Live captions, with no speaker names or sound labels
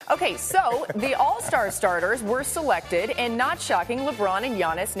Okay, so the All-Star starters were selected, and not shocking, LeBron and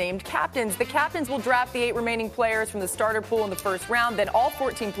Giannis named captains. The captains will draft the 8 remaining players from the starter pool in the first round. Then all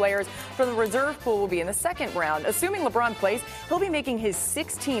 14 players from the reserve pool will be in the second round. Assuming LeBron plays, he'll be making his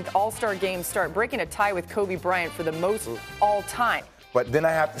 16th All-Star game start, breaking a tie with Kobe Bryant for the most all-time. But then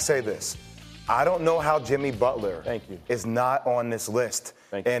I have to say this. I don't know how Jimmy Butler is not on this list.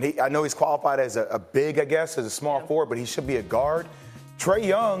 And I know he's qualified as a big, I guess, as a small forward, but he should be a guard. Trae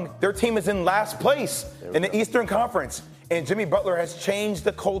Young, their team is in last place in the Eastern Conference. And Jimmy Butler has changed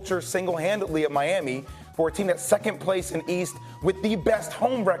the culture single-handedly at Miami for a team that's second place in East with the best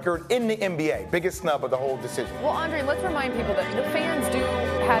home record in the NBA. Biggest snub of the whole decision. Well, Andre, let's remind people that the fans do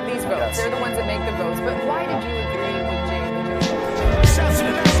have these votes. Yes. They're the ones that make the votes. But why did you agree with Jay and the Joe?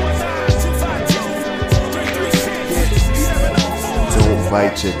 Don't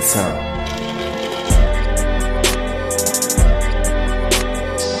bite your tongue.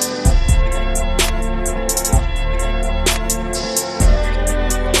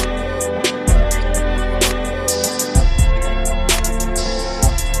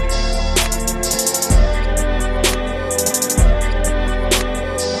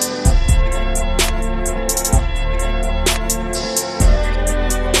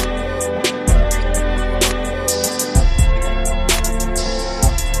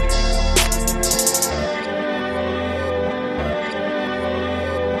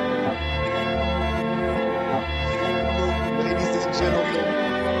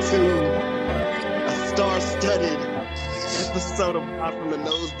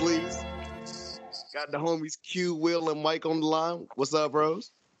 Got the homies Q, Will, and Mike on the line. What's up,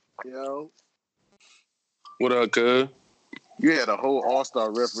 bros? Yo. What up, cuz? You had a whole All-Star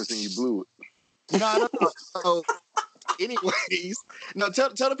reference and you blew it. No. So, anyways, no,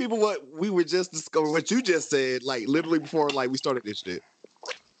 tell the people what we were just discovering, what you just said, like literally before we started this shit.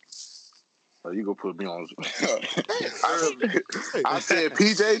 Oh, you gonna put me on? I said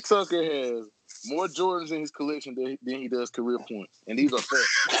PJ Tucker has more Jordans in his collection than he does career points, and these are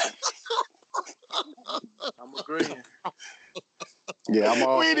facts. I'm agreeing. Yeah, I'm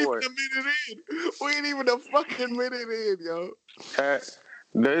all we ain't for even it. a minute in. We ain't even a fucking minute in, yo.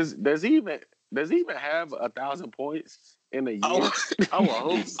 Does he even have 1,000 points in a year? I hope. I'm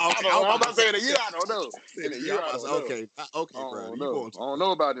not saying a year. I don't know. In a year, I don't know. Okay, bro. I don't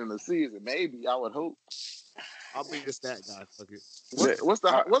know about in the season. Maybe I would hope. I'll be the stat guy. Fuck it. What's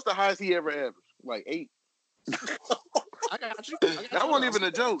the highest he ever averaged? Like 8. I got you. That wasn't even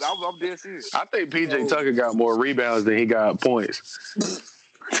a joke. I'm dead serious. I think PJ Tucker got more rebounds than he got points.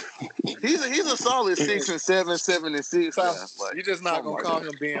 He's a solid 6 and 7, 7 and 6. You're just not gonna call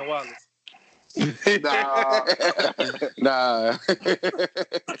him Ben Wallace. Nah.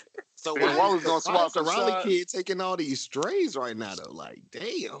 So Ben Wallace gonna swap the some Raleigh shots. kid taking all these strays right now though? Like,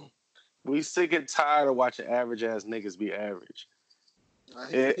 damn. We sick and tired of watching average ass niggas be average.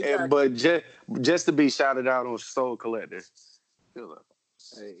 But just to be shouted out on Soul Collector.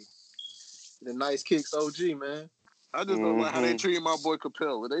 hey, the nice kicks OG, man. I just don't like how they treat my boy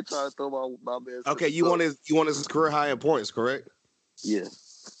Capella. They try to throw my man. Okay, you want his career high in points, correct? Yeah.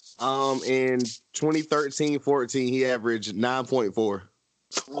 In 2013-14, he averaged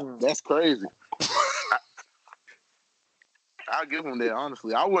 9.4. That's crazy. I'll give him that,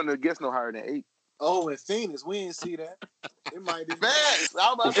 honestly. I wouldn't have guessed no higher than 8. Oh, in Phoenix, we didn't see that. It might be Facts.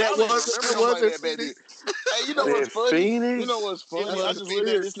 I was about to say, I don't remember that bad. Hey, you know what's funny? Phoenix? You know what's funny? I just looked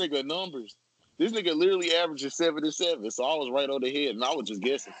at this nigga numbers. This nigga literally averages 77, so I was right on the head, and I was just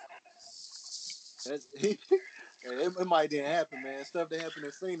guessing. It might didn't happen, man. Stuff that happened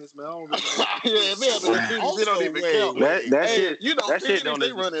in Phoenix, man. I don't really know. Yeah, if it happened in Phoenix, it don't even count. That Hey, shit, you know, that Phoenix, shit don't they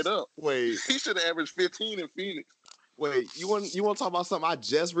even- run it up. Wait, He should have averaged 15 in Phoenix. you want to talk about something I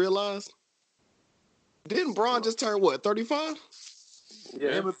just realized? Didn't Braun just turn what, 35?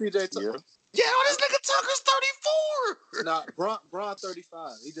 Yeah, him and PJ Tucker. Yeah, this nigga Tucker's 34. Nah, Braun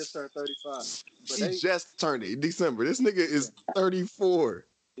 35. He just turned 35. But He just turned it in December. This nigga is 34.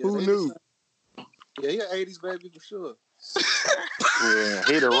 Who knew? Yeah, he an 80s baby for sure. Yeah,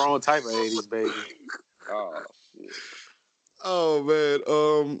 he the wrong type of 80s baby. Oh, shit. Oh man.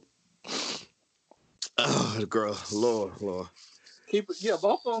 Oh, the girl, Lord. Keep it. Yeah,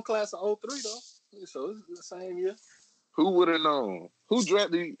 both of them class of 03 though. So it's the same year. Who would have known? Who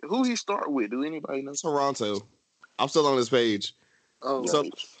drafted? Who he start with? Do anybody know? Toronto. I'm still on this page. Oh, So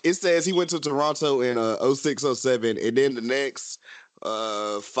it says he went to Toronto in 06-07, and then the next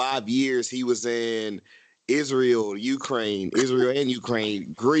 5 years he was in Israel and Ukraine,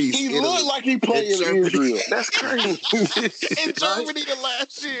 Greece. He Italy, looked like he played and in Germany. Israel. That's crazy. In Germany the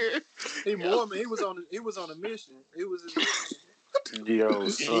last year. he Mormon. He was on a mission. He was. Yo,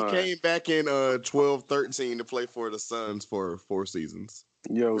 He son. came back in 12-13 to play for the Suns for 4 seasons.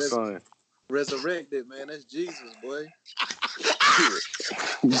 Yo, son. Resurrected, man. That's Jesus, boy.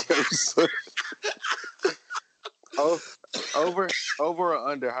 Yo, son. Over or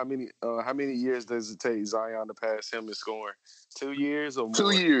under, how many years does it take Zion to pass him in scoring? 2 years or more?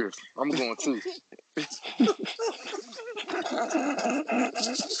 2 years. I'm going 2.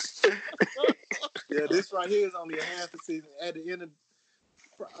 Yeah, this right here is only a half a season. At the end of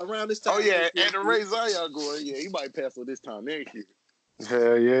around this time. Oh yeah, and the Ray Zion going, yeah, he might pass on this time next year.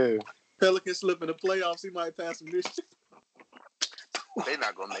 Hell yeah. Pelicans slip in the playoffs, he might pass him this year. They're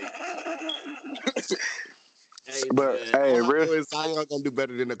not gonna make it. Hey, But, man, hey, all I real- know is Zion gonna do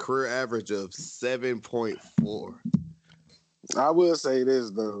better than a career average of 7.4. I will say this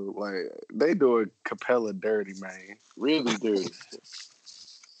though, like they doing Capella dirty, man. Really dirty.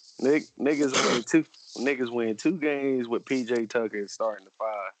 Niggas win 2 games with PJ Tucker starting the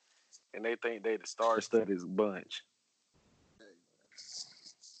 5, and they think they the star-studded bunch.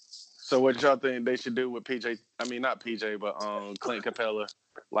 So what y'all think they should do with PJ? I mean, not PJ, but Clint Capella.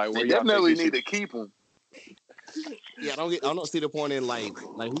 Like, They where y'all definitely think need to keep him. Yeah, I don't see the point in like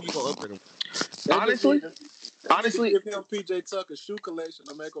who you gonna upgrade him? Honestly, give him PJ Tucker's shoe collection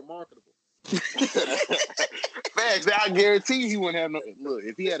to make him marketable. Facts. I guarantee he wouldn't have no look.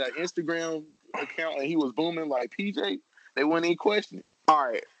 If he had an Instagram account and he was booming like PJ, they wouldn't even question it. all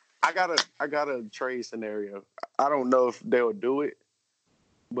right. I got a trade scenario. I don't know if they'll do it,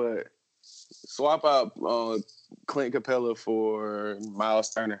 but swap out Clint Capella for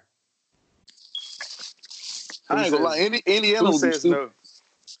Miles Turner. I ain't gonna lie. Indiana Who will be says stupid. no?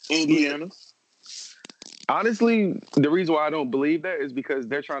 Indiana. Honestly, the reason why I don't believe that is because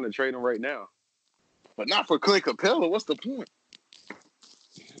they're trying to trade him right now. But not for Clint Capella. What's the point?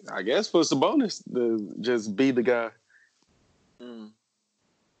 I guess for Sabonis to just be the guy.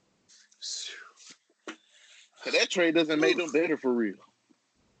 Cause that trade doesn't make them better for real.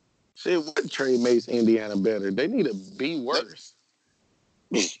 Shit, what trade makes Indiana better? They need to be worse.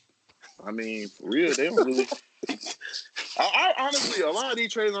 I mean, for real, they don't really. I honestly, a lot of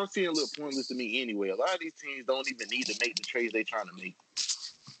these trades I'm seeing look pointless to me anyway. A lot of these teams don't even need to make the trades they're trying to make.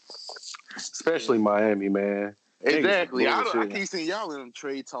 Especially Miami, man. Exactly. I Bullshit. keep seeing y'all in them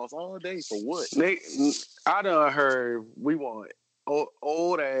trade talks all day for what? I done heard we want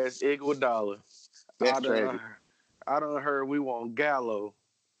old ass Iguodala. That's tragic. I done heard we want Gallo.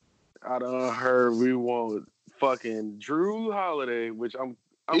 I done heard we want fucking Drew Holiday, which I'm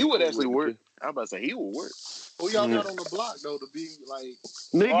he would cool actually with. work. I'm about to say he would work. Who y'all got on the block though to be like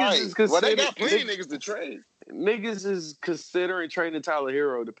Niggas Right. is Well, they considered, got plenty of niggas to trade. niggas is considering trading Tyler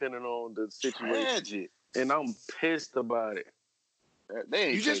Hero depending on the situation, Tragic. and I'm pissed about it. They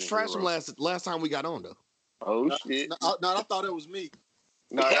ain't You just trading trashed him Hero. last time we got on though. Oh shit. no, I thought it was me.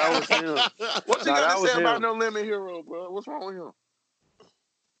 No, that was him. What you Nah, that got to was say about him. No Limit Hero, bro? What's wrong with him?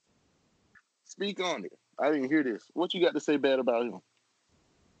 Speak on it. I didn't hear this. What you got to say bad about him?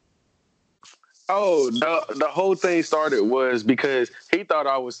 Oh, the whole thing started was because he thought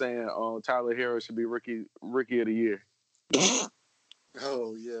I was saying Tyler Hero should be rookie of the year.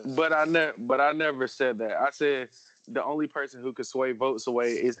 Oh yeah. But I never said that. I said the only person who could sway votes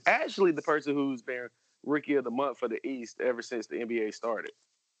away is actually the person who's been rookie of the month for the East ever since the NBA started,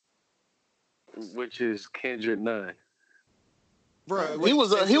 which is Kendrick Nunn. Bro, He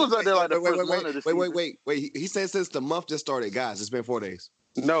was out there like the first one of the season. wait. He said since the month just started, guys. It's been 4 days.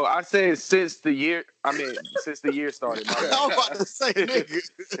 No, I said since the year started. My bad. I was about to say,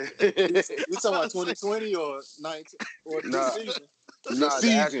 nigga. You talking about 2020 or 19 or this Nah. season? Nah,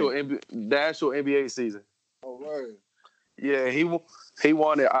 the actual NBA season. Oh right. Yeah, he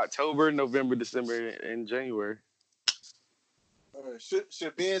won it October, November, December, and January.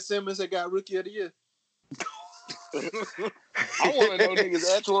 Should Ben Simmons have got rookie of the year? I want to know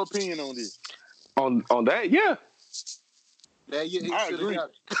niggas' actual opinion on this. On that, yeah. That year he I should agree. have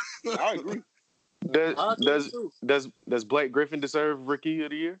got it. I agree. I agree too. Does Blake Griffin deserve rookie of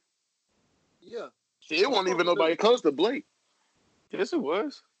the year? Yeah. Shit, it wasn't even nobody close to Blake. Yes, it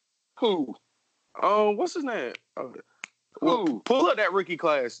was. Who? What's his name? Who? Pull up that rookie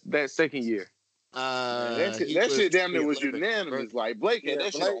class that second year. That shit damn near was unanimous. Like Blake had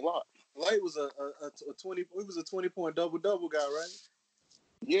that shit on lock. Blake was a 20. He was a 20-point double guy, right?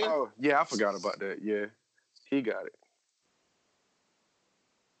 Yeah. Oh, yeah, I forgot about that. Yeah, he got it.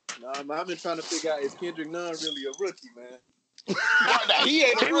 I've been trying to figure out is Kendrick Nunn really a rookie, man? He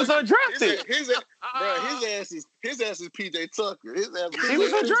ain't. He was undrafted. His ass is PJ Tucker. His ass. He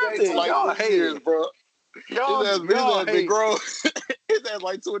was undrafted. Like Y'all 3 years, bro. Y'all His ass been hate. grown. His ass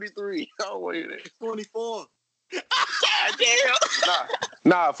like 23. Oh wait, 24.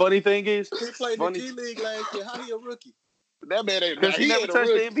 Nah. Funny thing is, He played in the G League last year. How he a rookie? That man ain't. because he never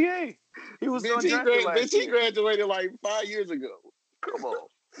touched the NBA. He was undrafted last year. He graduated like 5 years ago. Come on.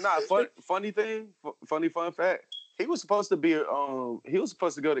 Nah, funny fun fact. He was supposed to be he was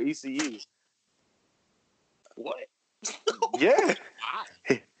supposed to go to ECU. What? Yeah.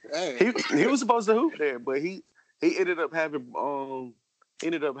 Hey. He was supposed to hoop there, but he ended up having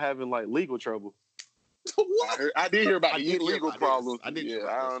like legal trouble. I did hear about the legal problems. I did.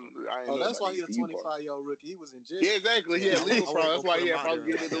 That's why he's a 25-year-old rookie. He was in jail. Yeah, exactly. Yeah, legal problems. That's why he had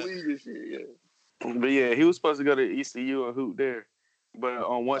probably getting in the league and shit. Yeah. But yeah, he was supposed to go to ECU and hoop there. But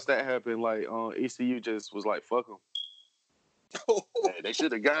once that happened, like ECU just was like, fuck him. Hey, they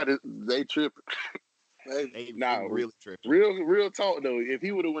should have got it. They tripping. They really tripping. Real talk though. If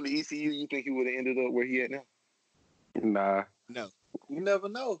he would have went to ECU, you think he would have ended up where he at now? Nah. No. You never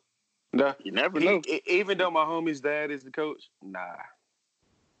know. Nah. You never know. Even though my homie's dad is the coach, nah.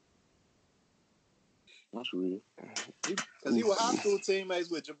 That's real. Because he was high school teammates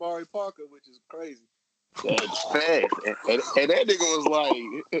with Jabari Parker, which is crazy. That's fast. And that nigga was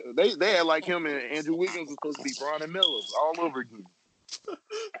like, they had like him and Andrew Wiggins was supposed to be Bron and Miller all over again.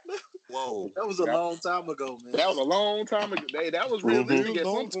 Whoa. That was a long time ago, man. That was a long time ago. That was realistic at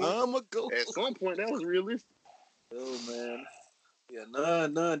some point. Ago. At some point, that was realistic. Oh, man. Yeah,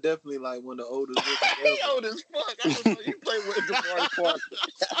 none definitely like one of the oldest. He old as fuck. I don't know. You play with Jabari Parker.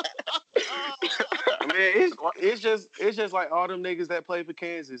 Man, it's just like all them niggas that play for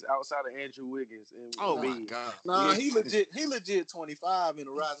Kansas outside of Andrew Wiggins. And my God. Nah, he legit 25 in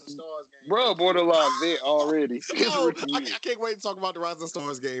the Rising Stars game. Bro, borderline vet already. I can't wait to talk about the Rising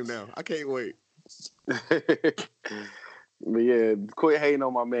Stars game now. I can't wait. But yeah, quit hating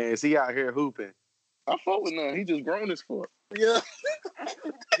on my man. He out here hooping. I fuck with none. He just grown as fuck. Yeah.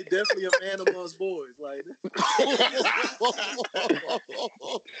 He definitely a man amongst boys. Like,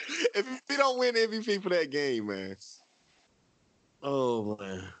 if he don't win MVP for that game, man. Oh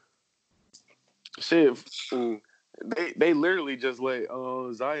man. Shit. They literally just let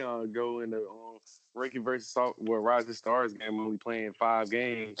Zion go in the Rookie versus Rising Stars game when we playing 5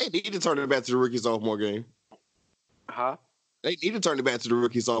 games. They need to turn it back to the rookie sophomore game. Huh? They need to turn it back to the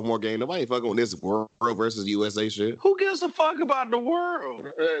rookie sophomore game. Nobody fucking with this world versus USA shit. Who gives a fuck about the world?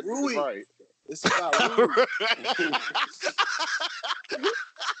 Rui. Right. It's about Rui.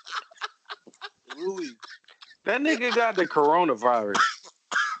 Rui. That nigga got the coronavirus.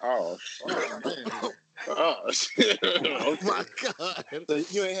 Oh, Man. oh shit. Oh my God. So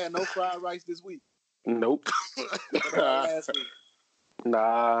you ain't had no fried rice this week? Nope. Last week.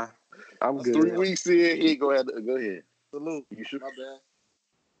 Nah, I'm good. 3 weeks in, he go ahead. Salute. You should. My bad.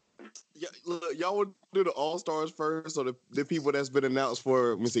 Yeah, look, y'all would do the All-Stars first, or the people that's been announced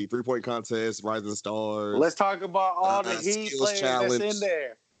for, let me see, 3-point contest, Rising Stars. Let's talk about all the Heat skills players challenge. that's in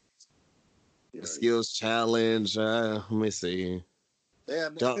there. The skills challenge. Let me see.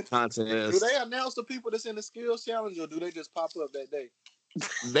 Dunk contest. Do they announce the people that's in the skills challenge, or do they just pop up that day?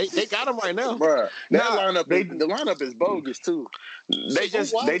 They got them right now. Bruh, the lineup is bogus too. They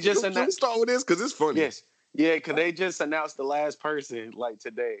just Can we announced. start with this? Because it's funny. Yes, yeah, because they just announced the last person like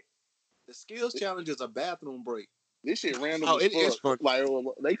today. The skills challenge is a bathroom break. This shit random. Oh, as it is fuck. funny.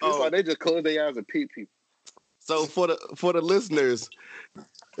 Like like they just close their eyes and pick people. So for the listeners,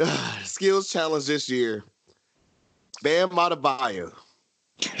 skills challenge this year: Bam Adebayo,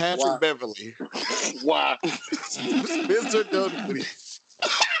 Patrick Beverly, Why? Mr. Dunwoody,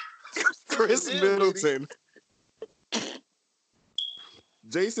 Chris Middleton,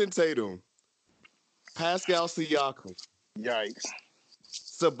 Jason Tatum, Pascal Siakam, Yikes.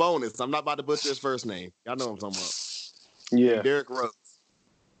 Sabonis. I'm not about to butcher his first name. Y'all know what I'm talking about. Yeah, Derrick Rose.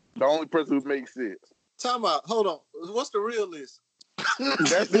 The only person who makes sense. Time out. Hold on. What's the real list? I'm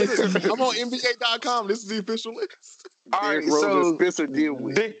on NBA.com. This is the official list. all right. Derrick Rose So and Spencer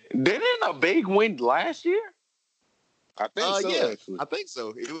Dinwiddie. didn't a big win last year? I think so. Yeah, Actually. I think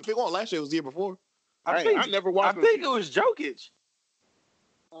so. If it wasn't last year, it was the year before. I never I watched. think it was Jokic.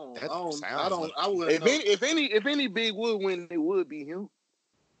 I wouldn't know. If any big would win, it would be him.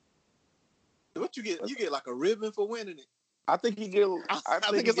 What you get? You get like a ribbon for winning it. I think you get. I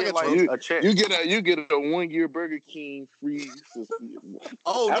think it's you like get a a check. You get a 1 year Burger King free.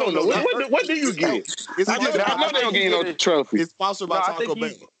 Oh, I don't know. What do you get? I know they don't get no trophy. It's sponsored by No, I Taco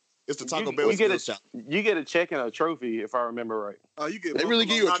think Bell. It's the Taco you Bell get skills challenge. You get a check and a trophy, if I remember right. Oh, you get. They really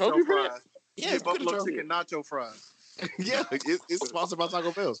give you a Buffalo trophy nacho for that? fries. Yeah, You it's get good buffalo trophy. chicken nacho fries. Yeah, it's sponsored by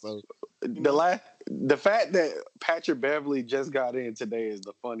Taco Bell. So The fact that Patrick Beverly just got in today is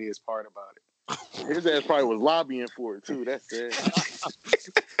the funniest part about it. His ass probably was lobbying for it too. That's sad.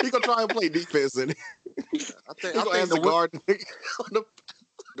 he gonna try and play defense in it. I think as the guard. the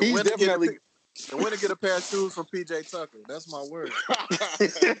He's winner definitely. the winner get a pair of shoes from PJ Tucker. That's my word.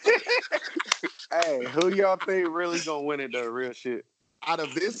 Hey, who y'all think really gonna win it though? Real shit. Out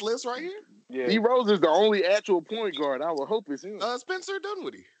of this list right here, Yeah. D Rose is the only actual point guard. I would hope it's him. Spencer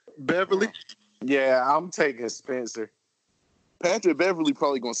Dunwoody. Beverly. Yeah, I'm taking Spencer. Patrick Beverly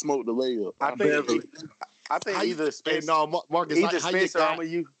probably gonna smoke the layup. I think either Spencer. No, Marcus. Either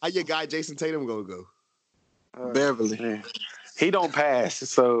How your guy Jason Tatum gonna go? Beverly. Yeah. He don't pass,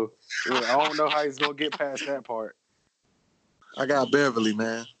 so yeah, I don't know how he's gonna get past that part. I got Beverly,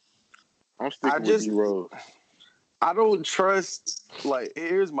 man. I'm sticking with D Rose. I don't trust. Like,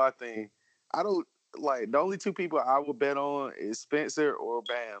 here's my thing. I don't like the only two people I would bet on is Spencer or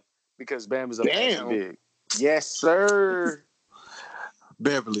Bam because Bam is a Bam. big. Yes, sir.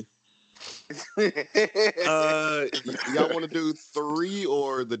 Beverly. Y'all want to do 3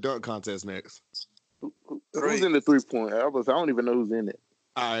 or the dunk contest next? Who's in the 3-point? I don't even know who's in it.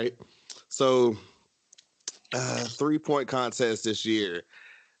 All right. So, 3-point contest this year.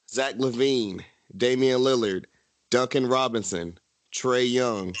 Zach LaVine, Damian Lillard, Duncan Robinson, Trae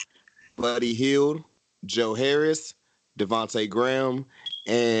Young, Buddy Hield, Joe Harris, Devontae Graham,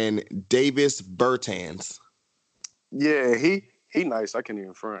 and Davis Bertans. Yeah, he nice. I can't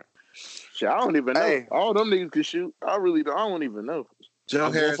even front. Shit, I don't even know. Hey. All them niggas can shoot. I really don't. I don't even know. Joe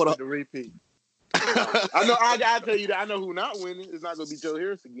I'm Harris going for with the repeat. I know. I gotta tell you that I know who not winning. It's not gonna be Joe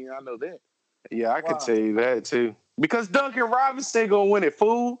Harris again. I know that. Yeah, I could tell you that too. Because Duncan Robinson gonna win it,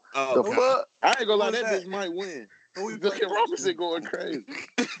 fool. Oh, The fuck? I ain't gonna lie. Who's That that? bitch might win. Who we Duncan play Robinson going crazy.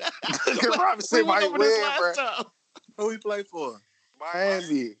 Duncan Robinson might win, bro. time. Who we play for?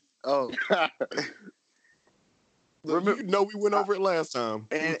 Miami. Oh, Look, you know we went over it last time.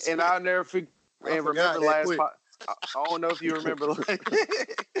 And I'll never forget. I And forgot remember that last. quick. I don't know if you remember. I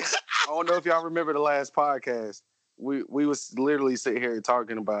don't know if y'all remember the last podcast. We was literally sitting here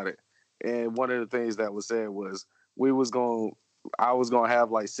talking about it, and one of the things that was said was I was gonna have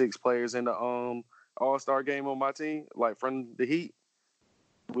like 6 players in the All-Star game on my team, like from the Heat.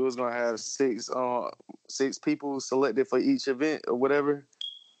 We was gonna have 6 people selected for each event or whatever,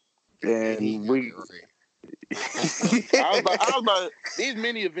 and we. I was about these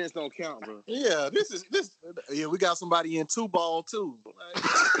mini events don't count, bro. yeah. This. Yeah, we got somebody in 2-ball too. They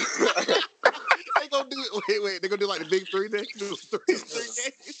gonna do it. Wait. They gonna do like the big 3 then? Do 3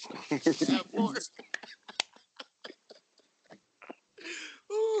 games. Have 4.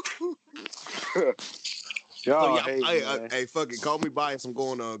 Y'all So, hate me, man. hey, fuck it. Call me biased. I'm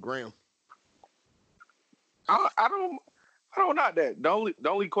going Graham. I don't not that. The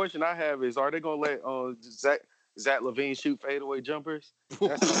only question I have is, are they gonna let Zach LaVine shoot fadeaway jumpers?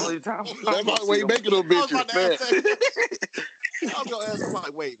 That's the only time. That's my way making them I was about bitches. to Man. ask that. I was gonna ask him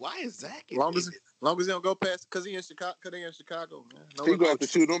like, wait, why is Zach? Long as he don't go past, cause he in Chicago, man. No He one gonna have knows.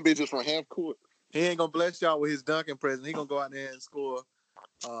 to shoot them bitches from half court. He ain't gonna bless y'all with his dunking present. He gonna go out there and score.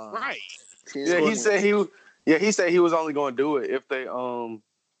 Right. Yeah, he said he was only gonna do it if they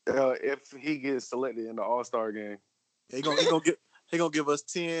if he gets selected in the All-Star game. He gonna give us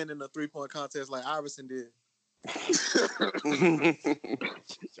 10 in the 3-point contest like Iverson did.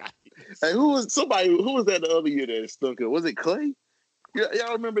 Hey, who was that the other year that stunk it? Was it Clay? Yeah,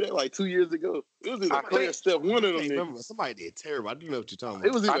 y'all remember that like 2 years ago? It was either Clay or Steph. One of them Remember, niggas. somebody did terrible. I do know what you're talking about.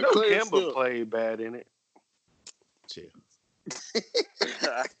 It was I either know Clay or Kemba Steph. played bad in it. Chill.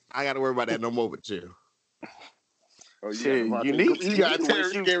 I got to worry about that no more. But chill. Oh, Shit, you you got need to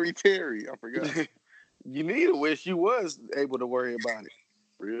wish you- Terry. I forgot. You need to wish you was able to worry about it.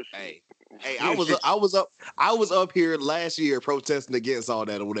 Real shit. Hey, I was up here last year protesting against all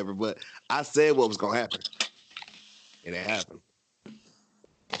that or whatever, but I said what was gonna happen, and it happened.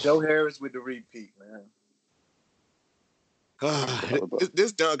 Joe Harris with the repeat, man.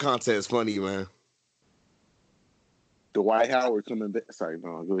 This dunk contest is funny, man. Dwight Howard coming back. Sorry,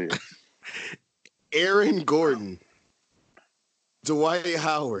 no, go ahead. Aaron Gordon, Dwight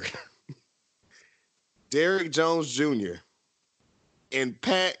Howard, Derrick Jones Jr., and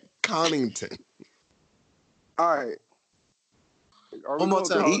Pat Connaughton. All right. One more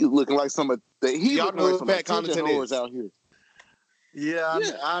time. He looking like some of the Y'all know who Pat attention Connaughton whores is. out here. Yeah,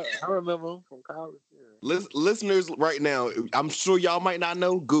 I remember him from college. Yeah. Listeners, right now, I'm sure y'all might not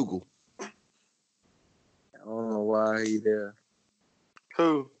know. Google. I don't know why he there.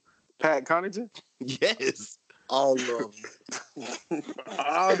 Who? Pat Connaughton? Yes. All of them.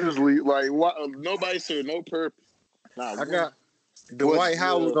 Honestly, like what? Nobody said no purpose. Nah, I got Dwight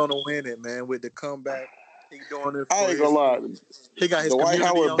Howard gonna win it, man, with the comeback. He doing it. I ain't gonna lie. He got his Dwight community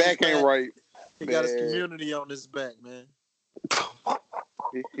Howard on back his ain't back. right. He got his Man. community on his back, man.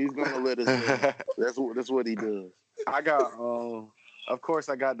 He's gonna let us down. That's what he does. I got, of course,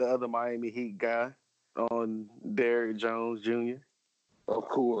 I got the other Miami Heat guy on Derrick Jones Jr. Of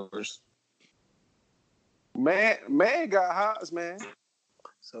course. Man got hots, man.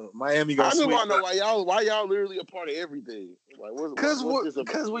 So Miami I gonna just sweep. want to know why y'all literally a part of everything. Like, what's this about?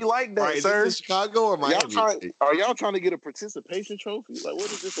 Because we like that, Right, is sir. this in Chicago or Miami? Are y'all trying to get a participation trophy? Like,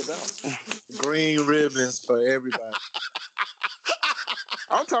 what is this about? Green ribbons for everybody.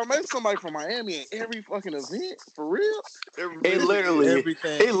 I'm talking about somebody from Miami in every fucking event. For real? It literally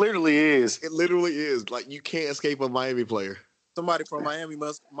everything. It literally is. It literally is. Like, you can't escape a Miami player. Somebody from Miami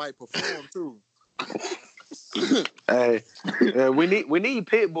might perform too. Hey, we need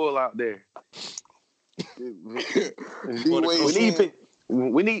Pitbull out there.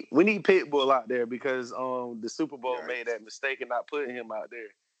 We need Pitbull out there because the Super Bowl made that mistake in not putting him out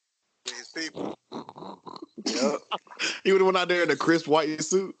there. His people. Yep. He would have went out there in a crisp white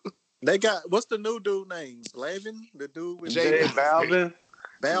suit. They got what's the new dude name? Blavin, the dude with J Balvin.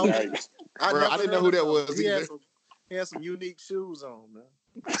 Balvin. I didn't know who that was. He had some unique shoes on, man.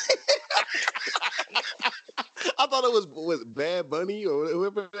 I thought it was Bad Bunny or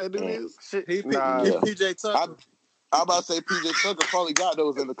whoever that dude is. He PJ Tucker. I'm about to say PJ Tucker probably got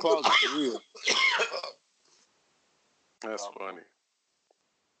those in the closet for real. That's funny.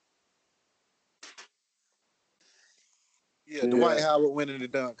 Yeah, Dwight Howard winning the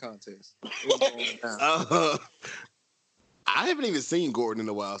dunk contest. I haven't even seen Gordon in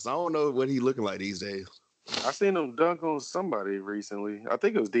a while, so I don't know what he's looking like these days. I seen him dunk on somebody recently. I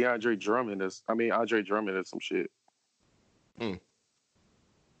think it was Andre Drummond or some shit.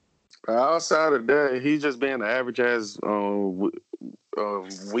 Outside of that, he's just being an average ass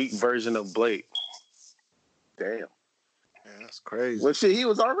weak version of Blake. Damn. Man, that's crazy. Well, shit, he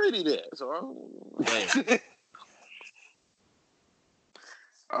was already there. So,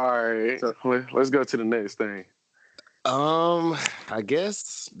 all right, let's go to the next thing. I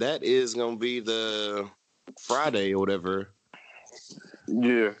guess that is gonna be the Friday or whatever.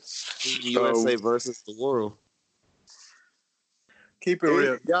 Yeah, USA versus the world. Keep it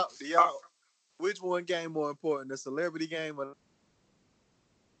real, y'all. Which one game more important, the celebrity game or?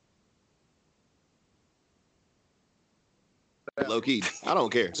 Low key, I don't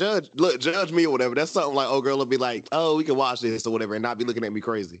care. Judge me or whatever. That's something like, oh, girl will be like, oh, we can watch this or whatever, and not be looking at me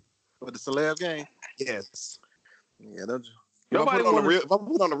crazy. For the celeb game? Yes. Yeah, don't you? If I put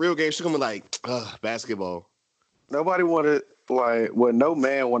on the real game, she's gonna be like, basketball. Nobody wanted no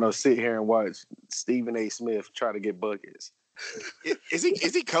man want to sit here and watch Stephen A. Smith try to get buckets. Is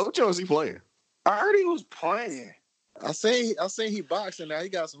he coaching or is he playing? I heard he was playing. I seen he boxing now. He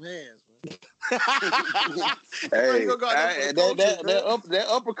got some hands. Hey, that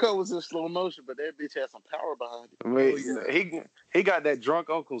uppercut was in slow motion, but that bitch had some power behind it. I mean, he got that drunk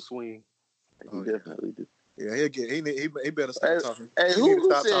uncle swing. He definitely do. Yeah, he'll get. He better stop talking. Hey, who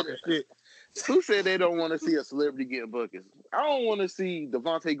said they don't want to see a celebrity getting buckets? I don't want to see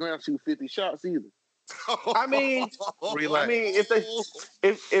Devontae Graham shoot 50 shots either. I mean,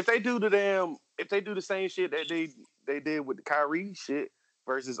 if they do the same shit that they did with the Kyrie shit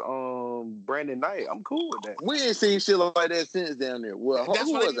versus Brandon Knight, I'm cool with that. We ain't seen shit like that since down there. Well,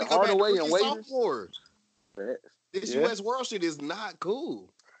 who was it? Hardaway and Waiters? This US World shit is not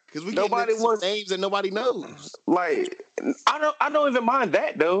cool because we nobody wants names that nobody knows. Like, I don't even mind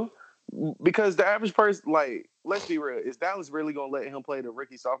that though, because the average person, like, let's be real, is Dallas really gonna let him play the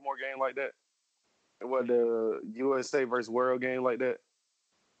rookie sophomore game like that? What, the USA versus World game like that?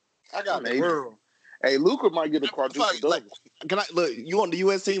 I got the World. Hey, Luka might get a quadruple double. Can I look? You want the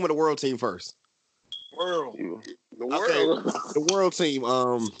US team or the World team first? World. The World. Okay. The World team.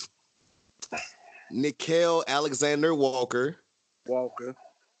 Nickeil Alexander-Walker.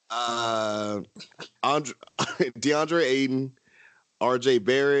 DeAndre Ayton, RJ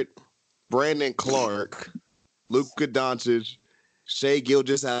Barrett, Brandon Clark, Luka Doncic, Shai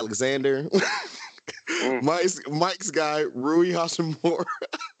Gilgeous-Alexander, Mike's guy, Rui Hachimura.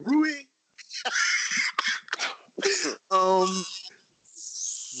 Rui.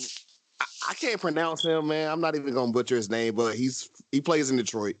 I can't pronounce him, man. I'm not even gonna butcher his name, but he plays in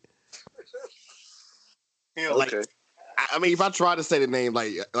Detroit. Okay. I mean, if I try to say the name,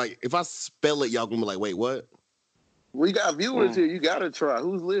 like if I spell it, y'all gonna be like, wait, what? We got viewers here. You gotta try.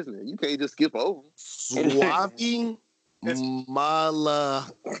 Who's listening? You can't just skip over. Suavi Mala.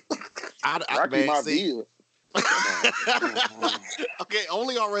 Rocky Maivia. Okay,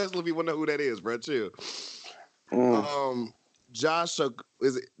 only our wrestling people know who that is, bro. Chill. Joshua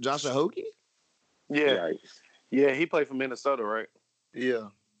Hokie? Yeah. Yeah, he played for Minnesota, right? Yeah.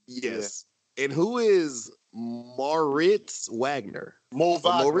 Yes. Yeah. And who is Moritz Wagner? Mo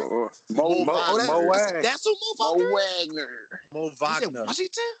Wagner. That's who Mo Mo Wagner. Wagner. Mo He said Wagner.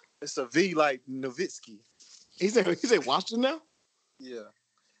 Washington? It's a V like Nowitzki. He said Washington now? Yeah.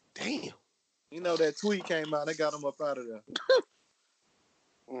 Damn. You know that tweet came out. They got him up out of there.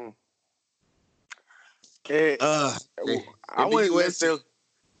 I wouldn't necessarily.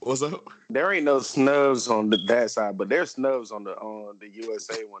 What's up? There ain't no snubs on that side, but there's snubs on the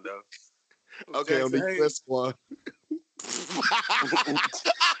USA one though. Okay, Jackson on the Hayes. US squad.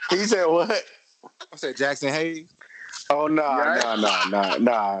 He said what? I said Jackson Hayes. Oh nah.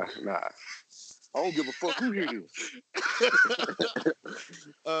 I don't give a fuck who he is.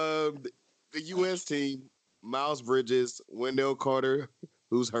 The US team, Miles Bridges, Wendell Carter,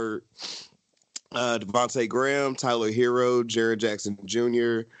 who's hurt, Devontae Graham, Tyler Hero, Jared Jackson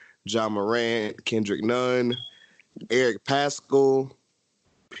Jr., John Morant, Kendrick Nunn, Eric Paschal,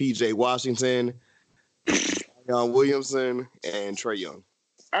 PJ Washington, Zion Williamson, and Trae Young.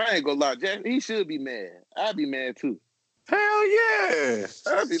 I ain't gonna lie, Jack. He should be mad. I'd be mad too. Hell yeah.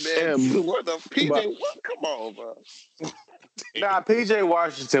 I'd be mad too. What the PJ? What? Come on, bro. Nah, PJ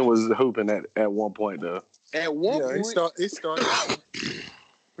Washington was hooping at one point though. At one point, He started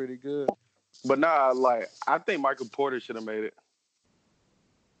pretty good. But nah, like I think Michael Porter should have made it.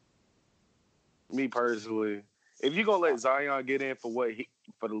 Me personally, if you're gonna let Zion get in for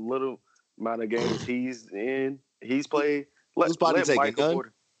the little amount of games he's played, Who's probably let taking Michael Nunn?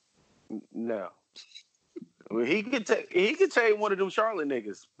 Porter. No, well, he could take one of them Charlotte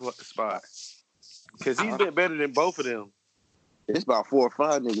niggas spot because he's been better than both of them. it's about 4 or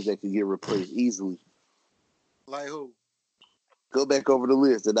 5 niggas that could get replaced easily. Like who? Go back over the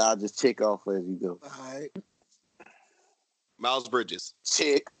list and I'll just check off as you go. All right. Miles Bridges.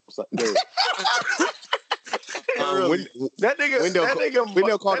 Check. There. That nigga,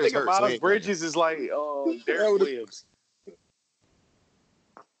 Wendell Carter's hurt, so he Miles ain't Bridges is like Derek Williams.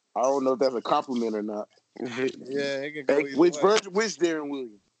 I don't know if that's a compliment or not. Yeah, it can go Hey, either which way. which Darren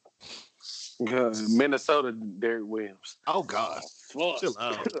Williams? Minnesota Derek Williams. Oh God. Chill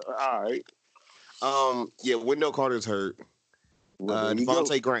out. All right. Yeah, Wendell Carter's hurt. Well, there you go.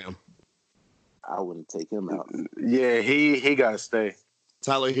 Devontae Graham. I wouldn't take him out. Yeah, he got to stay.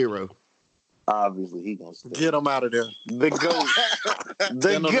 Tyler Hero. Obviously, he gonna stay. Get him out of there. The GOAT.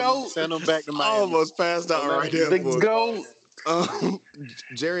 Send him back to I Miami. almost passed out right there. The boy. GOAT.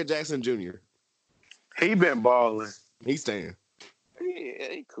 Jared Jackson Jr. He been balling. He's staying. Yeah,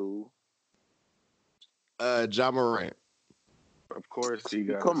 he cool. John Morant. Of course, he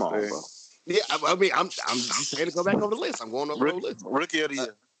got. Come on, bro. Yeah, I mean, I'm saying to go back over the list. I'm going over the list. Rookie of the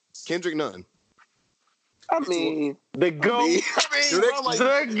year. Kendrick Nunn. I mean, The GOAT. Do they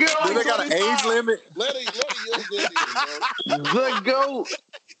got an age limit? let it go. The GOAT.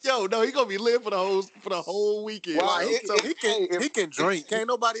 Yo, no, he gonna be lit for the whole weekend. Wow, Like, So he can drink. Can't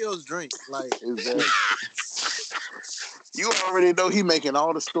nobody else drink. Like Exactly. You already know he making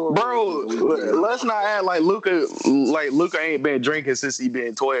all the stories. Bro, let's not act like Luka ain't been drinking since he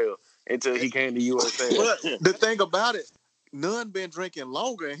been 12 until he came to USA. but the thing about it, Nunn been drinking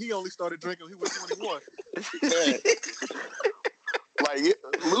longer, and he only started drinking when he was 21. Like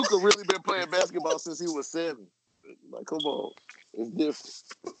Luka really been playing basketball since he was 7. Like, come on, it's different.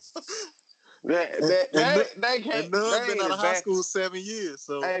 They can't. And Nunn been out of high bad. school 7 years.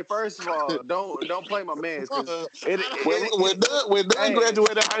 So Hey, first of all, don't play my man. When Nunn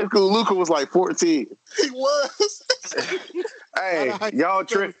graduated high school, Luka was like 14. he was. Hey, y'all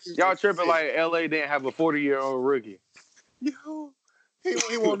tripping like LA didn't have a 40-year-old rookie. Yo, he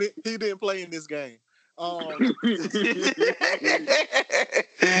didn't play in this game. we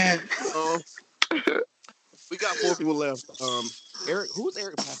got 4 people left. Who's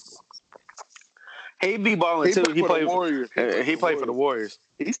Eric Paschal? He be balling too. He played for the Warriors. He played for the Warriors.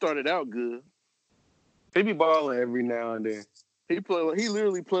 He started out good. He be balling every now and then. He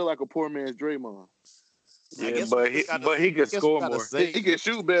literally played like a poor man's Draymond. Yeah, but he could score more. He can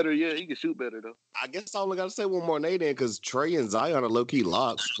shoot better. Yeah, he can shoot better though. I guess I only got to say one more name then, because Trae and Zion are low key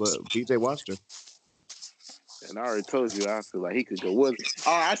locks, but PJ Washington. And I already told you, I feel like he could go. What?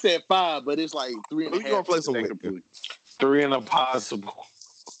 I said 5, but it's like 3.5. Who you gonna play some That with? could be- 3 and a possible.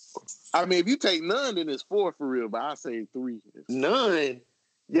 I mean, if you take none, then it's 4 for real. But I say 3. None.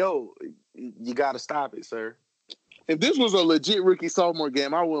 Yo, you got to stop it, sir. If this was a legit rookie sophomore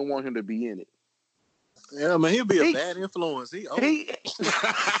game, I wouldn't want him to be in it. Yeah, man, he'll be a bad influence. He came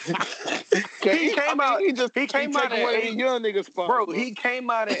out. He came out away at the young nigga spot, bro. He came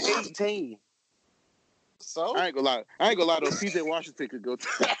out at 18. so I ain't gonna lie though. PJ Washington could go.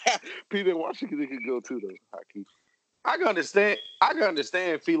 PJ Washington could go too though. Hockey. I can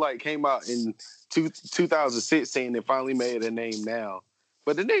understand. Feel like came out in 2016 and finally made a name now,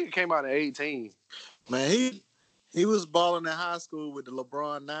 but the nigga came out at 18. Man, he was balling in high school with the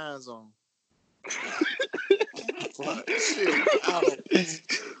LeBron 9s on.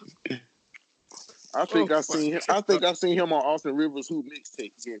 I think I seen him. I think I seen him on Austin Rivers' Hoop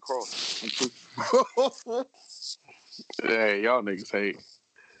mixtape getting crossed. Hey, y'all niggas hate.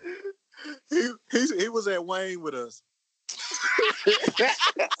 He was at Wayne with us.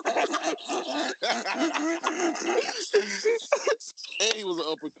 And he was an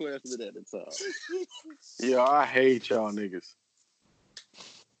upperclassman at the time. Yeah, I hate y'all niggas.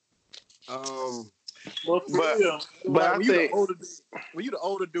 But I when think you the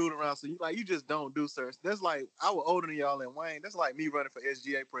older dude around, so you just don't do certain. That's like I was older than y'all in Wayne. That's like me running for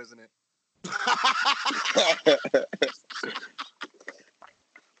SGA president.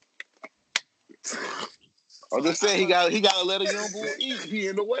 I'm just saying he got to let a young boy eat. He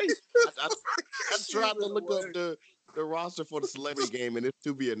in the way. I tried to look up the roster for the celebrity game, and it's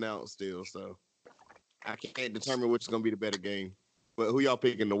to be announced still. So I can't determine which is going to be the better game. But who y'all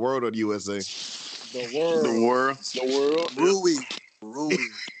picking, the World or the USA? The world. Rui.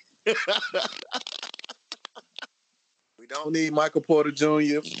 We don't need Michael Porter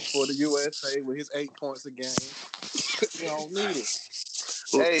Jr. for the USA with his 8 points a game. We don't need it.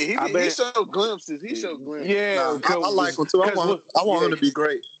 Hey, he showed glimpses. Yeah, I like him too. I want him to be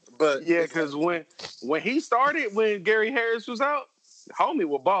great. But yeah, because when he started, when Gary Harris was out, homie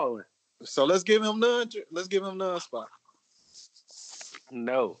was balling. So let's give him none. Let's give him none spot.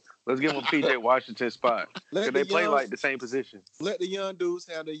 No, let's give him PJ Washington spot because they play like the same position. Let the young dudes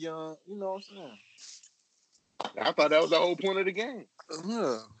have the young. You know what I'm saying? I thought that was the whole point of the game.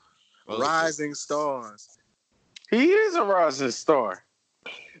 Rising stars. He is a rising star.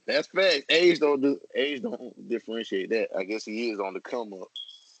 That's fact. Age don't differentiate that. I guess he is on the come up,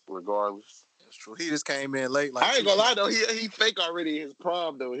 regardless. That's true. He just came in late. I ain't gonna lie though. He fake already his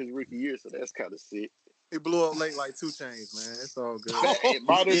prime though, his rookie year. So that's kind of sick. He blew up late like 2 Chainz, man. It's all good.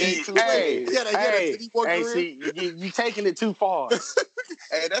 Modern day 2 Chainz. See, you taking it too far.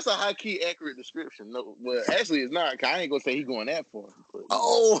 Hey, that's a high key accurate description. No, well, actually, it's not. I ain't gonna say he going that far. But,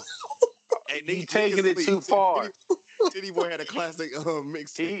 Hey, you taking it too far. Titty Boy had a classic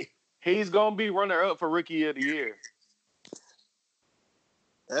mixtape. He's gonna be runner up for Rookie of the Year.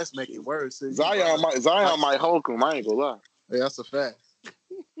 That's making it worse. Zion might Hulk him. I ain't gonna lie. Yeah, that's a fact.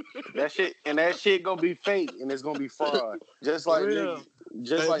 That shit gonna be fake and it's gonna be fraud. Just like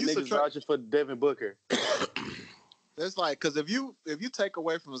niggas vouching for Devin Booker. That's like because if you take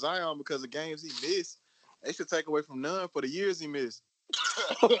away from Zion because of games he missed, they should take away from none for the years he missed.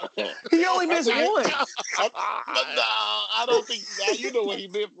 He only missed one. I don't think you know what he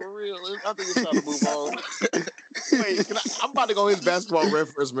meant for real. I think it's time to move on. Wait, I'm about to go his basketball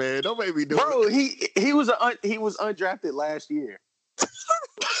reference, man. Don't make me do it. He was undrafted last year.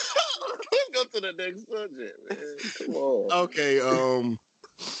 Let's go to the next subject, man. Come on. Okay,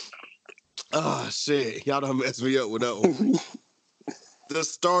 oh shit. Y'all done messed me up with that one. The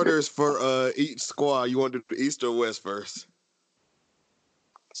starters for each squad. You want to do the East or West first?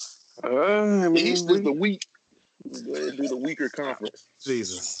 East is the weak. Go ahead and do the weaker conference.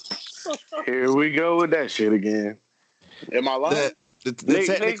 Jesus. Here we go with that shit again. Am I lying? The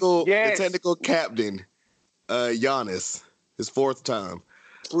technical captain, Giannis, his 4th time.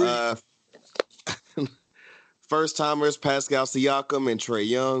 First timers, Pascal Siakam and Trae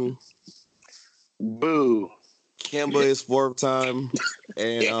Young. Boo. Kemba his 4th time,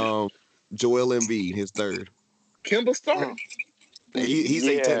 and Joel Embiid his 3rd. Kemba starting. He's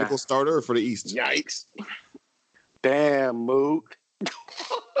a technical starter for the East. Yikes! Damn, Mook.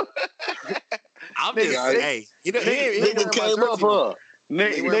 I'm just hey, you know, nigga came up, huh?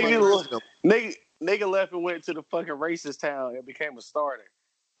 Nigga left and went to the fucking racist town and became a starter.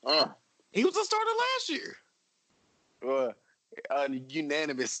 He was a starter last year. A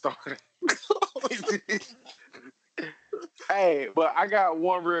unanimous starter. Hey, but I got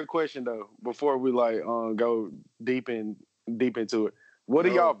one real question though before we go deep into it. What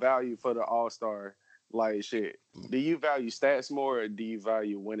do y'all value for the All-Star shit? Do you value stats more or do you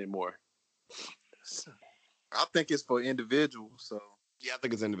value winning more? I think it's for individuals. So yeah, I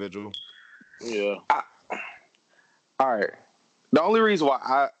think it's individual. Yeah. All right. The only reason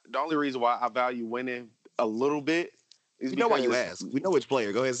why I value winning a little bit is why you ask. We know which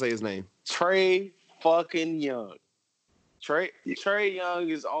player. Go ahead and say his name. Trae fucking Young. Trae Young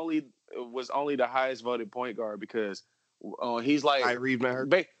was only the highest voted point guard because he's like Kyrie.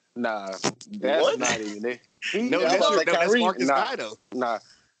 Nah, that's not even it. That's Marcus Guy though. Nah.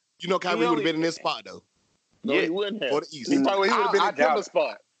 You know Kyrie would have been in this spot though. No, he wouldn't have. For the East. He would have been in doubt Kemba's it.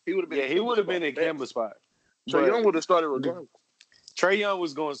 spot. He would have been. Yeah, he would have been in Kemba's spot. Trae But Young would have started regardless. Trae Young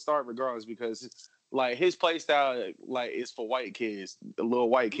was going to start regardless because, like, his play style, like, is for white kids, the little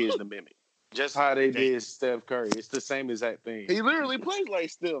white kids to mimic. Just how they did Steph Curry. It's the same exact thing. He literally plays like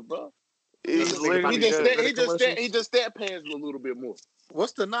Steph, bro. He He does. just stat pans a little bit more.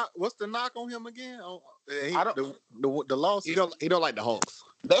 What's the knock on him again? I don't- The loss. He don't like the Hawks.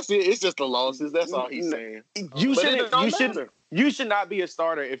 That's it. It's just the losses. That's all he's saying. You But it don't should matter. you should not be a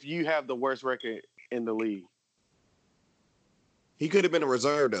starter if you have the worst record in the league. He could have been a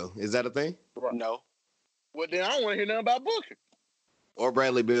reserve though. Is that a thing? No. Well, then I don't want to hear nothing about Booker. Or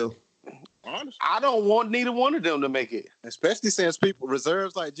Bradley Beal? Honestly. I don't want neither one of them to make it. Especially since people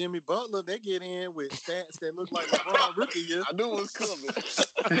reserves like Jimmy Butler, they get in with stats that look like LeBron rookie year. I knew it was coming.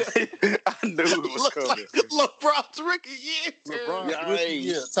 I knew it was coming. LeBron's rookie year. LeBron Yeah, rookie hey,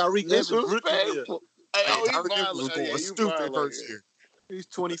 year. Tyreek Evans rookie year. disrespectful. Hey, oh, he Tyreek Evans was violated. going Yeah, you stupid violated. first year. He's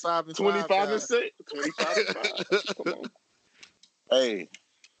 25 and 25 and 6. 25 and 5. Come on. Hey,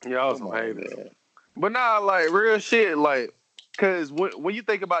 Y'all come some on, haters. man. But nah, like real shit, like because when you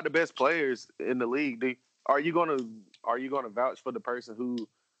think about the best players in the league, are you gonna vouch for the person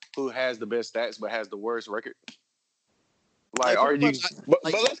who has the best stats but has the worst record? Like, are you? But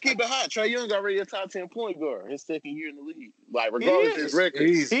let's keep it hot. Trae Young's already a top 10 point guard. His second year in the league. Like, regardless of his record.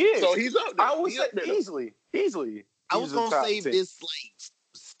 He is. So he's up there. I would He say up there, though. easily. I was He's a gonna top save 10. this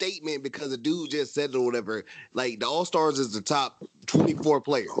statement because the dude just said it or whatever. Like the All Stars is the top 24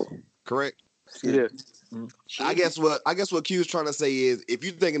 players, correct? Yeah. I guess what Q's trying to say is if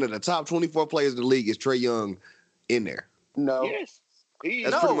you're thinking of the top 24 players in the league, is Trae Young in there? No. Yes. He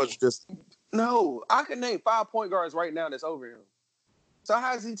is. That's pretty much just. No. I can name 5 point guards right now that's over him. So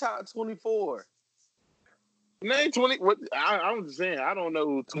how is he top 24? Name 20. I'm just saying, I don't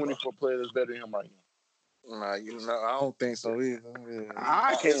know 24 players that's better than him right now. Nah, I don't think so either.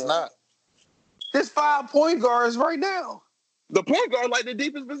 I It's can't. not. There's 5 point guards right now. The point guard, like the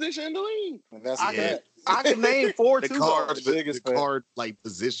deepest position in the league. And that's I a can, fact. I can name 4 The 2 card, guards. the card like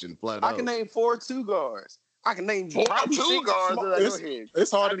position. Flat I out. can name 4 2 guards. I can name 4 probably 2 6 guards. small- Go ahead.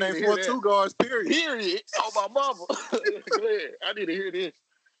 It's hard to I need name to hear 4 that. 2 guards, period. Period. Oh, my mama. Go ahead. I need to hear this.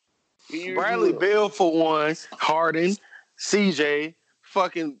 Bradley Beal for one, Harden, CJ,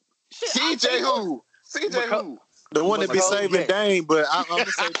 fucking CJ who? CJ who? The one that be Because- saving yeah. Dame, but I'm gonna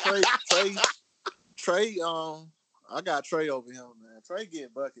say Trey. I got Trey over him, man. Trey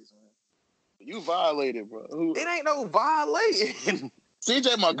get buckets, man. You violated, bro. Who? It ain't no violating.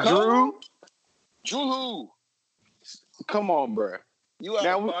 CJ McCollum? Drew who? Come on, bro. You out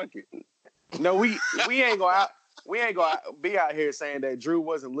Now of we- pocket. No, we ain't gonna be out here saying that Drew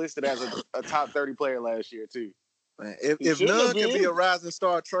wasn't listed as a top 30 player last year too. Man, He if shouldn't none have can been. be a rising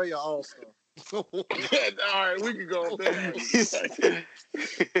star, Trey or All Star. All right, we can go there.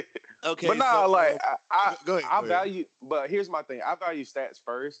 Okay, But nah, so, like go ahead. I value. But here's my thing: I value stats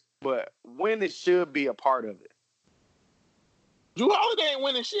first, but when it should be a part of it. Drew Holiday ain't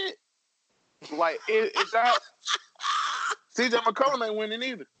winning shit. Like it's out. CJ McCollum ain't winning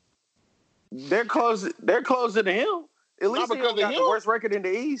either. They're closer to him. At least he because don't got of the him. worst record in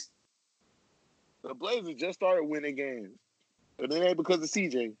the East. The Blazers just started winning games. But it ain't because of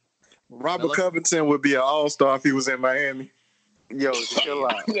CJ. Robert Covington would be an All Star if he was in Miami. Yo, chill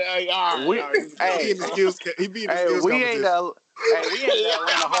out. Hey, all We- right. hey, He in the skills. He be in the skills we ain't competition. the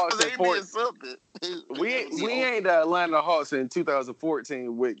Atlanta Hawks in They 14. did something. We ain't the Atlanta Hawks in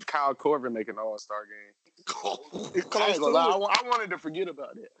 2014 with Kyle Korver making the All-Star game. I ain't gonna lie. I wanted to forget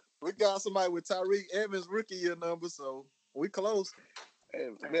about it. We got somebody with Tyreek Evans rookie year number, so we close. Hey,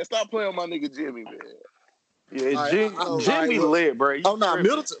 man, stop playing with my nigga Jimmy, man. Yeah, I know, Jimmy right, lit, bro. You Oh no,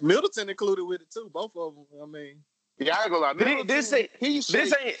 tripping. Middleton included with it too. Both of them. I mean, Yeah, I ain't gonna lie. This ain't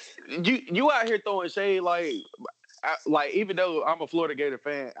you out here throwing shade like even though I'm a Florida Gator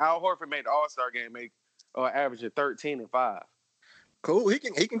fan, Al Horford made the All-Star game, averaging 13 and 5. cool. He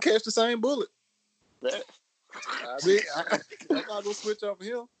can catch the same bullet. Man. I mean, I'm not gonna switch up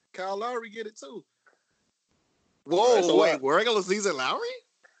him. Kyle Lowry get it too. Whoa, So wait, regular season Lowry?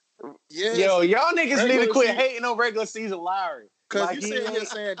 Yes. Yo, y'all niggas need to Regular quit season- hating on regular season Lawry. Because Like, you he sitting here ain't-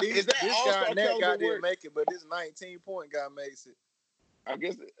 saying this Is that guy all-star and that guy caliber didn't work? make it, but this 19-point guy makes it. I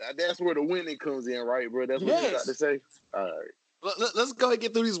guess that's where the winning comes in, right, bro? That's what you got to say. All right. Let's go ahead and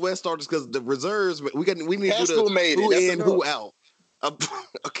get through these West starters because the reserves we need to do Haskell the made it. who That's in, enough. who out.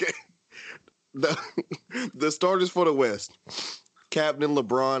 Okay. The starters for the West. Captain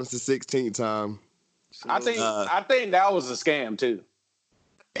LeBron, it's the 16th time. I think that was a scam too.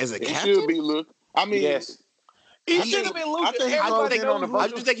 As a It captain? should be, look. I mean, Yes. He should have been Luka. I think he's Everybody in on the knows I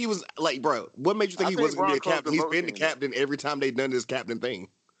Luka. just think he was like, bro. What made you think I he think wasn't going to be a Broncos captain? He's been the devoted him. captain every time they've done this captain thing.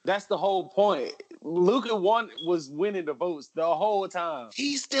 That's the whole point. Luka was winning the votes the whole time.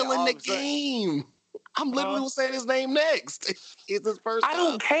 He's still And in all the of a sudden- game. I'm literally saying his name next. It's his first I time.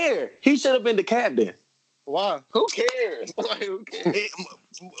 don't care. He should have been the captain. Why? Who cares? Like, who cares?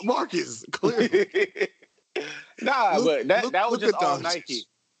 Marcus, clearly. But that was just Luka all Doncic. Nike.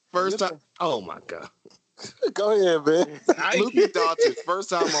 First time. Oh, my God. Go ahead, man. Luka Doncic, first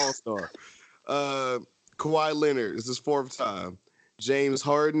time All-Star. Kawhi Leonard is his 4th time. James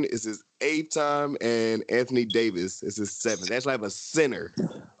Harden is his 8th time, and Anthony Davis is his 7th. They actually have a center.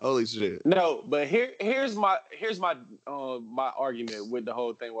 Holy shit! No, but here's my my argument with the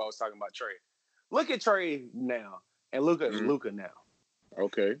whole thing while I was talking about Trey. Look at Trey now, and look at Luka now.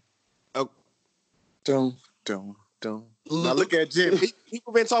 Okay. Dum, dum, dum. Now look at Jimmy.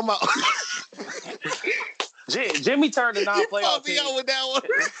 People been talking about. Jimmy turned a non-playoff me team. out with that one.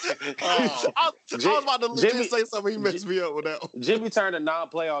 I was about to legit say something. He messed me up with that one. Jimmy turned a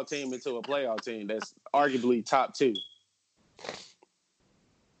non-playoff team into a playoff team that's arguably top 2.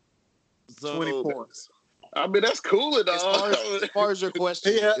 So, 20 points. I mean, that's cooler, dog. as far as your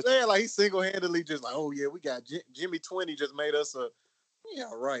question, Yeah, like he single-handedly just like, oh yeah, we got Jimmy 20 just made us a. Yeah,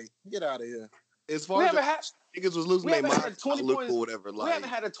 right. Get out of here. as far as niggas was losing their mind, 20 Luka points. or whatever. We Like, haven't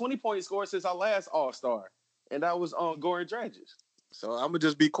had a 20-point score since our last All-Star, and that was on Goran Dragic. So I'm gonna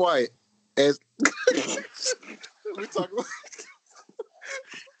just be quiet. As we talking about.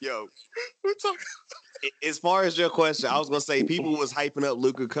 yo, as far as your question, I was gonna say people was hyping up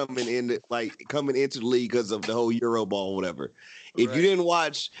Luka coming into the league because of the whole Euro ball, or whatever. If you didn't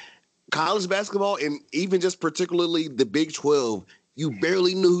watch college basketball and even just particularly the Big 12, you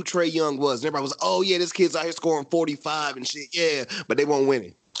barely knew who Trae Young was. And everybody was, oh yeah, this kid's out here scoring 45 and shit, yeah, but they weren't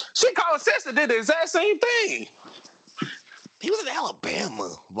winning. Chicago Sexton did the exact same thing. He was in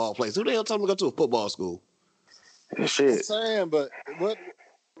Alabama, of all places. Who the hell told him to go to a football school? Shit. I'm saying, but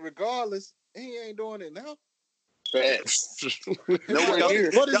regardless, he ain't doing it now. Facts.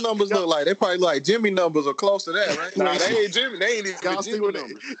 What his numbers look like? They probably like Jimmy numbers are close to that, right? Nah, they ain't Jimmy. They ain't even Y'all see Jimmy what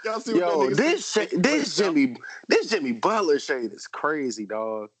numbers. y'all see Yo, what that this Jimmy Butler shade is crazy,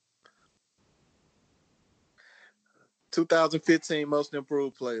 dog. 2015 most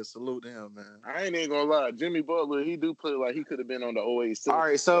improved player. Salute to him, man. I ain't even gonna lie. Jimmy Butler, he do play like he could have been on the 08 Celtics. All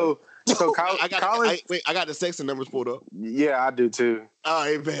right, so I got the Sexton numbers pulled up. yeah, I do too. Oh,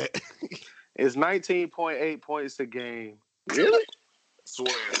 I bet. It's 19.8 points a game. Really?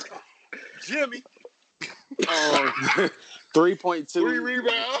 Swear. Jimmy. 3.2 3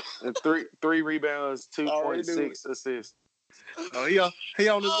 rebounds. and three rebounds, 2.6 assists. Oh, he on his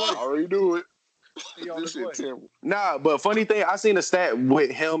I way. already knew it. He on This his way. shit terrible. Nah, but funny thing, I seen a stat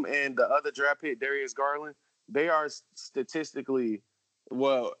with him and the other draft pick, Darius Garland. They are statistically,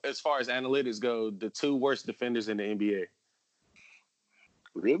 well, as far as analytics go, the 2 worst defenders in the NBA.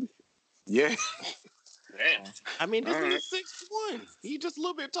 Really? Yeah. Damn. I mean, this All is 6'1". He just a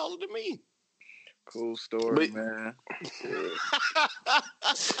little bit taller than me. Cool story, But- man.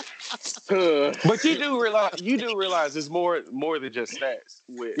 But you do realize it's more than just stats.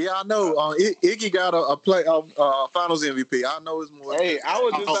 With Yeah, I know. Iggy got a play Finals MVP. I know it's more. Hey, I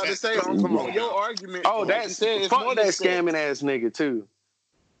was just about to say Come on on. your argument. oh, like you said, it's fuck more that than stats. scamming ass nigga too.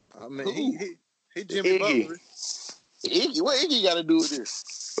 I mean, he Jimmy Iggy. Butler. Iggy, what Iggy got to do with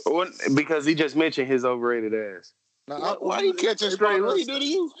this? Because he just mentioned his overrated ass. Now, Why you catching straight? What he do to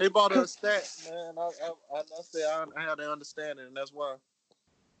you? He bought a stat, man. I said I had the understanding, and that's why.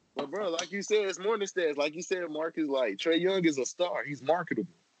 But bro, like you said, it's more than stats. Like you said, Marcus, like Trae Young is a star. He's marketable.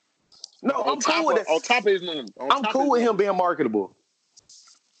 No, I'm cool with it. On top of his numbers. I'm cool with him being marketable.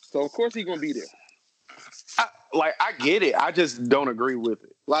 So of course he's gonna be there. I get it. I just don't agree with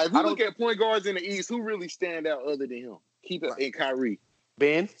it. Like if I you don't- look at point guards in the East, who really stand out other than him? Keep it in Kyrie.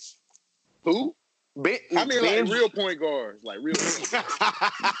 Ben? Who? Ben, I mean, Ben, like real point guards, like real. Point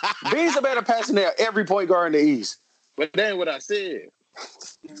guards. Ben's a better passer than every point guard in the East. But that ain't what I said.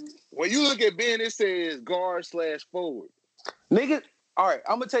 When you look at Ben, it says guard/forward. Niggas, all right,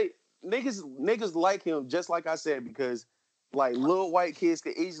 I'm gonna tell you, niggas like him just like I said because like little white kids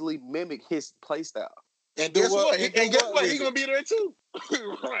can easily mimic his play style. And Guess what? And guess what? with He it. gonna be there too.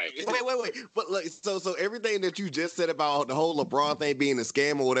 Right. Wait. But look, so everything that you just said about the whole LeBron thing being a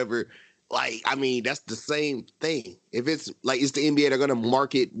scam or whatever, like, I mean, that's the same thing. If it's like it's the NBA, they're gonna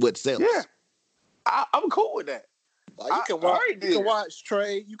market what sells. Yeah, I'm cool with that. Like, you can watch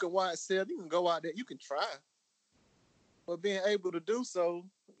Trey, you can watch Seth, you can go out there, you can try. But being able to do so,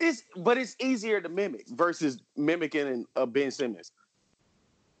 But it's easier to mimic versus mimicking a Ben Simmons.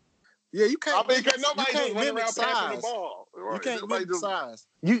 Yeah, you can't. I mean, because nobody just running mimic around passing the size. ball. Right? You can't Nobody mimic just- size.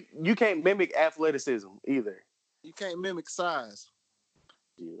 You can't mimic athleticism either. You can't mimic size.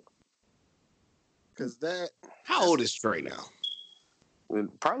 Yeah. Because that. How old is Trey now?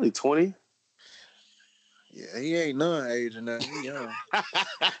 Probably 20. Yeah, he ain't none age or nothing. He young.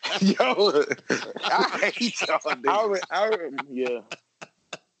 Yo, I hate y'all. Yeah.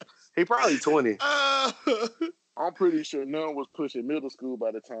 He probably 20. I'm pretty sure none was pushing middle school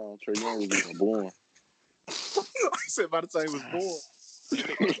by the time Trey Young was even born. I said by the time he was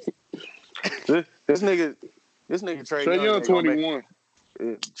born. This nigga Trey Trey Young ain't gonna 21.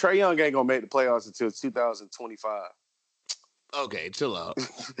 Trey Young ain't gonna make the playoffs until 2025. Okay, chill out.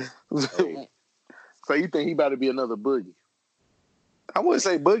 Hey. So you think he about to be another Boogie? I wouldn't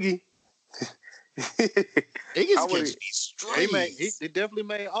say Boogie. He gets I would- catch these strays. He definitely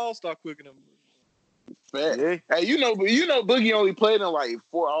made All-Star quicker than Fat. Yeah. Hey, you know Boogie only played in like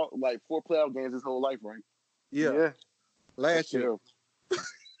four playoff games his whole life, right? Yeah. Last year.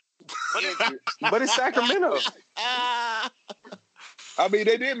 But it's Sacramento. I mean,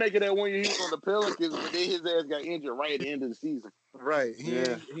 they did make it that 1 year he was on the Pelicans, but then his ass got injured right at the end of the season. Right. He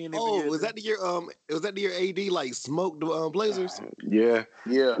ain't even Was that the year? Was that the year AD like smoked the Blazers? Yeah.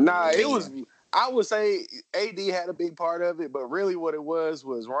 Yeah. Nah, it was. I would say AD had a big part of it, but really what it was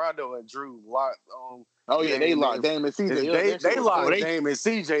Rondo and Drew locked on. Oh yeah, they locked Dame and CJ. They locked Dame and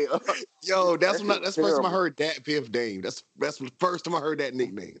CJ up. Yo, that's the first time terrible. I heard that Piff Dame. That's the first time I heard that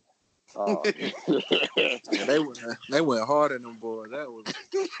nickname. Oh. They went hard in them boys.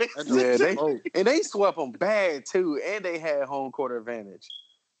 They swept them bad too, and they had home court advantage.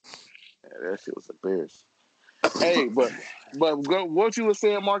 Yeah, that shit was embarrassing. Hey, but what you were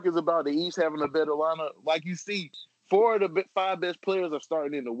saying, Marcus, about the East having a better lineup, like you see, 4 of the 5 best players are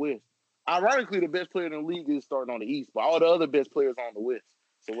starting in the West. Ironically, the best player in the league is starting on the East, but all the other best players are on the West.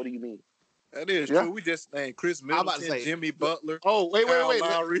 So what do you mean? That is Yeah. true. We just named Chris I'm about to Middleton, say- Jimmy Butler. Oh, wait. Kyle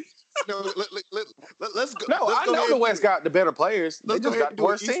Lowry. No, let's go. No, let's I go know ahead the and West do it. got the better players. They Let's go just ahead got and the do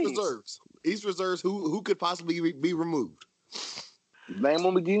worst East teams. reserves. East reserves. Who could possibly be removed? Name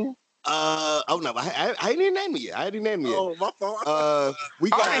them again. Oh no, I didn't name it yet. Oh, my fault.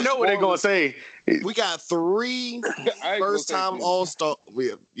 We I got already know what they're gonna say. we got 3 I ain't first gonna time say All-Star. We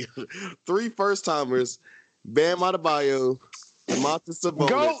have 3 first timers: Bam Adebayo, Domantas Sabonis,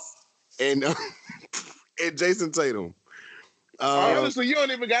 Go. and Jason Tatum. Honestly, you don't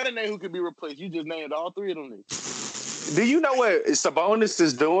even got a name who could be replaced. You just named all 3 of them niggas. Do you know what Sabonis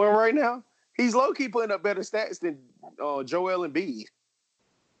is doing right now? He's low key putting up better stats than Joel Embiid.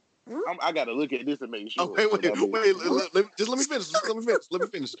 I gotta look at this and make sure. Oh, wait. Let me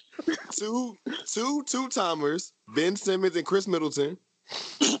finish. Two timers: Ben Simmons and Chris Middleton.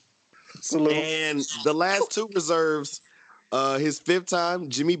 And the last 2 reserves, his 5th time,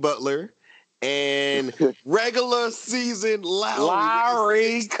 Jimmy Butler, and regular season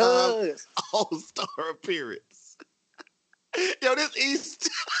Lowry, cuz. All-Star appearance. Yo, this East.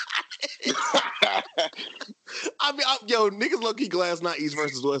 Niggas low-key glass not East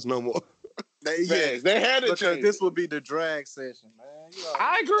versus West no more. They had to Because change. this would be the drag session, man. You know,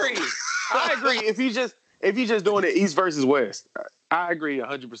 I agree. If you just doing it East versus West, I agree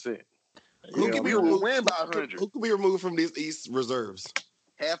 100%. Who can be we will removed? win by 100. Who can be removed from these East reserves?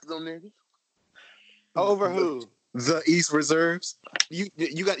 Half of them niggas. Over who? the East reserves. You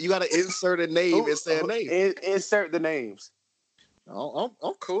got to insert a name and say a name. Insert the names. I'm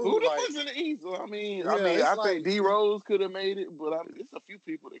cool. Who the like, fuck's in the East? I Yeah, mean, it's I like- think D Rose could have made it, but it's a few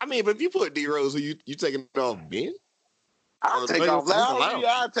people. That I mean, but if you put D Rose, who you taking off Ben? I'll take off Lowry. Lowry.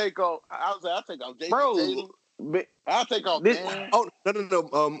 I'll take off Jason Bro, Tatum. but I'll take off this- Dan. Oh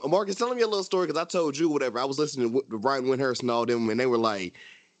no. Marcus, tell me a little story because I told you whatever. I was listening to Brian Windhurst and all them, and they were like,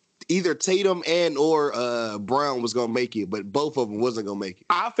 either Tatum and or Brown was gonna make it, but both of them wasn't gonna make it.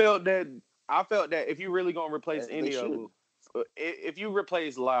 I felt that if you really gonna replace They any of should. them, if you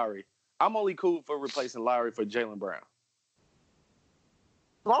replace Lowry, I'm only cool for replacing Lowry for Jaylen Brown.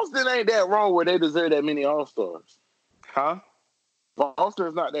 Boston ain't that wrong where they deserve that many All-Stars. Huh?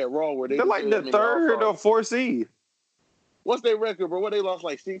 Boston's not that wrong where they They're like deserve the that many third or All-Stars. fourth seed. What's their record, bro? What they lost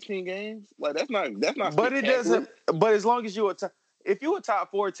like 16 games? Like that's not. But it spectacular. doesn't. But as long as if you a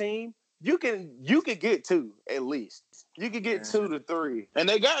top 4 team, you can get 2 at least. You could get 2 to 3. And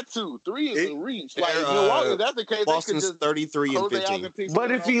they got 2. 3 is a reach. Like they're, Milwaukee, if that's the case. Boston's they could just 33 and close their eyes 15. and pick But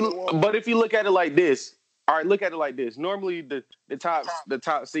someone if off Milwaukee. you look at it like this, all right, look at it like this. Normally the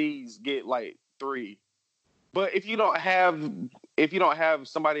top seeds get like 3. But if you don't have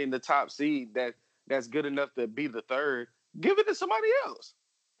somebody in the top seed that's good enough to be the third, give it to somebody else.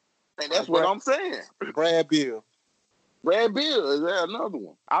 And that's what I'm saying. Brad Beal. Brad Beal, is that another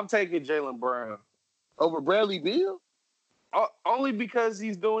one? I'm taking Jaylen Brown over Bradley Beal. Only because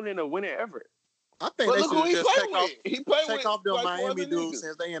he's doing it in a winning effort. I think they should just take off them like Miami dudes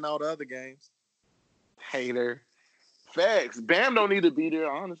since they in all the other games. Hater. Facts. Bam don't need to be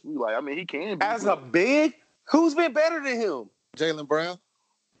there, honestly. Like, I mean, he can be. As a big, who's been better than him? Jaylen Brown.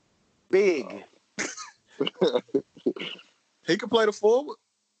 Big. He can play the forward.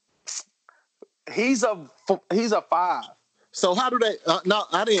 He's a 5. So how do they? No,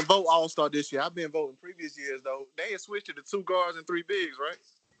 I didn't vote All-Star this year. I've been voting previous years though. They had switched it to 2 guards and 3 bigs, right?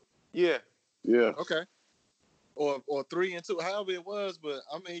 Yeah. Yeah. Okay. Or 3 and 2, however it was. But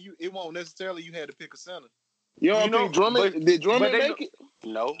I mean, it won't necessarily. You had to pick a center. You don't think Drummond? Did Drummond make it?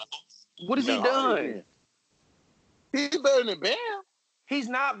 No. What has he done? He's better than Bam. He's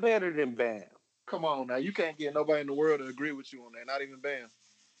not better than Bam. Come on now, you can't get nobody in the world to agree with you on that. Not even Bam.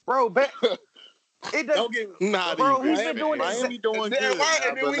 Bro, Bam. It doesn't Don't get not bro. even. He's been doing Miami doing good.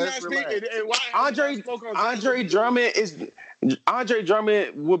 Andre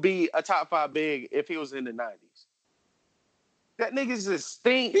Drummond would be a top 5 big if he was in the 90s. That nigga's a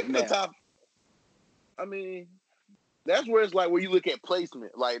stink. He's the top. I mean, that's where it's like where you look at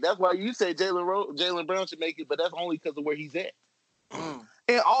placement. Like that's why you say Jaylen Brown should make it, but that's only because of where he's at.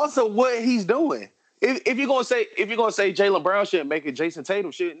 And also what he's doing. If you're gonna say Jaylen Brown shouldn't make it, Jason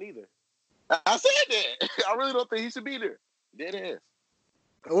Tatum shouldn't either. I said that. I really don't think he should be there. Dead ass.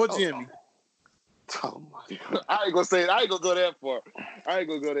 Or Jimmy. Oh my God. I ain't gonna say it. I ain't gonna go that far.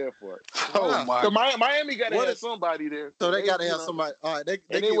 Oh my. So Miami got to have somebody there. So they got to have somebody. All right, they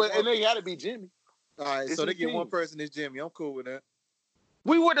got to be Jimmy. All right, so they get one person is Jimmy. I'm cool with that.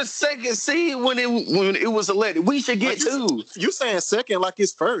 We were the second seed when it was elected. We should get 2. You saying second like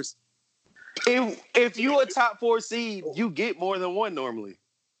it's first? If you're a top 4 seed, you get more than 1 normally.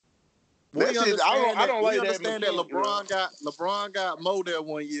 I don't like that. Understand that LeBron got Mo there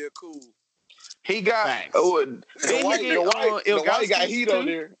 1 year. Cool. He got the white got heat on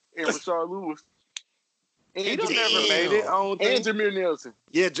there and Rashard Lewis. He don't never made it. I don't think. And Jameer Nelson.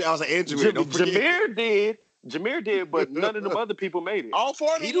 Yeah, I was like, and Jameer. Jameer did, but none of them other people made it. All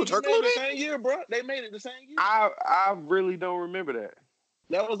 4 of them made it the same year, bro. They made it the same year. I really don't remember that.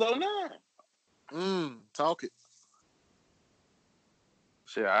 That was 09. Talk it.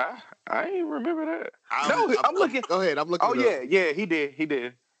 Shit, I ain't remember that. I'm looking. Go ahead. I'm looking. Oh yeah, he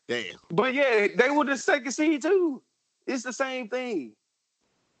did. Damn. But yeah, they were the second seed too. It's the same thing.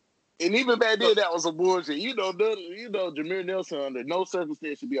 And even back then, that was some bullshit. Jameer Nelson under no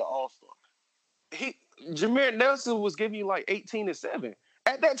circumstance should be an all-star. Jameer Nelson was giving you like 18 and 7.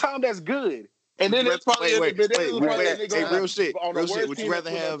 At that time, that's good. And then it's probably real shit. Would you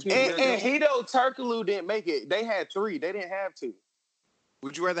rather have? And Hito Turkoglu didn't make it. They had 3. They didn't have 2.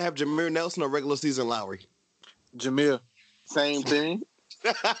 Would you rather have Jameer Nelson or regular season Lowry? Jameer. Same thing.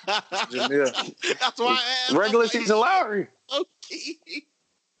 Jameer. That's why I asked. Regular season Lowry. Okay.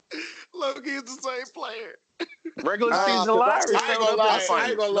 Loki is the same player. Regular season Lowry. I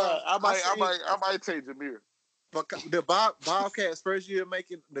ain't gonna lie. I might take Jameer. But the Bobcats first year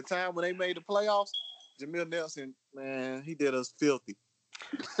making the time when they made the playoffs, Jameer Nelson, man, he did us filthy.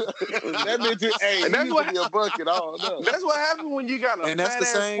 That meant he used to be a bucket. That's what happened when you got a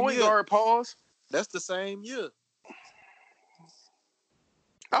fat-ass point guard. Pause. That's the same year.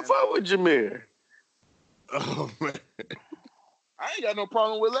 I fuck with Jameer. Oh man. I ain't got no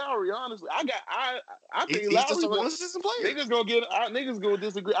problem with Lowry, honestly. I think Lowry's just a player. Niggas gonna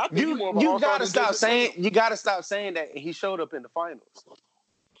disagree. I think you gotta stop saying that he showed up in the finals.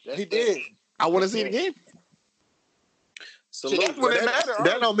 He did. I want to see it again. So that's what it matters.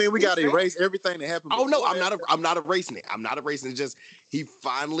 That don't mean we gotta erase everything that happened. Oh no, I'm not erasing it. It's just he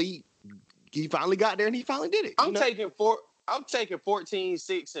finally got there and he finally did it. I'm taking 14,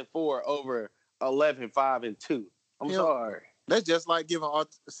 6, and 4 over 11, 5, and 2. I'm sorry. That's just like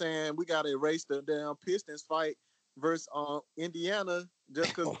saying we got to erase the damn Pistons fight versus Indiana just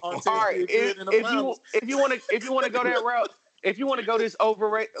because. All right, if you want to go that route, if you want to go this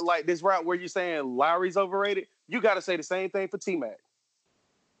route where you're saying Lowry's overrated, you got to say the same thing for T-Mac.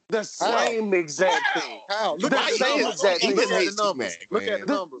 The same exact thing. How? Look at the numbers. Look at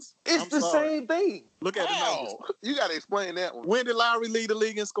the numbers. It's the same thing. Look at the numbers. You got to explain that one. When did Lowry lead the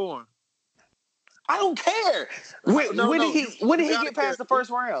league in scoring? I don't care. When did he get past the first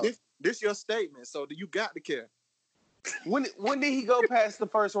round? This your statement, so you got to care. When did he go past the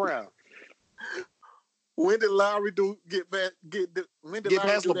first round? When did Lowry get past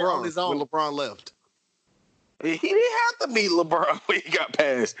LeBron on his own? When LeBron left. He didn't have to beat LeBron when he got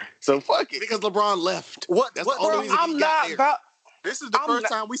past. So fuck it. Because LeBron left. I'm not about. This is the first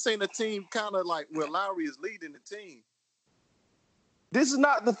time we seen a team kind of like where Lowry is leading the team. This is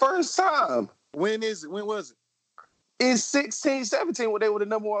not the first time. When was it? It's 16, 17 when they were the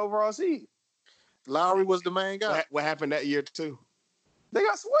number 1 overall seed. Lowry was the main guy. What happened that year too? They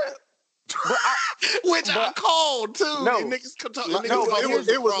got swept. Which I called too. No. And niggas come talk, No, niggas but talking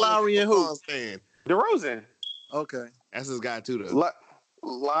it was Lowry and who? DeRozan. Okay. That's his guy too, though.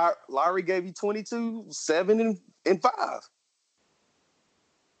 Lowry gave you 22, 7, and 5.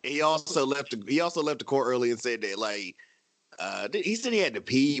 He also left the court early and said that like he said he had to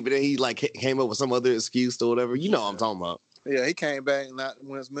pee, but then he like came up with some other excuse or whatever. You know what I'm talking about. Yeah, he came back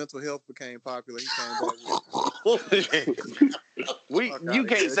when his mental health became popular. He came back. You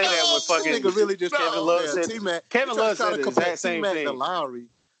can't say that with fucking nigga really just Kevin Love said. Kevin Love said the exact same thing. To Lowry,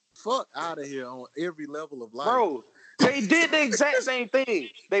 fuck out of here on every level of life, bro. They did the exact same thing.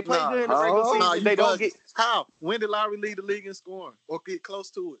 They played good in the regular season. They don't get how. When did Lowry lead the league in scoring or get close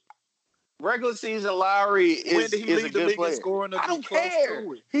to it? Regular season Lowry is a good player. Scoring I don't care.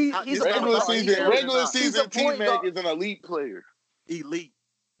 He's a regular season T-Mac is an elite player. Elite.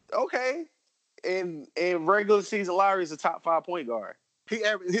 Okay. And regular season Lowry is a top 5 point guard. He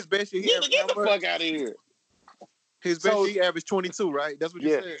averaged his best year. Get the fuck out of here. His best year, he averaged 22, right? That's what you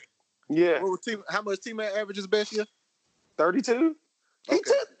said. Yeah. How much T-Mac averaged his best year? 32.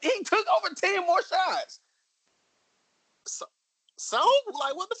 Okay. He took over 10 more shots. So,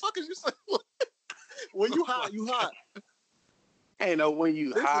 like, what the fuck is you saying? When you hot, you hot. Ain't no when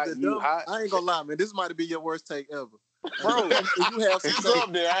you hot, you hot. I ain't gonna lie, man. This might be your worst take ever. Bro, you have it's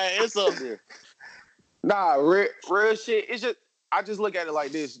up there. It's up there. Nah, real shit. It's just, I just look at it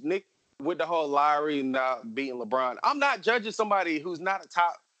like this. Nick, with the whole Lowry not beating LeBron, I'm not judging somebody who's not a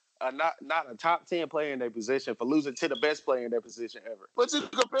top 10 player in their position for losing to the best player in their position ever. But you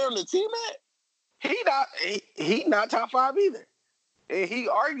compare him to T-Mac? He not top 5 either. And he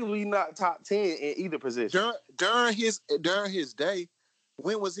arguably not top 10 in either position. During his day,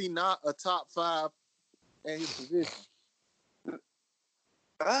 when was he not a top 5 in his position?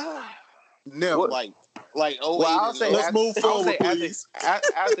 Never. What? Like I'll say let's move forward, please.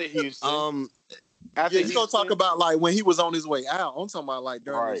 After Houston. After you gonna talk about like when he was on his way out. I'm talking about like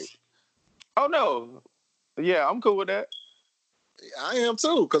during his... Oh no. Yeah, I'm cool with that. I am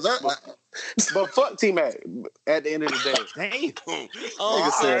too, because but fuck T-Mac at the end of the day. Damn.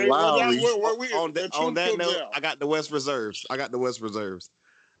 Nigga said Lowry. On that note, I got the West Reserves.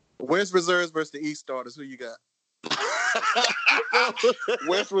 West Reserves versus the East starters. Who you got?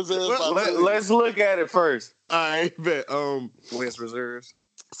 West Reserves. Let's look at it first. All right, bet. West Reserves.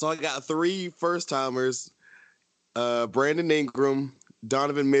 So I got 3 first-timers. Brandon Ingram,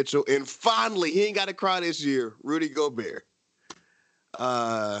 Donovan Mitchell, and finally, he ain't got to cry this year, Rudy Gobert.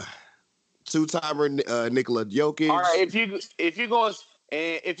 2-timer Nikola Jokic. All right, if you're going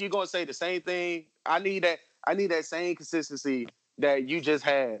to say the same thing, I need that same consistency that you just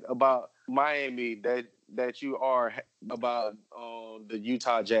had about Miami that you are about the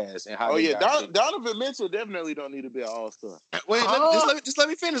Utah Jazz and how. Oh yeah, Donovan Mitchell definitely don't need to be an All-Star. Wait, let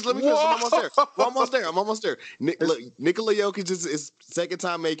me finish. I'm almost there. Nikola Jokic is second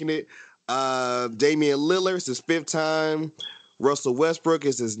time making it. Damian Lillard is his 5th time. Russell Westbrook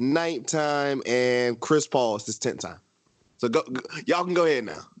is his 9th time, and Chris Paul is his 10th time. So y'all can go ahead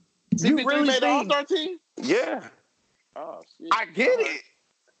now. CP3 really made the All-Star team? Yeah. Oh shit. I get it.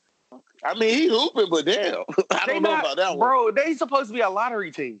 I mean, he hooping, but damn, I don't know about that one. Bro, they supposed to be a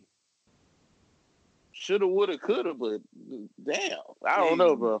lottery team. Shoulda, woulda, coulda, but damn, I don't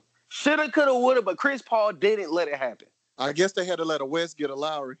know, bro. Shoulda, coulda, woulda, but Chris Paul didn't let it happen. I guess they had to let a West get a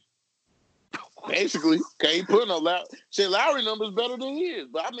Lowry. Basically, can't put no Lowry. Shit, Lowry numbers better than his.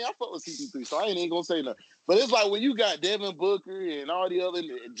 But I mean, I fuck with CP3, so I ain't even gonna say nothing. But it's like when you got Devin Booker and all the other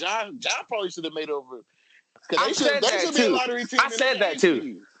John probably should have made over. I said that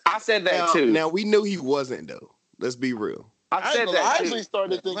too. I said that too. Now we knew he wasn't though. Let's be real. I said that too. I actually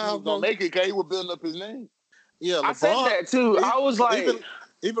started thinking he was gonna make it because he was building up his name. Yeah, LeBron, I said that too. I was like,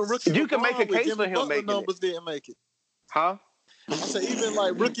 even rookie. You LeBron can make a case for him making numbers it. Didn't make it. Huh? I said even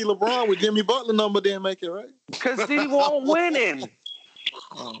like rookie LeBron with Jimmy Butler number didn't make it, right? Because he won't winning.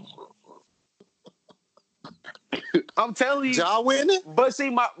 I'm telling you, y'all winning. But see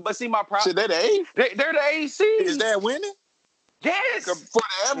my problem. Shit, they're the 8th. They're the 8th seed. Is that winning? Yes. For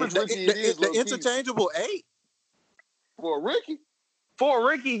the average rookie, it is the interchangeable 8 for a rookie. For a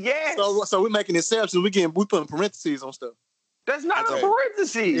rookie, yes. So we're making exceptions. We putting parentheses on stuff. That's not a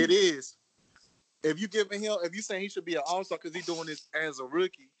parenthesis. It is. If you saying he should be an All-Star because he's doing this as a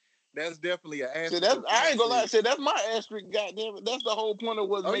rookie, that's definitely an asterisk. I ain't gonna lie. That's my asterisk. Goddamn it. That's the whole point of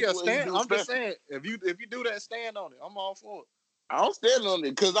what. Oh yeah, stand. I'm just saying. If you do that, stand on it. I'm all for it. I don't stand on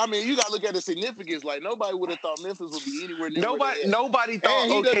it because I mean you got to look at the significance. Like nobody would have thought Memphis would be anywhere near. Nobody thought.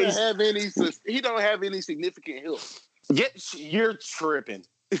 And he doesn't have any. He don't have any significant help. You're tripping.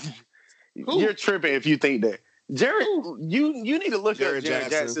 Who? You're tripping if you think that. Jared, you need to look at Jared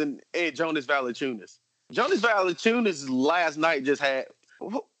Jackson and Jonas Valanciunas. Jonas Valanciunas last night just had.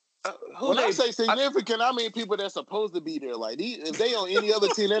 When I say significant, I mean people that's supposed to be there. Like if they on any other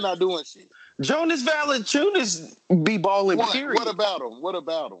team, they're not doing shit. Jonas Valanciunas be balling. Period. What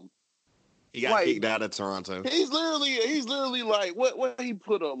about him? He got kicked out of Toronto. He's literally like what he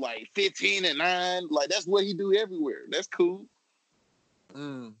put up like 15 and 9. Like that's what he do everywhere. That's cool.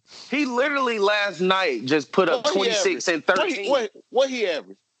 He literally last night just put up 26 and 13. What he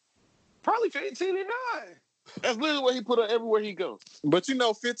averaged? Probably 15 and 9. That's literally what he put up everywhere he goes. But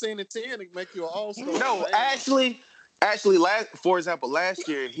 15 and 10 to make you an all-star. No, actually, for example, last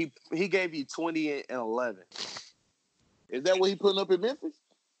year he gave you 20 and 11. Is that what he putting up in Memphis?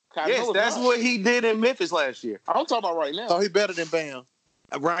 Yes, that's what he did in Memphis last year. I'm talking about right now. So he better than Bam.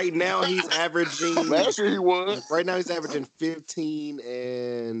 Right now he's averaging. Last year he was. Right now he's averaging 15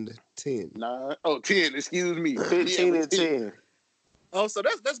 and 10. 10. Excuse me. 15 and 10. Oh, so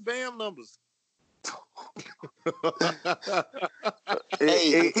that's Bam numbers.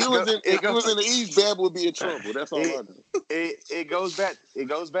 If he was in the East, Bam would be in trouble. That's all I know. It goes back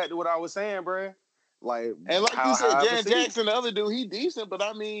to what I was saying, bro. Like you said, Jared Jackson, the other dude, he decent, but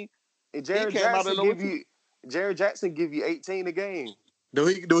I mean, Jared Jackson give you 18 a game. Do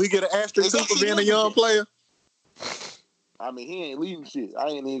he get an asterisk for being a young player? I mean, he ain't leading shit. I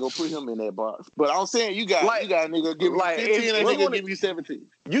ain't even gonna put him in that box. But I'm saying you got a nigga give me 15 and a nigga give me 17.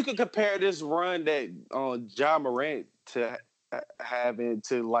 You can compare this run that Ja Morant to having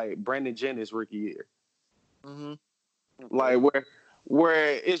to like Brandon Jennings rookie year. Mm-hmm. Like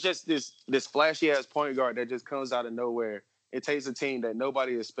where it's just this flashy ass point guard that just comes out of nowhere. It takes a team that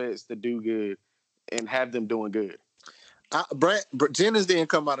nobody expects to do good and have them doing good. Jennings didn't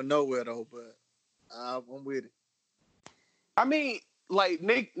come out of nowhere though, but I'm with it. I mean, like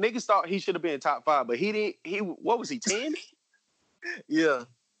niggas thought he should have been top 5, but he didn't. What was he, 10? Yeah.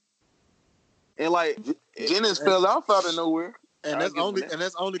 And like Jennings fell out of nowhere, and that's only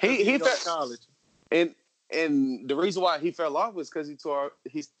because he fell college. And the reason why he fell off was because he tore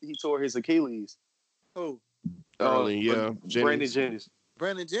his Achilles. Who? Brandon Jennings.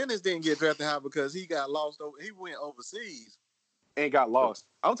 Brandon Jennings didn't get drafted high because he got lost. He went overseas and got lost.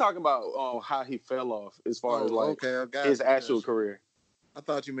 I'm talking about how he fell off as far as his actual career. I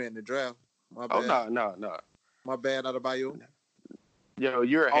thought you meant the draft. My bad. Oh no. My bad, Adebayo. Yo,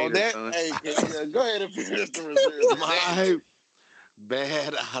 you're a hater, son. Hey, go ahead and finish the reserve. My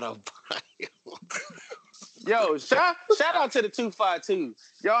bad Adebayo. Yo, shout out to the 252.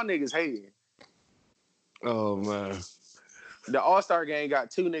 Y'all niggas hating. Oh man. The All-Star game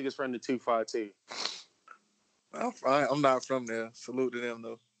got 2 niggas from the 252. I'm not from there. Salute to them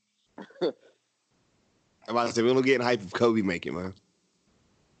though. I'm about to say we don't get hype if Kobe make it, man.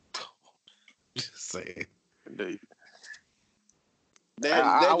 Just saying.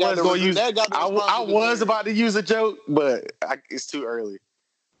 I was about to use a joke, but it's too early.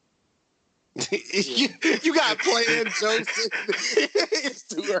 you got playing jokes. It's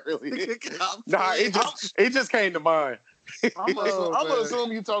too early. Nah, it just came to mind. I'm gonna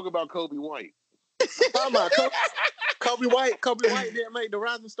assume you talk about Kobe White. Talking about Kobe White. Kobe White didn't make the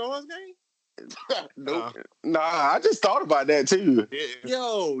Rising Stars game. Nope. Nah, I just thought about that too.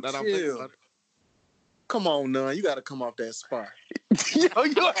 Yo, chill. Come on, none. You got to come off that spot. Yo,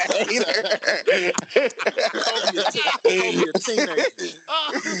 you a hater. Kobe a teenager.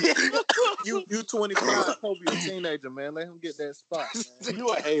 You 25. Kobe a teenager, man. Let him get that spot, man. You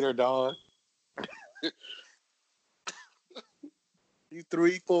a hater, dog. You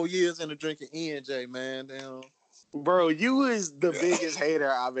 3-4 years into drinking ENJ, man. Damn. Bro, you is the biggest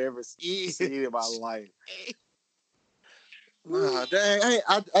hater I've ever seen in my life. Nah, dang. Hey,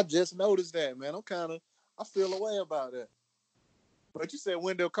 I just noticed that, man. I feel a way about that. But you said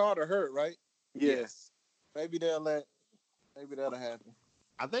Wendell Carter hurt, right? Yes. Maybe that'll happen.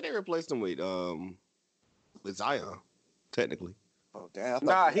 I think they replaced him with Zion, technically. Oh, damn.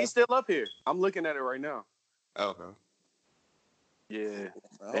 Nah, he's still up here. I'm looking at it right now. Okay. Yeah.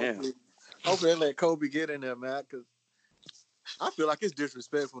 Hopefully they let Kobe get in there, man, because I feel like it's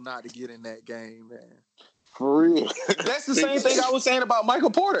disrespectful not to get in that game, man. For real. That's the same thing I was saying about Michael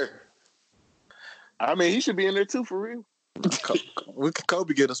Porter. I mean, he should be in there too, for real.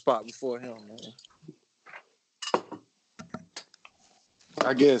 Kobe get a spot before him, man.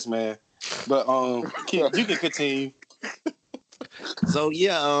 I guess, man. But you can continue. So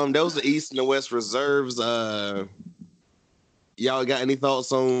yeah, those are the East and the West reserves. y'all got any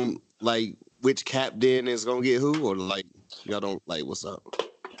thoughts on like which captain is gonna get who, or like y'all don't like what's up?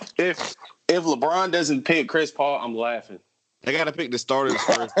 If LeBron doesn't pick Chris Paul, I'm laughing. They gotta pick the starters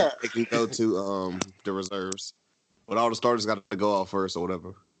first. They can go to the reserves, but all the starters got to go off first or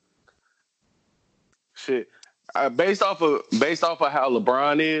whatever. Shit, based off of how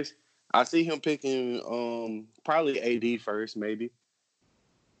LeBron is, I see him picking probably AD first, maybe.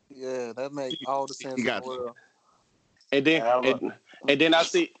 Yeah, that makes all the sense in the world. And then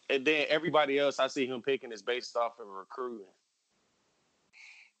everybody else I see him picking is based off of recruiting.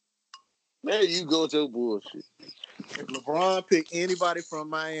 There you go with your bullshit. If LeBron pick anybody from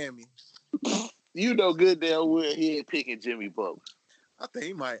Miami, you know good damn well he ain't picking Jimmy Butler. I think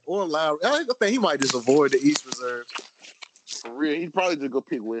he might, or Lowry. I think he might just avoid the East Reserve. For real, he's probably just gonna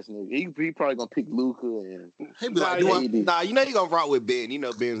pick West Nigga. He probably gonna pick Luka and he be like, you know you gonna rock with Ben. You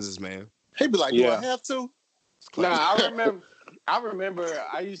know Ben's his man. He be like, do I have to? Nah, I remember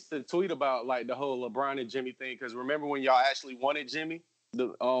I used to tweet about like the whole LeBron and Jimmy thing, because remember when y'all actually wanted Jimmy?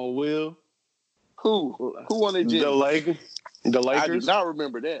 Will? Who wanted Jimmy? The Lakers. I do not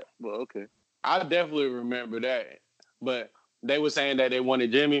remember that, but okay. I definitely remember that. But they were saying that they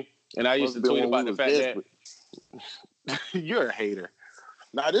wanted Jimmy, and I used to tweet about the fact that you're a hater.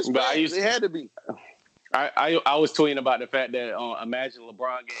 Nah, this it had to be. I was tweeting about the fact that imagine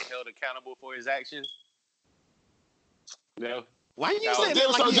LeBron getting held accountable for his actions. Yeah. Why you saying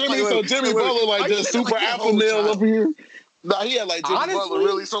that? So Jimmy Butler like just super alpha male over here. Nah, he had like Jimmy Butler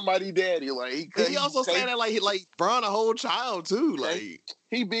really somebody daddy. Like he also saying that like Bron a whole child too. Like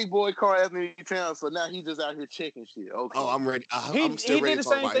he big boy Karl Anthony Towns, so now he just out here checking shit. Okay. Oh, I'm ready. I'm still ready. He did the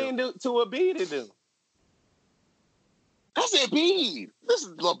same thing to Embiid to do. That's Embiid. This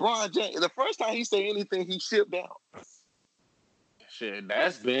is LeBron James. The first time he said anything, he shipped out. Shit,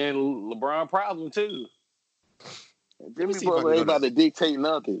 that's been LeBron's problem too. Jimmy Butler ain't about to dictate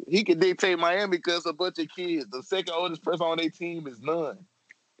nothing. He can dictate Miami because a bunch of kids. The second oldest person on their team is none.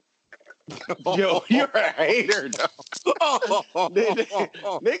 Yo, you're a hater, though.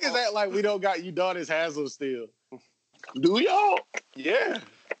 Niggas act like we don't got Udonis Haslem still. Do y'all? Yeah.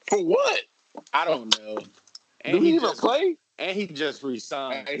 For what? I don't know. And do he even play? And he just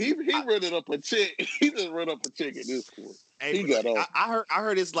resigned. He rented up a check. He just rented up a check at this point. He got off. I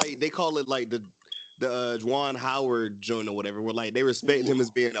heard it's like they call it like the Juwan Howard joint or whatever, where like they respect him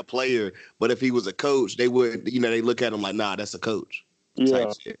as being a player, but if he was a coach, they would, they look at him like, nah, that's a coach. Yeah.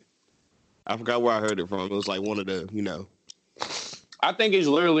 Type shit. I forgot where I heard it from. It was like one of the, I think he's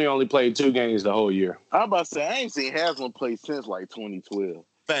literally only played 2 games the whole year. I'm about to say, I ain't seen Haslem play since like 2012.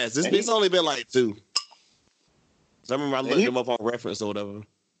 Fast. It's only been like 2. So I remember I looked him up on reference or whatever.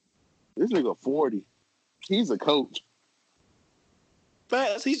 This nigga 40. He's a coach.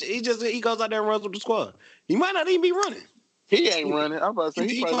 Fast. He goes out there and runs with the squad. He might not even be running. He ain't running. I'm about to say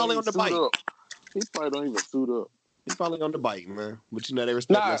he probably on the bike. He probably don't even suit up. He's probably on the bike, man. But they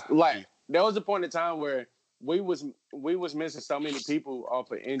respect. Like there was a point in time where we was missing so many people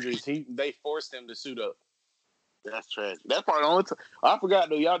off of injuries. They forced him to suit up. That's tragic. That's part of the only time. I forgot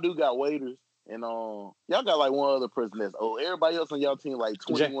though. Y'all do got waiters, and y'all got like one other person that's old. Everybody else on y'all team like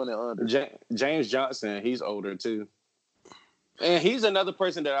 21 and under. James Johnson, he's older too. And he's another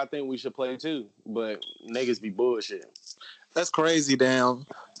person that I think we should play too, but niggas be bullshit. That's crazy, damn.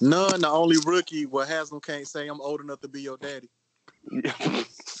 The only rookie where Haslem can't say I'm old enough to be your daddy.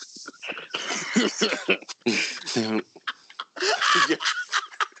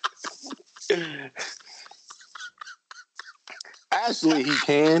 Actually, he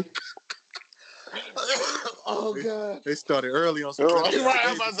can. Oh God! They started early on. Right, I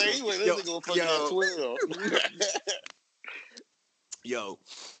was about to say he went. This nigga fucking 12. Yo,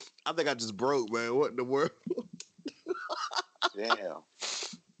 I think I just broke, man. What in the world? Damn.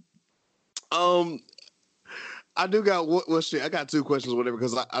 I do got what shit. I got 2 questions, whatever,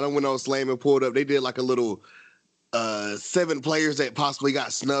 because I don't went on Slam and pulled up. They did like a little 7 players that possibly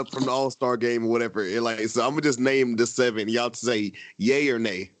got snubbed from the All-Star game or whatever. And so I'm gonna just name the 7. Y'all say yay or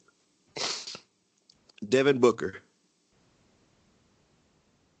nay. Devin Booker.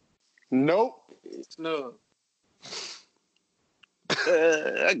 Nope. Snub.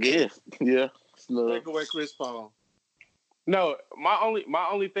 I guess. Yeah. Snub. Take away Chris Paul. No, my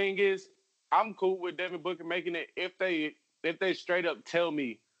only thing is I'm cool with Devin Booker making it if they straight up tell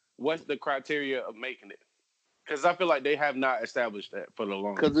me what's the criteria of making it. Because I feel like they have not established that for the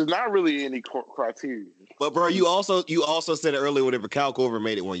longest. Because there's not really any criteria. But bro, you also said it earlier. Whatever, Cal Corver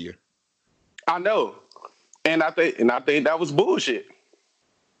made it one year. I know, and I think that was bullshit.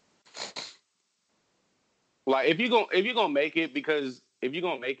 Like if you're gonna make it, because if you're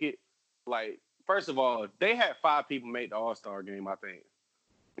gonna make it, like first of all, they had 5 people make the All-Star game, I think.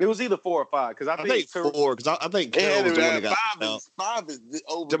 It was either 4 or 5, because I think 4, because I think Carroll was the one that got left out. 5 is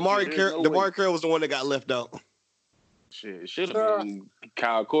over. DeMarre Carroll was the one that got left out. Shit, it should have been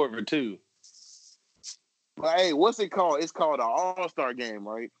Kyle Korver, too. But, hey, what's it called? It's called an All-Star game,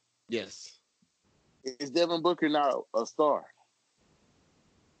 right? Yes. Is Devin Booker now a star?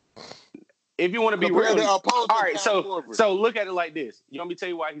 If you want to be Compared real, to all right. Kyle Korver. So look at it like this. You want me to tell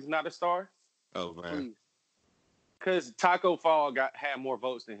you why he's not a star? Oh man, because Taco Fall had more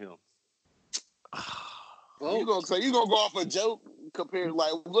votes than him. You gonna go off a joke compared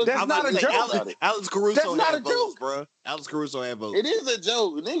that's not a joke. Alex Caruso that's had votes, bro. Alex Caruso had votes. It is a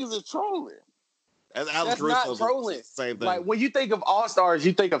joke. Niggas is trolling. That's not trolling. Same thing. Like when you think of All Stars,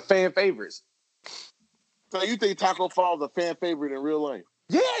 you think of fan favorites. So you think Taco Fall's a fan favorite in real life?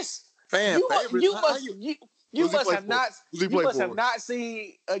 Yes. Fan favorite. You must have not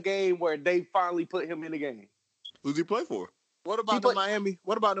seen a game where they finally put him in the game. Who's he play for? What about the Miami?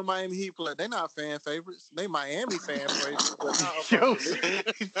 What about the Miami Heat play? They're not fan favorites. They Miami fan favorites. But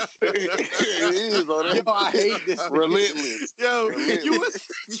I hate this. Relentless.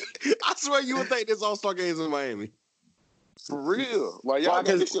 I swear you would think this All-Star game is in Miami. For real. Like y'all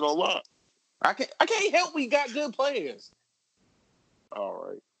got this shit on lock. I can't help we got good players. All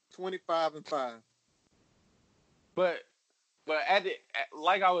right. 25-5. But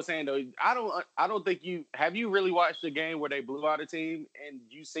like I was saying though, I don't think you have you really watched the game where they blew out a team and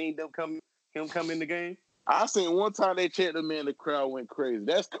you seen him come in the game? I seen one time they checked him in, the crowd went crazy.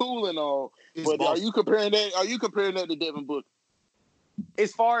 That's cool and all, but are you comparing that to Devin Booker?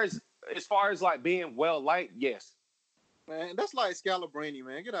 As far as like being well liked, yes. Man, that's like Scalabrine,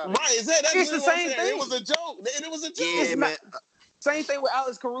 man. Get out of here. Right, that's it's the same thing. It was a joke. It was a joke. Yeah, man. Same thing with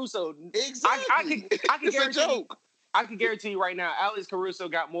Alex Caruso. Exactly. I can guarantee a joke. I can guarantee you right now, Alex Caruso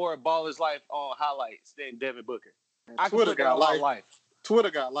got more Baller's Life on highlights than Devin Booker. Twitter got life.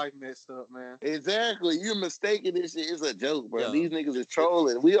 Twitter got life messed up, man. Exactly. You're mistaken. This shit is a joke, bro. Yeah. These niggas are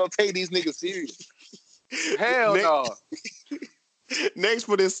trolling. We don't take these niggas serious. Hell no. Next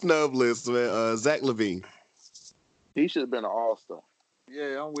for this snub list, man, Zach LaVine. He should have been an all-star.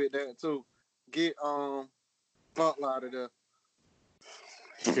 Yeah, I'm with that too. Get Butler out of there.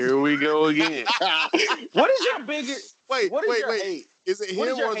 Here we go again. What is your biggest? Wait. Hate? Is it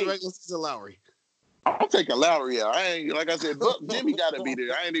him or the regular season Lowry? I'm taking Lowry out. I ain't like I said. Jimmy got to be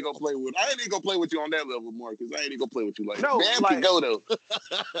there. I ain't even gonna play with you on that level, Marcus. I ain't even gonna play with you like that. Man, can go though.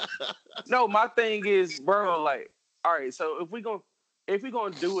 No, my thing is, bro. Like, all right. So if we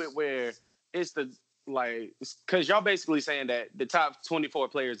gonna do it where it's the like, because y'all basically saying that the top 24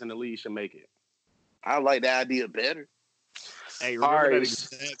 players in the league should make it. I like the idea better. Hey, remember that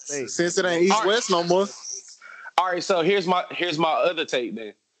exact thing. Since it ain't East-West no more. All right, so here's my other take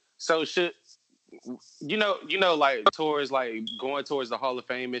then. So should you know like towards like going towards the Hall of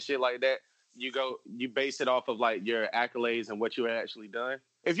Fame and shit like that, you base it off of like your accolades and what you actually done.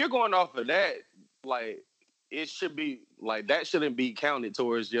 If you're going off of that, like it should be like that shouldn't be counted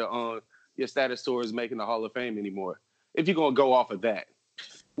towards your status towards making the Hall of Fame anymore. If you're gonna go off of that.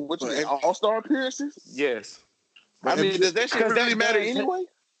 What you mean, all-star appearances? Yes. I mean, does that shit really matter anyway?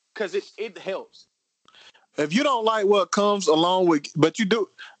 Because it helps. If you don't like what comes along with, but you do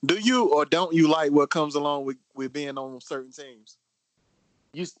you or don't you like what comes along with being on certain teams?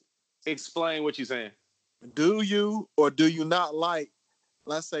 You explain what you're saying. Do you or do you not like,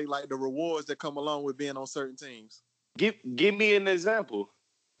 let's say, like the rewards that come along with being on certain teams? Give me an example.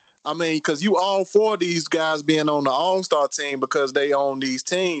 I mean, because you all for these guys being on the All-Star team because they own these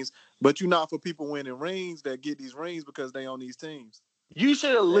teams, but you're not for people winning rings that get these rings because they own these teams. You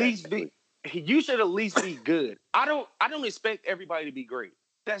should at least be. You should at least be good. I don't expect everybody to be great.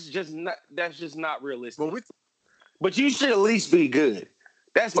 That's just not realistic. But you should at least be good.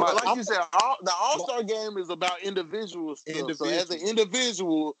 That's my. Like you said, the All-Star game is about individual stuff. So as an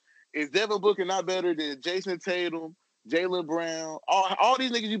individual, is Devin Booker not better than Jason Tatum, Jaylen Brown, all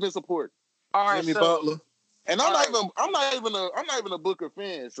these niggas you've been supporting? All right, Jimmy Butler. And I'm not even a Booker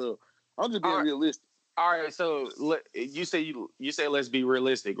fan, so I'm just being realistic. All right, so you say let's be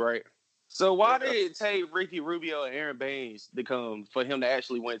realistic, right? So why did it take Ricky Rubio and Aaron Baines for him to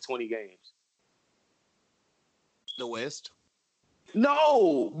actually win 20 games? The West?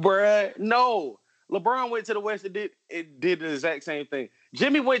 No, bruh. No. LeBron went to the West and did the exact same thing.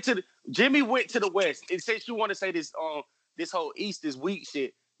 Jimmy went to the West. And since you want to say this whole East is weak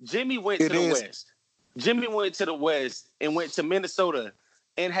shit, Jimmy went to the West. Jimmy went to the West and went to Minnesota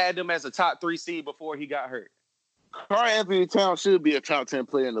and had them as a top 3 seed before he got hurt. Karl-Anthony Towns should be a top 10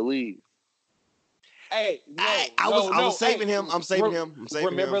 player in the league. Hey, I was saving him. I'm saving him.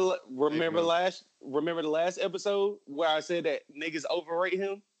 Remember the last episode where I said that niggas overrate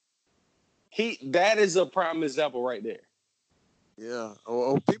him? That is a prime example right there. Yeah.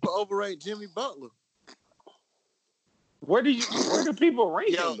 Or people overrate Jimmy Butler. Where do people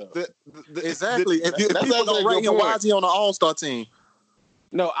rate him though? Exactly. If people don't rate him, why is he on the All-Star team?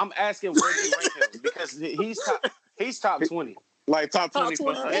 No, I'm asking where do you rank him because he's top 20. Like top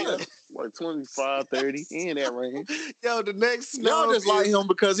 25, yeah. Like 25, 30. He in that range. Yo, the next y'all just like him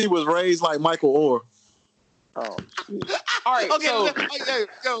because he was raised like Michael Orr. Oh, all right. Okay,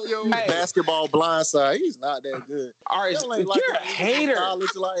 so, yo. Hey. Basketball blindside. He's not that good. All right, you're a hater.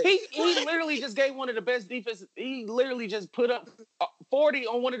 College, like. He literally just gave one of the best defense. He literally just put up 40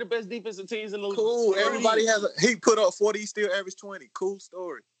 on one of the best defensive teams in the league. Cool. Everybody he put up 40. He still averaged 20. Cool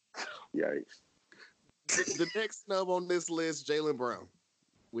story. yikes. The next snub on this list, Jaylen Brown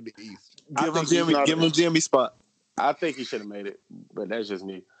with the East. Give him Jimmy spot. I think he should have made it, but that's just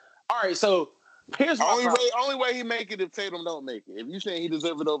me. All right, so here's my only way he make it if Tatum don't make it. If you saying he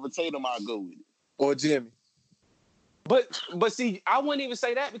deserves it over Tatum, I'll go with it. Or Jimmy. But see, I wouldn't even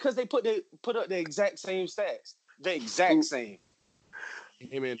say that because they put up the exact same stats. The exact same.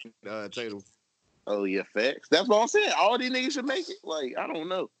 Him and Tatum. Oh yeah, facts. That's what I'm saying. All these niggas should make it. Like, I don't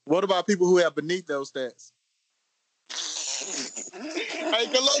know. What about people who have beneath those stats? Hey,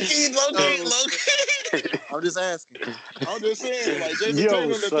 low key. I'm just asking. I'm just saying, like, Jason Tatum,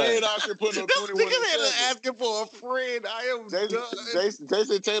 the third option putting on 21-7. Asking for a friend. I am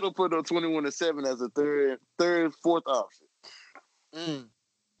Jason Tatum put on 21-7 as a third, fourth option.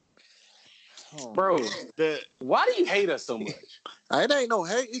 Oh, bro, why do you hate us so much? It ain't no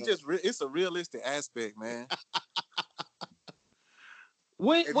hate. It's a realistic aspect, man.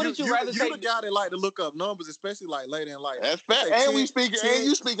 What did you rather say? You the guy that like to look up numbers, especially like later in life. That's fact. And you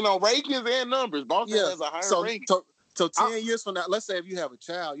speaking on rankings and numbers. Boston has a higher ranking. So 10 years from now, let's say if you have a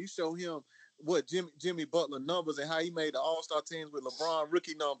child, you show him what Jimmy Butler numbers and how he made the All-Star teams with LeBron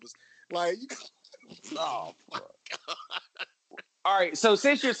rookie numbers. Like, oh, all right. So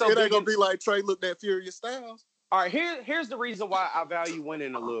since you're so, it ain't gonna be like Trey looked at Furious Styles. All right. Here's the reason why I value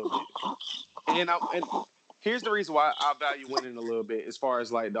winning a little bit, and here's the reason why I value winning a little bit as far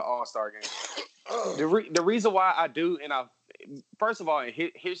as like the All-Star game. The reason why I do, and first of all,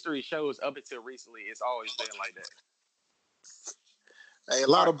 history shows up until recently, it's always been like that. Hey, a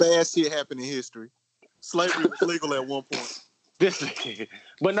lot of bad shit happened in history. Slavery was legal at one point.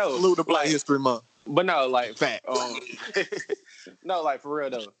 But no, salute the Black History Month. But no, like fact. No, like for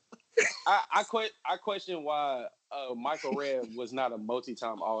real though. I question why Michael Redd was not a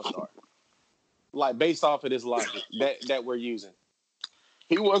multi-time All-Star. Like based off of this logic that we're using.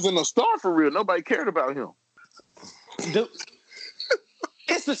 He wasn't a star for real. Nobody cared about him.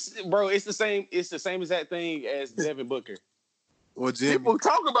 It's the same exact thing as Devin Booker. Well, Jimmy. People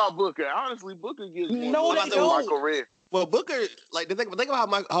talk about Booker. Honestly, Booker gets more they don't. Michael Redd. Well, Booker, like think about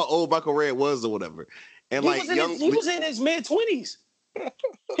how old Michael Redd was or whatever, and he was in his mid-20s.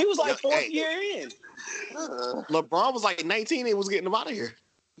 He was like fourth year in. LeBron was like 19 and was getting him out of here.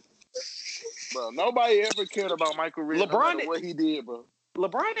 Bro, nobody ever cared about Michael Redd. LeBron, no what he did, bro.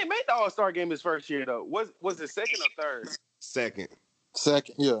 LeBron didn't make the All-Star game his first year though. Was it second or third? Second,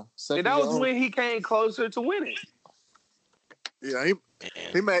 yeah. And that was when he came closer to winning. Yeah,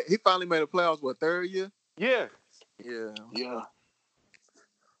 he finally made the playoffs. What, third year? Yeah.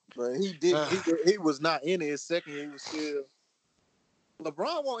 But he did. He was not in it his second year. He was still.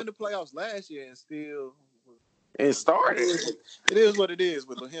 LeBron won in the playoffs last year and still. It started. It is what it is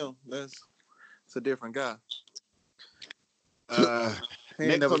with him. It's a different guy. He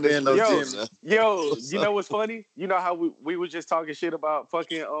ain't never been no Jimmy. Yo, you know what's funny? You know how we were just talking shit about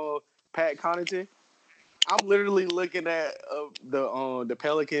fucking Pat Connaughton? I'm literally looking at the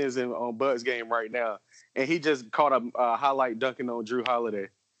Pelicans and Bucks game right now, and he just caught a highlight dunking on Drew Holiday.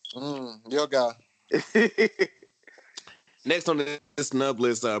 Your guy. Next on the snub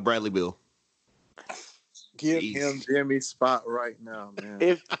list, Bradley Beal. Give him Jimmy's spot right now, man.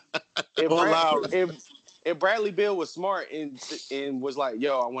 If Bradley Beal was smart and was like,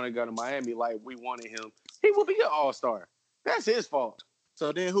 yo, I want to go to Miami, like we wanted him, he would be an All-Star. That's his fault.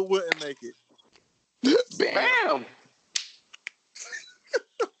 So then who wouldn't make it? Bam!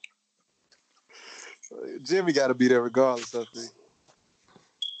 Jimmy got to be there regardless of it.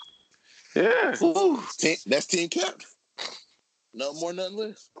 Yeah. Ooh, that's team captain. No more, nothing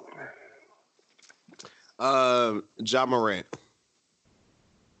less. Ja Morant.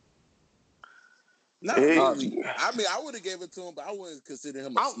 No, I mean, I would have gave it to him, but I wouldn't consider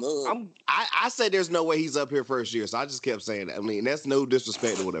him a snub. I said there's no way he's up here first year, so I just kept saying that. I mean, that's no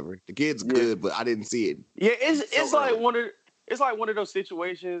disrespect or whatever. The kid's good, but I didn't see it. Yeah, it's like one of those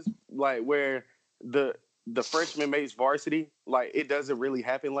situations like where the freshman makes varsity. Like it doesn't really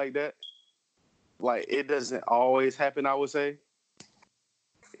happen like that. Like it doesn't always happen. I would say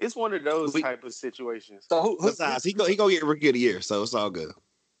it's one of those type of situations. So besides, he gonna get rookie of the year, so it's all good.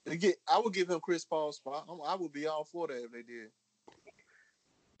 I would give him Chris Paul's spot. I would be all for that if they did.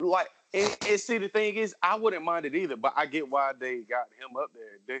 Like, and see, the thing is, I wouldn't mind it either, but I get why they got him up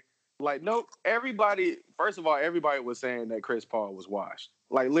there. Everybody, first of all, everybody was saying that Chris Paul was washed.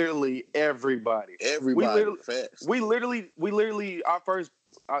 Like, literally everybody. We literally,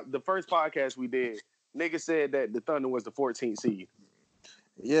 the first podcast we did, nigga said that the Thunder was the 14th seed.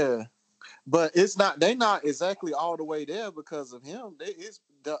 Yeah. But they're not exactly all the way there because of him. He's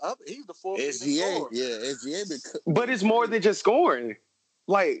the fourth. SGA, SGA. But it's more than just scoring.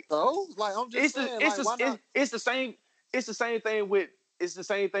 Like, I'm just saying, it's the same. It's the same thing with. It's the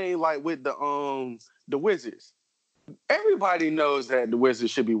same thing like with the Wizards. Everybody knows that the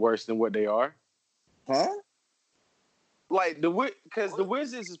Wizards should be worse than what they are. Huh? Like because the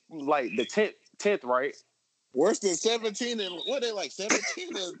Wizards is like the 10th, right? Worse than 17 and what they like 17?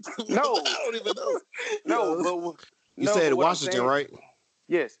 No, I don't even know. No, but you said Washington, right?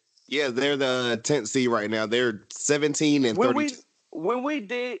 Yes. Yeah, they're the 10th seed right now. They're 17 and 32. When we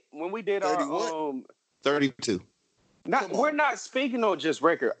did 32. We're not speaking on just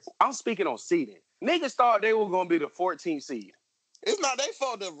record. I'm speaking on seeding. Niggas thought they were gonna be the 14th seed. It's not their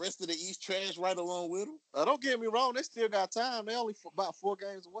fault the rest of the East trash right along with them. Don't get me wrong, they still got time. They only about 4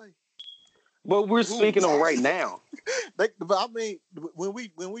 games away. But we're speaking on right now. But I mean, when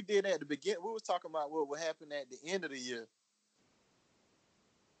we did at the beginning, we was talking about what would happen at the end of the year.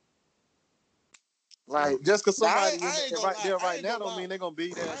 Like just because somebody right now don't mean they're gonna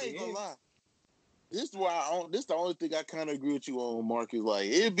be there. I ain't gonna lie. This is the only thing I kind of agree with you on, Mark. Is like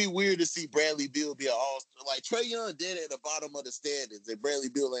it'd be weird to see Bradley Beal be an all-star. Like Trae Young did at the bottom of the standings, and Bradley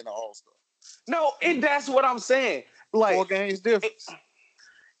Beal ain't an all-star. No, and that's what I'm saying. Like 4 games difference.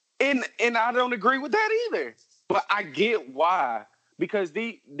 And I don't agree with that either. But I get why. Because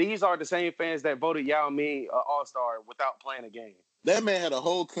these are the same fans that voted Yao Ming an all-star without playing a game. That man had a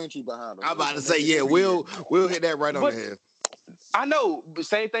whole country behind him. I'm about to say, we'll hit that right on the head. I know.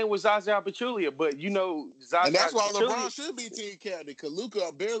 Same thing with Zaza Pachulia, but Zaza and that's why LeBron should be team captain, because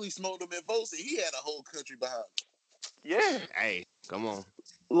Luka barely smoked him in votes, and he had a whole country behind him. Yeah. Hey, come on.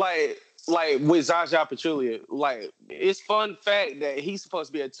 Like with Zaza Pachulia, like it's fun fact that he's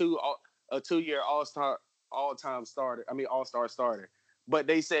supposed to be a 2-year all-time starter. I mean all-star starter. But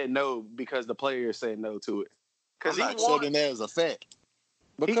they said no because the players said no to it. Because he accepting that as a fact.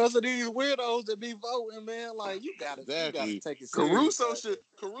 Because of these weirdos that be voting, man, like you gotta take it serious.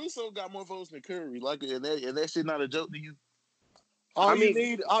 Caruso got more votes than Curry. Like, and that shit not a joke to you. All you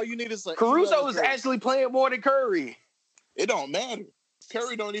need is Caruso is actually playing more than Curry. It don't matter.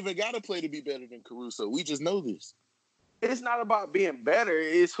 Curry don't even gotta play to be better than Caruso. We just know this. It's not about being better.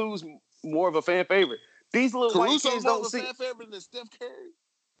 It's who's more of a fan favorite. These little Caruso's white kids more don't of a see. fan favorite than Steph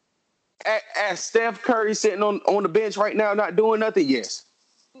Curry. As Steph Curry sitting on the bench right now, not doing nothing. Yes.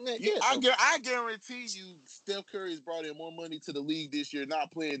 I guarantee you, Steph Curry's brought in more money to the league this year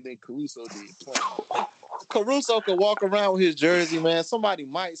not playing than Caruso did playing. Caruso could walk around with his jersey, man. Somebody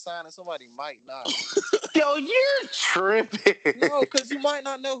might sign it, somebody might not. Yo, you're tripping. No, because you might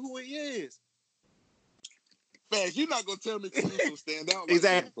not know who he is. Man, you're not gonna tell me Caruso stand out. Like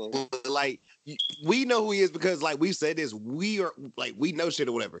exactly. That, like we know who he is because, like we said this, we know shit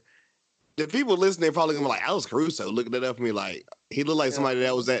or whatever. The people listening probably gonna be like, Alex Caruso looking it up for me like he looked like somebody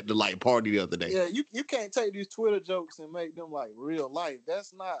that was at the party the other day. Yeah, you can't take these Twitter jokes and make them like real life.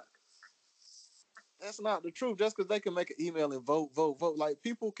 That's not the truth. Just because they can make an email and vote. Like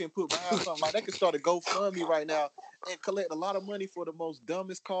people can put behind something. Like they can start a GoFundMe right now and collect a lot of money for the most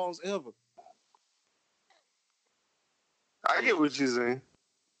dumbest cause ever. I get what you're saying.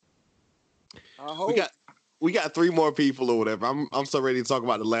 I hope. We got 3 more people or whatever. I'm so ready to talk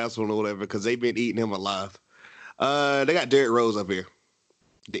about the last one or whatever because they've been eating him alive. They got Derrick Rose up here,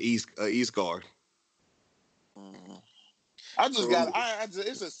 the East guard.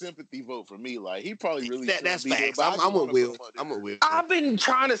 It's a sympathy vote for me. Like he probably really that's facts. I'm with Will. I've been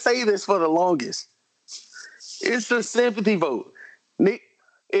trying to say this for the longest. It's a sympathy vote. Nick,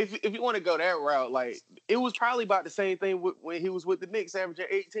 if you want to go that route, like it was probably about the same thing when he was with the Knicks, averaging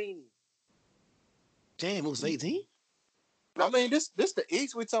 18. Damn, it was 18? I mean, this the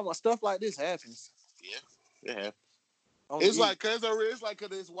East. We talking about stuff like this happens. Yeah, it happens. It's like because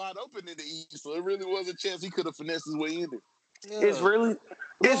it's wide open in the East, so it really was a chance he could have finessed his way in there. Yeah.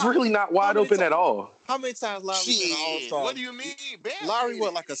 It's really not wide open at all. How many times Lowry's been an All-Star? What do you mean? Lowry,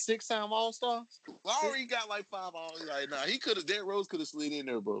 what, like a 6-time All-Star? Lowry got like 5 All right now. He could have. Derrick Rose could have slid in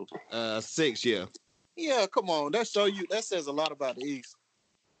there, bro. 6, yeah. Yeah, come on. That says a lot about the East.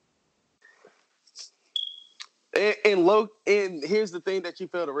 And here's the thing that you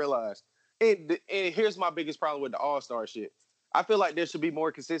fail to realize. And here's my biggest problem with the All-Star shit. I feel like there should be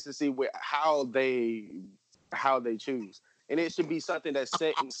more consistency with how they choose. And it should be something that's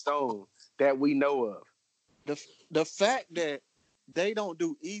set in stone that we know of. The fact that they don't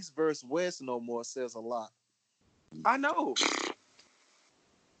do East versus West no more says a lot. I know.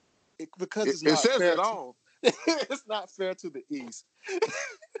 Because it's not says fair it all. It's not fair to the East.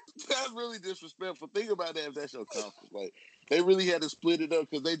 That's really disrespectful. Think about that if that's your conference. Like, they really had to split it up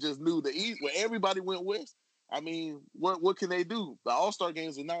because they just knew the East, where everybody went West. I mean, what can they do? The All-Star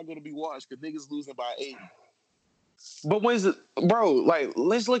games are not going to be watched because niggas losing by 80. But let's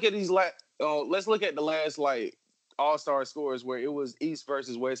look at let's look at the last like All-Star scores where it was East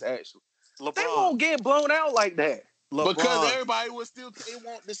versus West. Actually, they won't get blown out like that because everybody was still it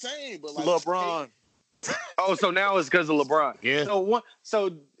won't the same. But like LeBron. Oh, so now it's because of LeBron. Yeah. So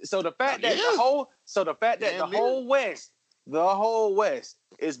the fact that the whole West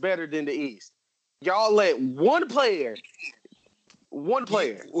is better than the East. Y'all let one player.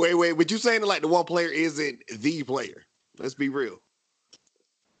 Wait, but you saying that like the one player isn't the player? Let's be real.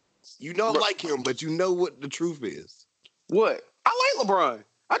 You don't like him, but you know what the truth is. What? I like LeBron.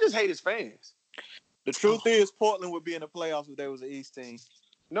 I just hate his fans. The truth is, Portland would be in the playoffs if there was an East team.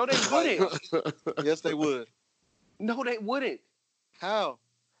 No, they wouldn't. Yes, they would. No, they wouldn't. How?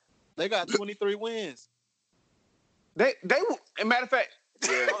 They got 23 wins. They. Matter of fact.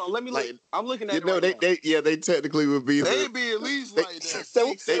 Yeah. Hold on, let me look. I'm looking at it right now. They technically would be. They'd be at least like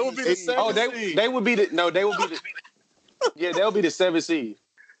that. They would be the 7th seed. They would be the. No, they would be the. Yeah, they'll be the 7th seed.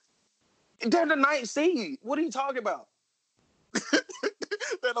 They're the 9th seed. What are you talking about?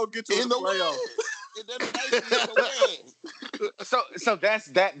 They don't get you in the playoffs. So that's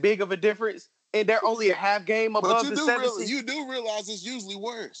that big of a difference, and they're only a half game above the 7th seed. You do realize it's usually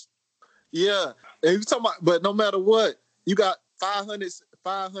worse. Yeah, and you talking about, but no matter what, you got 500.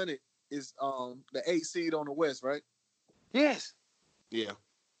 500 is the 8th seed on the West, right? Yes. Yeah,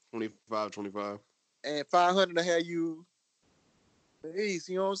 25. And 500 to have you the East.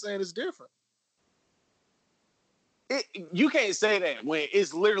 You know what I'm saying? It's different. You can't say that when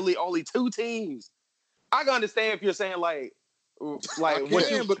it's literally only 2 teams. I can understand if you're saying like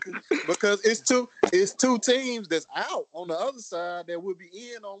because it's two teams that's out on the other side that would be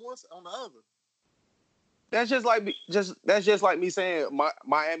in on the other. That's just like me saying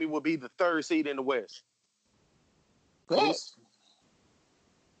Miami would be the 3rd seed in the West. Close.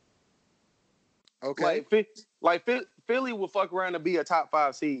 Okay. Like Philly will fuck around and be a top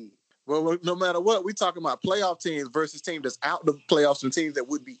 5 seed. Well, no matter what, we talking about playoff teams versus teams that's out the playoffs and teams that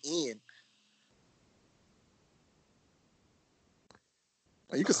would be in.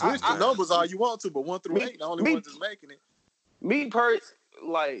 You can switch the numbers all you want to, but 1 through 8, the only ones that's making it.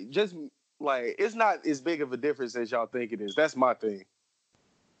 It's not as big of a difference as y'all think it is. That's my thing.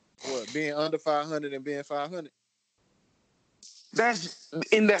 What, being under 500 and being 500? That's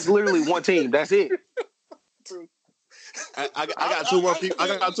literally one team. That's it. True. I got 2 more people.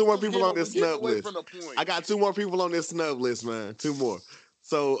 I got 2 more people on this snub list. I got 2 more people on this snub list, man. 2 more.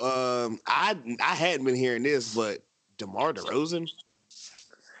 So I hadn't been hearing this, but DeMar DeRozan.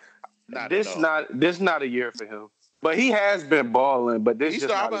 This not a year for him. But he has been balling, but this is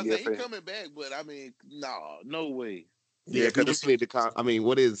just not a year for him. He's coming back, but I mean, no way. Yeah, because need to. I mean,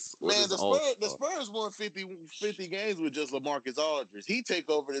 what is the Spurs won 50 games with just LaMarcus Aldridge. He take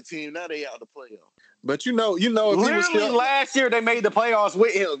over the team. Now they out the playoffs. But you know, if literally last year they made the playoffs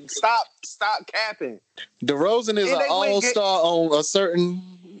with him. Stop capping. DeRozan is an all-star on a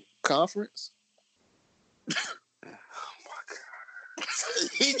certain conference.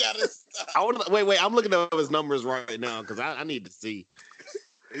 He gotta stop. Wait. I'm looking up his numbers right now because I need to see.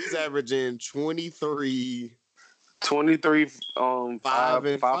 He's averaging 23, 5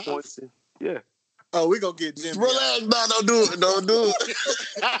 points. Yeah. Oh, we gonna get Jimmy. Relax, don't do it. Don't do it.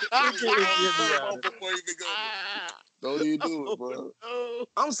 Don't even do it, bro.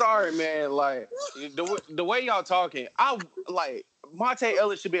 I'm sorry, man. Like the way y'all talking, Monte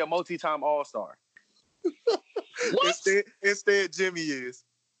Ellis should be a multi-time All-Star. Instead, Jimmy is.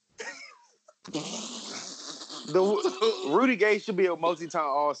 Rudy Gay should be a multi-time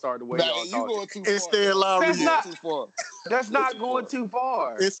All-Star. The way y'all talking. Going too far. Instead, Lowry is. That's not going too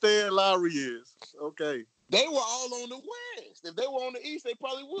far. Instead, Lowry is. Okay. They were all on the West. If they were on the East, they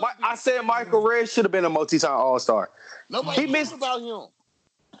probably would. I said Michael Redd should have been a multi-time All-Star. Nobody missed about him.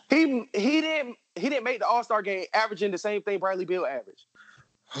 He didn't make the All-Star game, averaging the same thing Bradley Beal averaged.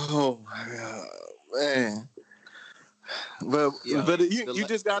 Oh my God, man! But you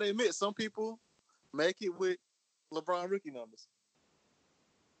just gotta admit, some people make it with LeBron rookie numbers.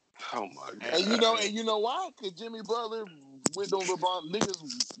 Oh my God! And you know why? Because Jimmy Butler went on LeBron. Niggas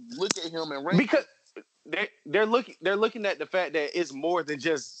look at him and rank because they're looking at the fact that it's more than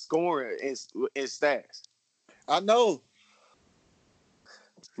just scoring and stats. I know.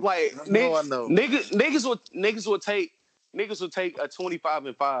 Like I know. Niggas will take a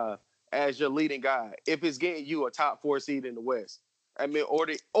 25-5 as your leading guy if it's getting you a top 4 seed in the West. I mean, or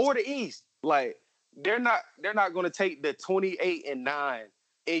the East. Like they're not going to take the 28-9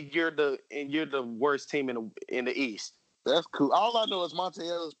 and you're the worst team in the East. That's cool. All I know is Monte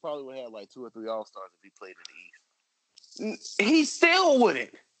Ellis probably would have like 2 or 3 All-Stars if he played in the East. He still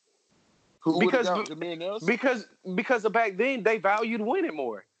wouldn't. Who would have got Jameer Nelson? Because back then they valued winning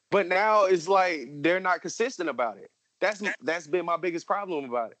more. But now it's like they're not consistent about it. That's been my biggest problem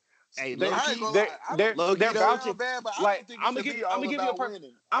about it. Hey, they're vouching. Like I'm gonna give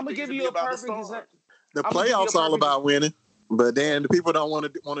you a perfect example. The playoffs all about winning, but then the people don't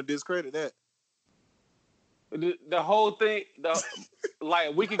want to discredit that. The whole thing,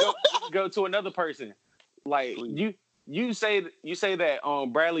 like we could go to another person. Like you say that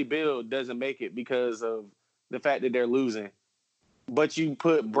Bradley Beal doesn't make it because of the fact that they're losing, but you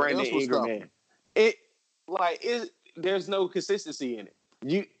put Brandon Ingram in. There's no consistency in it.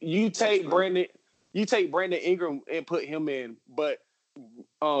 You take Brandon Ingram and put him in, but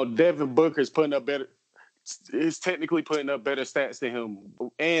Devin Booker's technically putting up better stats than him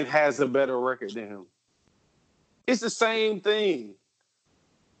and has a better record than him. It's the same thing.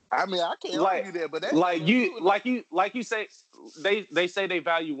 I mean, I can't argue that, but that's like you say they say they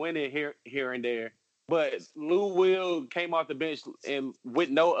value winning here and there, but Lou Will came off the bench and with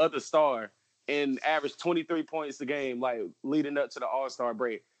no other star and averaged 23 points a game, like leading up to the All-Star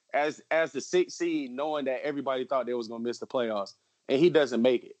break as the 6th seed, knowing that everybody thought they was gonna miss the playoffs, and he doesn't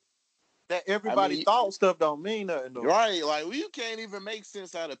make it. That everybody thought stuff don't mean nothing, though. Right? Like you can't even make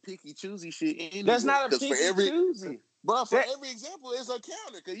sense out of picky choosy shit. Anyway, that's not a picky choosy. But for every example, it's a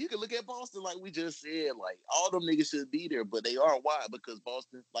counter. Because you can look at Boston, like we just said, like all them niggas should be there, but they are. Why? Because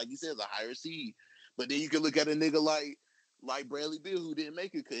Boston, like you said, is a higher seed. But then you can look at a nigga like Bradley Beal who didn't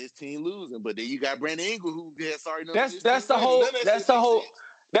make it because his team losing. But then you got Brandon Ingram who sorry no. That's the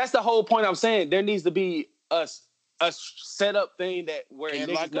whole point I'm saying. There needs to be a setup thing where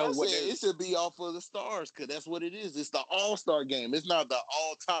niggas like know what it should be off of the stars because that's what it is. It's the All-Star game. It's not the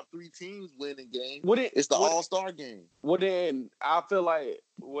all top 3 teams winning game. It's the All-Star game. Well, then I feel like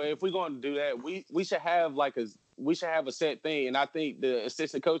if we're going to do that, we should have a set thing, and I think the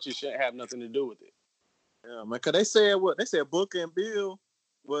assistant coaches shouldn't have nothing to do with it. Yeah, man. Because they said Booker and Bill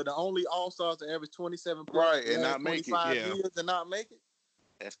were the only All-Stars to average 27 points, right, and not make it. Yeah. Years and not make it.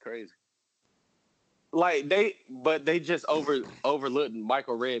 That's crazy. Like they just overlooked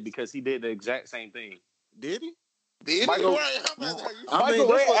Michael Redd because he did the exact same thing. Did he? Michael Redd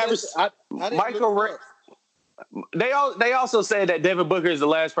averaged. Michael Redd. They also said that Devin Booker is the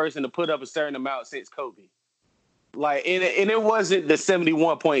last person to put up a certain amount since Kobe. Like, and it wasn't the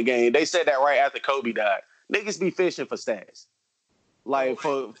 71-point game. They said that right after Kobe died. Niggas be fishing for stats, like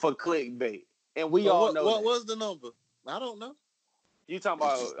for clickbait, and we all know. What was the number? I don't know. You talking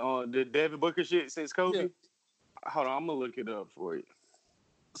about the Devin Booker shit since Kobe? Yeah. Hold on, I'm gonna look it up for you.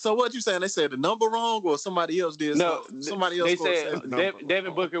 So what you saying? They said the number wrong, or somebody else did? No, somebody else. They said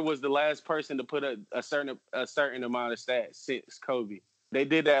Devin Booker was the last person to put a certain amount of stats since Kobe. They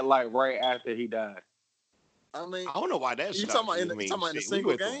did that like right after he died. I mean, I don't know why that's. You talking about in the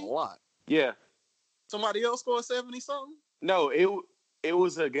single game? A lot. Yeah. Somebody else scored 70 something? No, it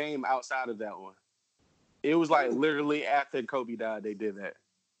was a game outside of that one. It was like literally after Kobe died, they did that.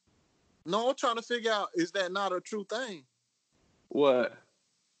 No, I'm trying to figure out, is that not a true thing? What?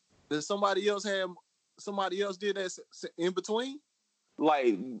 Did somebody else did that in between?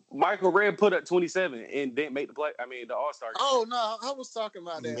 Like Michael Redd put up 27 and didn't make the All-Star game. Oh no, I was talking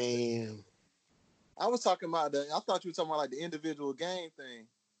about that. Man. I was talking about that. I thought you were talking about like the individual game thing.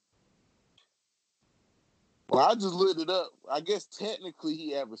 Well, I just looked it up. I guess technically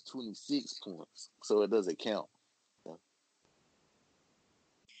he averaged 26 points, so it doesn't count. Yeah.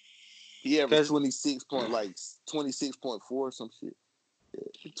 He averaged 26 point, like 26.4 or some shit.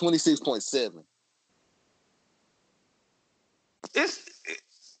 Yeah. 26.7.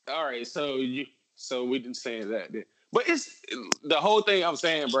 All right. So we didn't say that, but it's the whole thing. I'm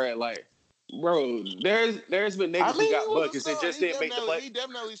saying, Brad. Like Bro, there's been niggas who got buckets and just didn't make the play. He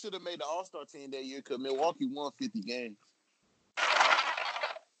definitely should have made the All-Star team that year because Milwaukee won 50 games.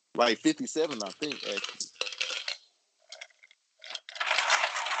 Like 57, I think, actually.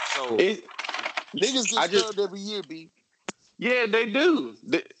 So niggas get stubbed every year, B. Yeah, they do.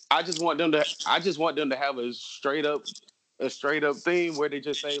 I just want them to have a straight up thing where they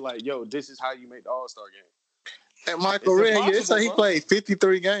just say like, "Yo, this is how you make the All-Star game." And Michael Redd, they say he played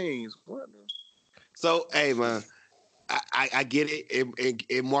 53 games. What? So, hey man, I get it.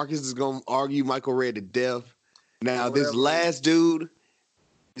 And Marcus is gonna argue Michael Redd to death. Now, this last dude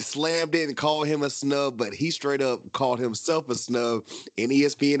slammed it and called him a snub, but he straight up called himself a snub. And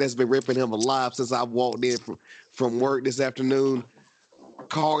ESPN has been ripping him alive since I walked in from work this afternoon.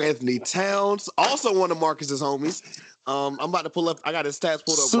 Karl-Anthony Towns, also one of Marcus's homies. I'm about to pull up. I got his stats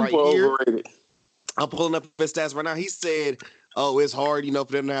pulled up Super right here. overrated. I'm pulling up his stats right now. He said, "Oh, it's hard, for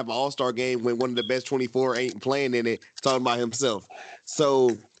them to have an All-Star game when one of the best 24 ain't playing in it." Talking about himself.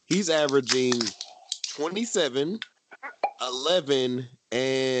 So he's averaging 27, 11,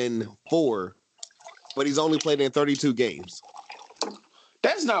 and 4, but he's only played in 32 games.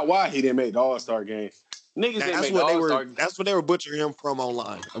 That's not why he didn't make the All-Star game. Niggas didn't make the All-Star game. That's what they were butchering him from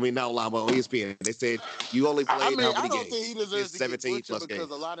online. I mean, not online, but on ESPN. They said you only played how many games? I don't think he deserves to 17 get plus because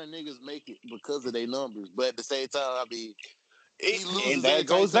games. A lot of niggas make it because of their numbers. But at the same time, I mean, and that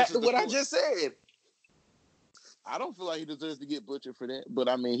goes back to what I just said. I don't feel like he deserves to get butchered for that, but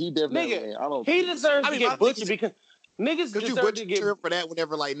I mean, he definitely. He deserves to get butchered because niggas Could you deserve to get him for that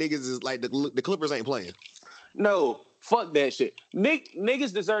whenever like niggas is like the Clippers ain't playing? No, fuck that shit.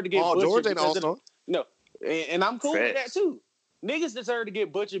 Niggas deserve to get butchered. George ain't All-Star. No, and I'm cool with that too. Niggas deserve to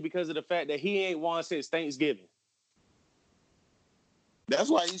get butchered because of the fact that he ain't won since Thanksgiving. That's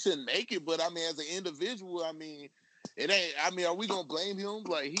why he shouldn't make it. But I mean, as an individual, I mean, it ain't. I mean, are we gonna blame him?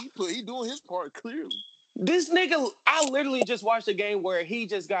 Like he doing his part clearly. This nigga, I literally just watched a game where he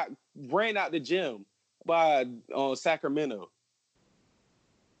just got ran out the gym by Sacramento.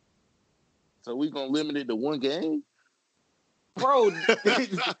 So we gonna limit it to one game, bro?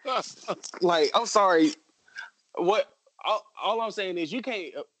 Like, I'm sorry. What? All I'm saying is you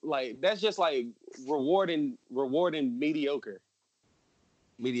can't that's just like rewarding mediocre.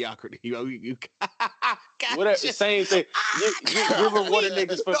 Mediocrity. Whatever, same thing. You're rewarding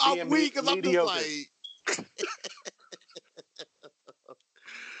niggas for being mediocre.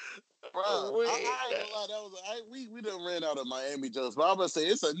 Bro, I ain't gonna lie. We done ran out of Miami jokes, but I'm gonna say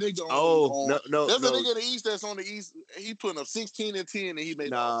it's a nigga on. No. There's a nigga in the East that's on the East. He putting up 16 and 10, and he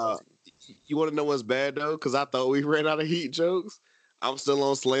made. You want to know what's bad though? Because I thought we ran out of Heat jokes. I'm still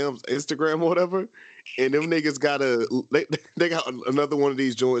on Slam's Instagram or whatever, and them niggas got they got another one of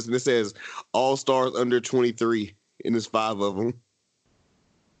these joints, and it says All Stars under 23, and there's 5 of them.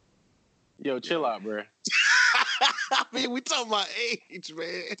 Yo, chill out, bro. I mean, we talking about age,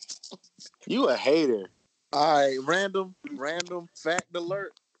 man. You a hater. All right, random fact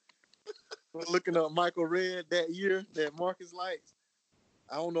alert. We're looking up Michael Redd that year that Marcus likes.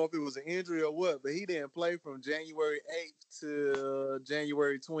 I don't know if it was an injury or what, but he didn't play from January 8th to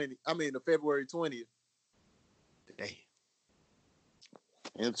February 20th. Damn.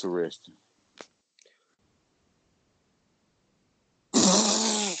 Interesting.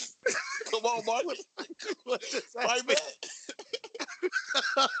 Come on, Marcus. Right back.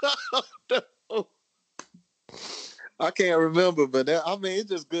 No. I can't remember, but it's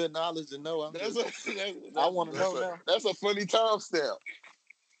just good knowledge to know. I want to know now. That's a funny timestamp.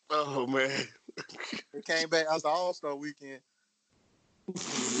 Oh man, it came back after All-Star weekend.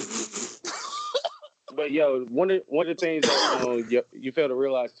 But yo, one of the things that you fail to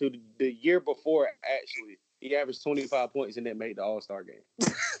realize too, the year before actually, he averaged 25 points and then made the All-Star game.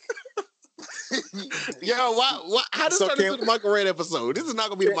 Yo, why? How does this turn into the Michael Redd episode? This is not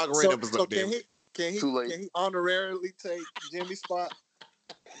gonna be the Michael Redd episode. So can he honorarily take Jimmy's spot?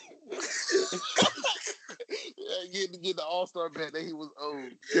 Get the All-Star bet that he was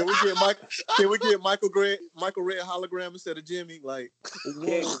owed. Can we get Michael Redd hologram instead of Jimmy? Like,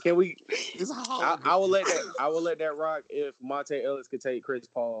 can we? I will let that rock if Monte Ellis could take Chris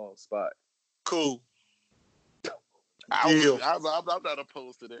Paul's spot. Cool. I'm not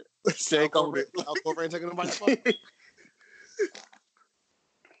opposed to that. Shake on it. I'll taking nobody's spot.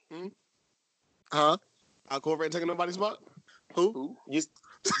 Huh? Al Corvette taking nobody's spot? Who?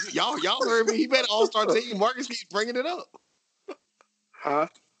 Y'all heard me. He made an All-Star team. Marcus keeps bringing it up. Huh?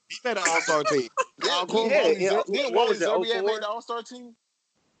 He made an All-Star team. What was it? He made the All-Star team?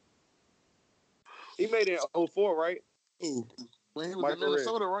 He made it in 04, right? Ooh. When he was in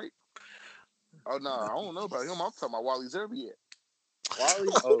Minnesota, right? Oh no, I don't know about him. I'm talking about Wally Zerbiak. Wally?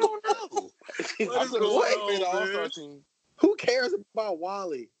 I don't know. I could have made an All-Star team. Who cares about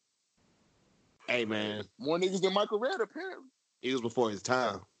Wally? Hey, man. More niggas than Michael Redd, apparently. He was before his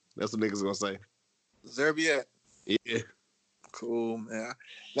time. That's what niggas gonna say. Zerbiak. Yeah. Cool, man.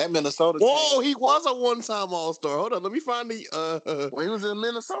 That Minnesota Whoa, team. he was a one-time All-Star. Hold on, let me find the Well, he was in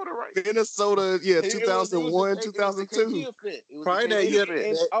Minnesota, right? Minnesota, yeah, 2001, It was 2002. KG effect. It was Probably the that KG year. effect.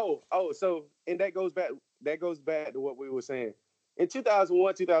 And that goes back. That goes back to what we were saying. In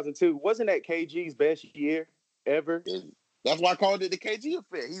 2001, 2002, wasn't that KG's best year ever? That's why I called it the KG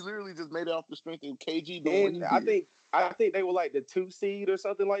effect. He literally just made it off the strength of KG doing And what he did. I think they were like the 2 seed or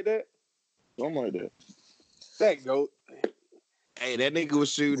something like that. Something like that. That goat. Hey, that nigga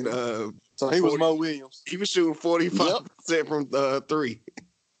was shooting. So he was 40 Mo Williams. He was shooting 45% from 3.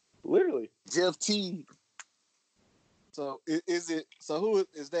 Literally. Jeff T. So is it? So who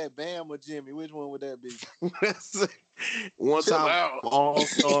is that? Bam or Jimmy? Which one would that be? One Chill time out.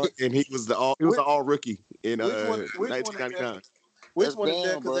 All-Star, and he was an all rookie in which one is 1999. Which That's one is that?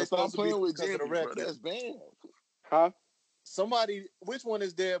 Bam, Because bro. they Stop supposed to be playing with because Jimmy, of the bro. record. That's Bam. Huh? Somebody. Which one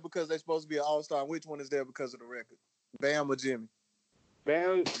is there because they're supposed to be an All-Star? And which one is there because of the record? Bam or Jimmy?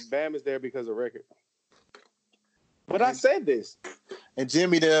 Bam is there because of record. But I said this. And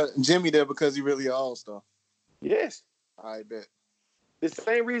Jimmy there because he really an All-Star. Yes. I bet. The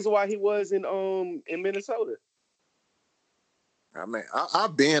same reason why he was in Minnesota. I mean,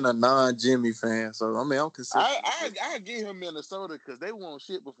 I've been a non-Jimmy fan, so I mean, I'm considering. I give him Minnesota because they won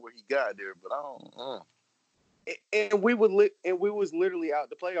shit before he got there, but I don't. And we was literally out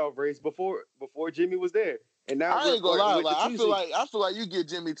the playoff race before Jimmy was there. And now I ain't gonna lie, with like the I feel like you give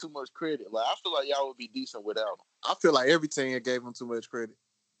Jimmy too much credit. Like I feel like y'all would be decent without him. I feel like every team gave him too much credit.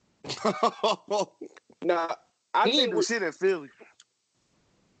 Nah, He didn't do shit in Philly.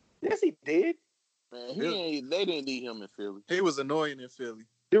 Yes, he did. Man, they didn't need him in Philly. He was annoying in Philly.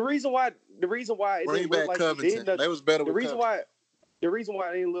 The reason why it Bring didn't back look like Covington. he did nothing. They was better The with reason Covington. why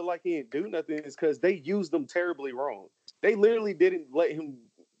it didn't look like he didn't do nothing is because they used him terribly wrong. They literally didn't let him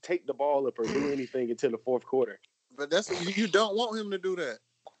take the ball up or do anything until the fourth quarter. But you don't want him to do that.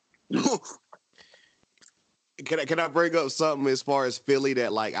 Can I bring up something as far as Philly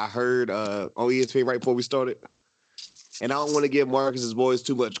that like I heard on ESPN right before we started? And I don't want to give Marcus's boys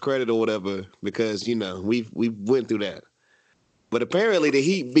too much credit or whatever because we went through that. But apparently the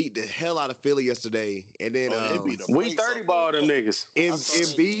Heat beat the hell out of Philly yesterday, and then we 30 ball them niggas.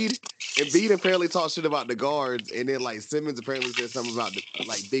 Embiid apparently talked shit about the guards, and then like Simmons apparently said something about the,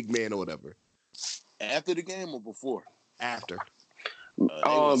 like big man or whatever. After the game or before? After.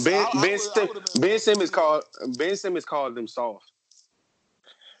 Ben Simmons called them soft.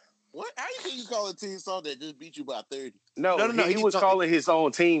 What? How you think you call a team soft that just beat you by 30? No. He was calling his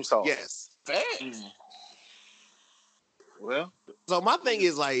own team soft. Yes. Facts. Well, so my thing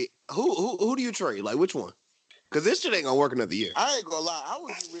is like, who do you trade? Like, which one? Because this shit ain't gonna work another year. I ain't gonna lie.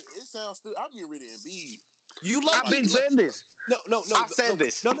 It sounds stupid. I'm getting rid of Embiid. I've been saying this. No. I said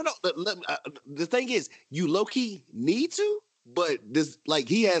this. No. The thing is, you low key need to, but this like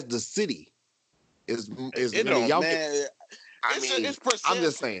he has the city. It's perception. I'm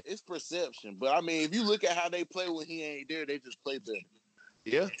just saying. It's perception. But I mean, if you look at how they play when he ain't there, they just play better.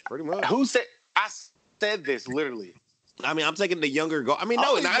 Yeah, pretty much. Who said? I said this literally. I mean, I'm taking the younger go. I mean,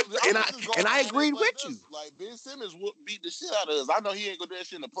 no, and I agreed with you. Like Ben Simmons beat the shit out of us. I know he ain't gonna do that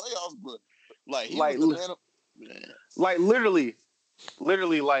shit in the playoffs, but like he like, was the man. Like literally,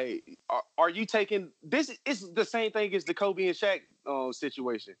 like, are you taking this? It's the same thing as the Kobe and Shaq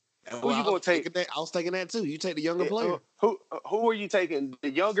situation. Who you gonna take? I was taking that too. You take the younger player. Who are you taking?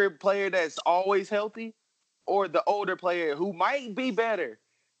 The younger player that's always healthy, or the older player who might be better,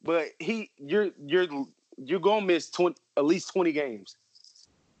 but you're gonna miss at least 20 games,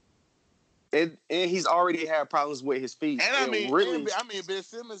 and he's already had problems with his feet. And I mean, Ben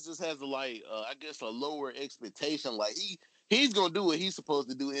Simmons just has a lower expectation. Like he's gonna do what he's supposed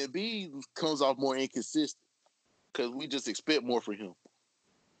to do. Embiid comes off more inconsistent because we just expect more from him.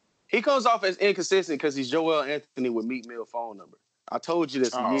 He comes off as inconsistent because he's Joel Anthony with Meek Mill phone number. I told you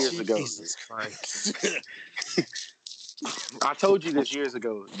this years ago. Jesus Christ. I told you this years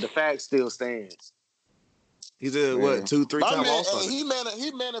ago. The fact still stands. He's a 2-3-time All-Star. He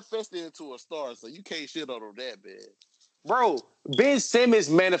manifested into a star, so you can't shit on him that bad. Bro, Ben Simmons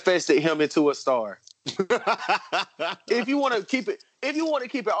manifested him into a star. If you want to keep it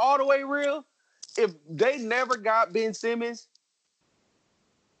all the way real, if they never got Ben Simmons,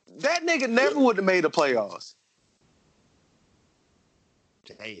 that nigga never would have made the playoffs.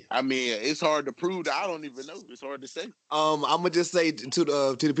 Damn. I mean, it's hard to prove. I don't even know. It's hard to say. I'm gonna just say to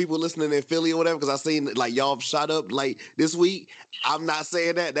the people listening in Philly or whatever, because I seen like y'all shot up like this week. I'm not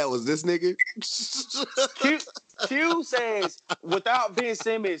saying that. That was this nigga. Q says without Ben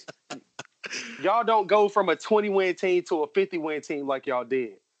Simmons, y'all don't go from a 20-win team to a 50-win team like y'all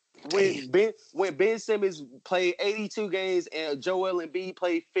did. When Ben Simmons played 82 games and Joel Embiid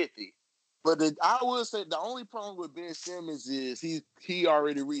played 50. But I would say the only problem with Ben Simmons is he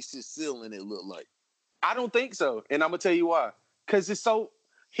already reached his ceiling. It looked like. I don't think so, and I'm gonna tell you why. Because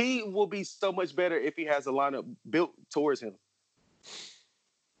he will be so much better if he has a lineup built towards him.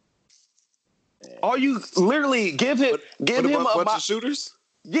 All you literally give him a bunch of shooters.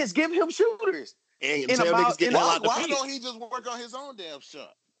 Yes, give him shooters. And tell niggas get the hell out the Why paint. don't he just work on his own damn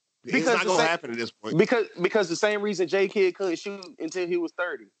shot? It's not gonna happen at this point. Because the same reason J Kidd couldn't shoot until he was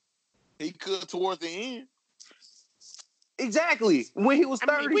 30. He could towards the end. Exactly. When he was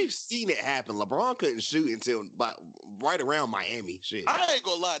 30. I mean, we've seen it happen. LeBron couldn't shoot until right around Miami. Shit. I ain't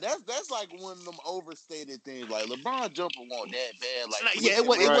gonna lie. That's like one of them overstated things. Like LeBron jumper wasn't that bad. Like yeah, it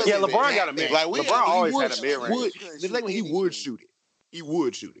wasn't. Yeah, LeBron got a mid. Like LeBron always had a mid range. The thing when he would shoot it. He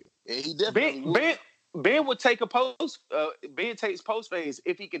would shoot it. Yeah, he definitely would. Ben would take a post. Ben takes post phase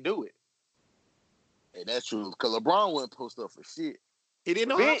if he could do it. Hey, that's true. Because LeBron wouldn't post up for shit. He didn't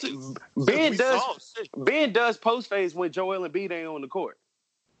know how to. Ben does post phase when Joel Embiid ain't on the court.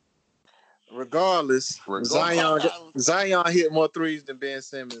 Regardless, Zion hit more threes than Ben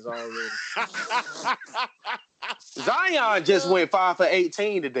Simmons already. Zion just went 5 for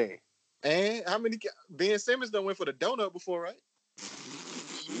 18 today. And how many? Ben Simmons done went for the donut before, right?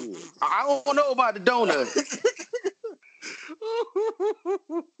 I don't know about the donut.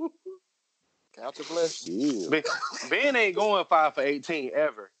 Count to bless you. Ben ain't going 5 for 18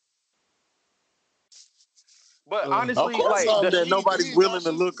 ever. But honestly, like that nobody's willing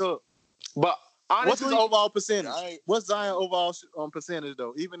to look up. But honestly, what's his overall percentage? What's Zion overall percentage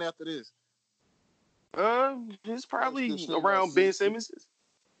though? Even after this, it's probably around Ben Simmons's,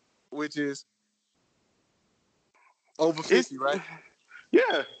 which is over 50, right?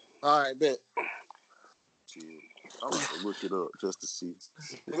 Yeah. All right, bet. I'm gonna look it up just to see.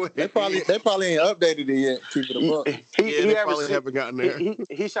 They probably ain't updated it yet. Keep it a buck. They probably haven't gotten there.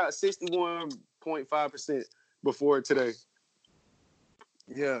 He shot 61.5% before today.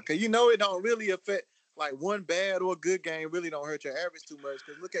 Yeah, because it don't really affect, like one bad or good game really don't hurt your average too much.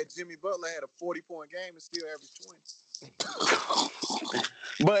 Because look at Jimmy Butler had a 40-point game and still averaged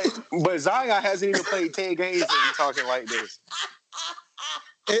 20. But Zion hasn't even played 10 games and he's talking like this.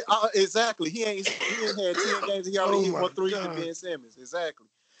 Exactly. He ain't had 10 games. He already hit more threes than Ben Simmons. Exactly.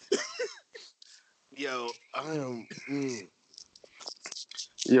 Yo, I am.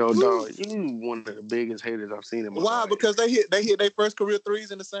 Yo, dog, you one of the biggest haters I've seen in my life. Why? Because they hit their first career threes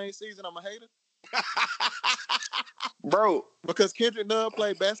in the same season. I'm a hater. Bro. Because Kendrick Nunn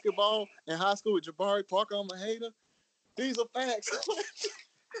played basketball in high school with Jabari Parker. I'm a hater. These are facts.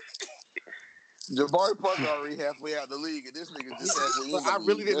 Jabari Parker already halfway out the league, and this nigga just halfway in. I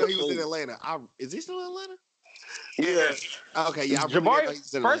really didn't know he was in Atlanta. Is he still in Atlanta? Yeah. Okay, yeah.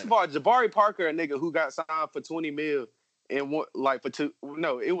 First of all, Jabari Parker, a nigga who got signed for $20 million and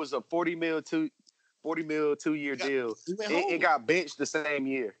it was a $40 million 2-year deal. It got benched the same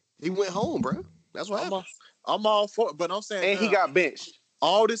year. He went home, bro. That's what happened. I'm all for it, but I'm saying, and he got benched.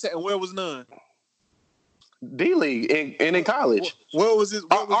 All this, and where was Nunn? D-League and in college. Where was his?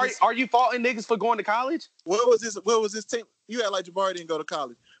 Are you faulting niggas for going to college? Where was his team? You act like Jabari didn't go to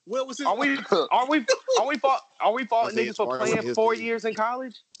college. Where was his? Are we faulting niggas for playing 4 years in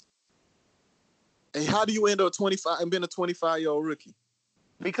college? And how do you end up 25 and being a 25-year-old rookie?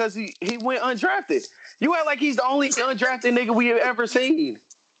 Because he went undrafted. You act like he's the only undrafted nigga we have ever seen.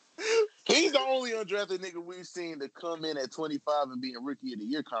 He's the only undrafted nigga we've seen to come in at 25 and be in Rookie of the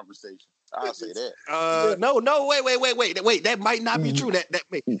Year conversation. I'll say that. No, wait. That might not be true.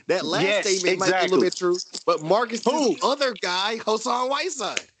 That last statement might be a little bit true. But Marcus, other guy, Hassan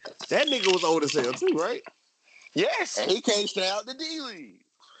Whiteside, that nigga was old as hell too, right? Yes, and he can't stay out the D-League.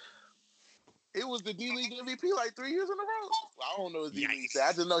 It was the D-League MVP like 3 years in a row. I don't know his D-League stat.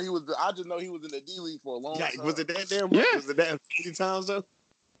 I just know he was in the D-League for a long time. Was it that damn? Yeah. Was it that many times though?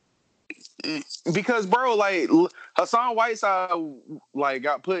 Because, bro, like Hassan Whiteside, like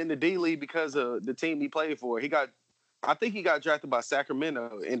got put in the D-League because of the team he played for. I think he got drafted by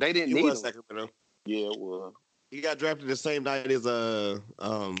Sacramento, and they didn't need him. Sacramento. Yeah, it was. He got drafted the same night as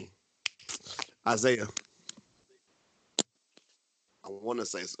Isaiah. I want to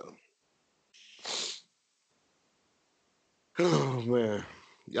say so. Oh man,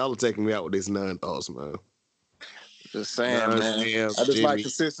 y'all are taking me out with these non-thoughts, man. Just saying, man. I just like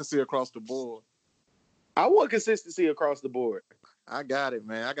consistency across the board. I want consistency across the board. I got it,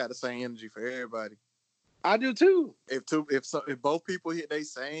 man. I got the same energy for everybody. I do too. If both people hit their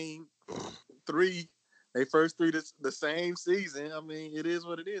same they first three the same season, I mean, it is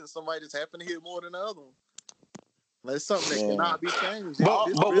what it is. Somebody just happened to hit more than the other one. That's something that cannot be changed.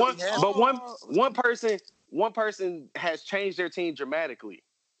 One person has changed their team dramatically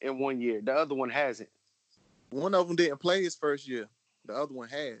in 1 year. The other one hasn't. One of them didn't play his first year. The other one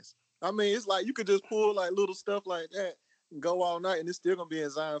has. I mean, it's like you could just pull like little stuff like that and go all night, and it's still gonna be in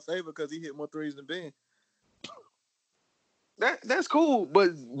Zion's favor because he hit more threes than Ben. That's cool,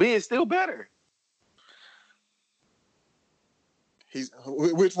 but Ben's still better.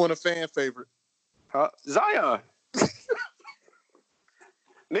 Which one a fan favorite? Zion.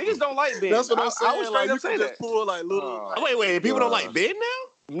 Niggas don't like Ben. That's what I'm saying. I was straight up saying that. Pull like little. Wait. People don't like Ben now?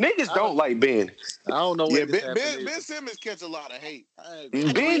 Niggas don't like Ben. I don't know. Yeah, Ben Simmons catch a lot of hate.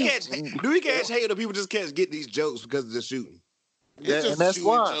 Do we catch hate or people just get these jokes because of the shooting? That's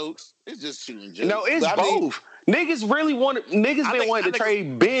why. Jokes. It's just shooting jokes. No, it's both. Niggas really been wanting to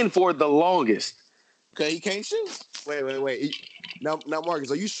trade Ben for the longest. Okay, he can't shoot. Wait. Now,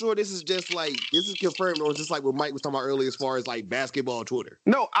 Marcus, are you sure this is confirmed, or is this like what Mike was talking about earlier as far as like basketball Twitter?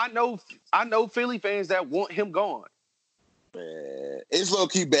 No, I know Philly fans that want him gone. Man, it's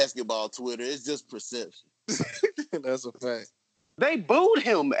low-key basketball Twitter. It's just perception. That's a fact. They booed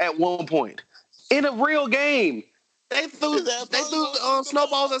him at one point in a real game. They threw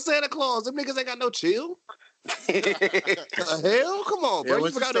snowballs at Santa Claus. Them niggas ain't got no chill. The hell? Come on, bro.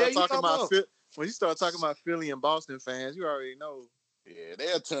 When you start talking about Philly and Boston fans, you already know. Yeah,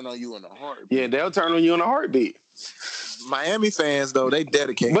 they'll turn on you in a heartbeat. Yeah, they'll turn on you in a heartbeat. Miami fans, though, they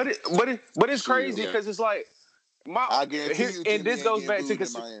dedicate. But it's crazy because it's like this goes back to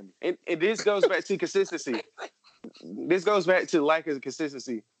consistency. This goes back to lack of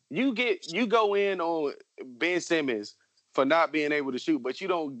consistency. You go in on Ben Simmons for not being able to shoot, but you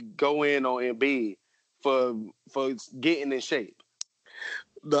don't go in on Embiid for getting in shape.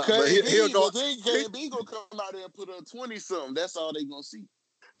 He'll gonna come out there and put up 20-something. That's all they gonna see.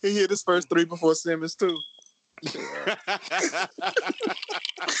 He hit his first three before Simmons too.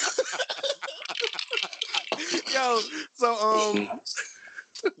 Yo, so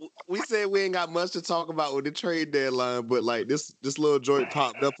we said we ain't got much to talk about with the trade deadline, but like this little joint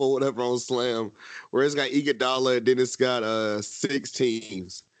popped up or whatever on Slam, where it's got Iguodala, then it's got 6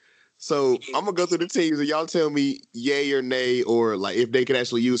 teams. So I'm gonna go through the teams and y'all tell me yay or nay, or like if they could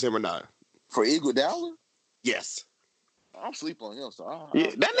actually use him or not. For Iguodala? Yes. I'm sleep on him. So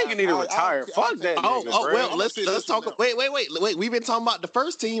that nigga need to retire. Fuck that. Well, let's talk. Wait. We've been talking about the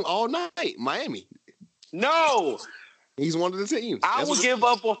first team all night, Miami. No, he's one of the teams. I would give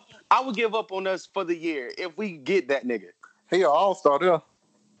up on us for the year if we get that nigga. He an all-star there.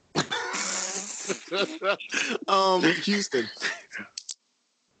 Houston.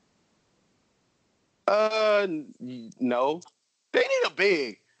 No. They need a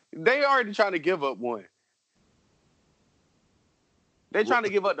big. They already trying to give up one. They're trying to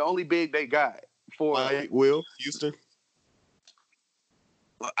give up the only big they got for Houston.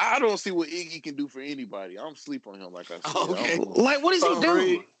 I don't see what Iggy can do for anybody. I'm sleep on him like I said. Okay. Like, what does he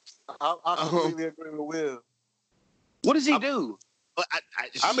do? I completely agree with Will. What does he do?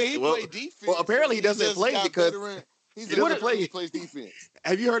 I mean, he plays defense. Well, apparently he doesn't play because he doesn't play. He plays defense.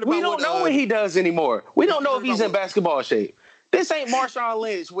 Have you heard about? We don't know what he does anymore. We don't know if he's in basketball shape. This ain't Marshawn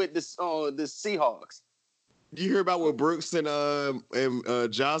Lynch with the Seahawks. Do you hear about what Brooks and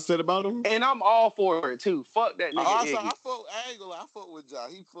Josh said about him? And I'm all for it too. Fuck that nigga. I ain't gonna lie. I fuck with Josh.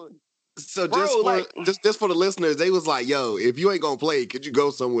 He funny. So just for the listeners, they was like, "Yo, if you ain't gonna play, could you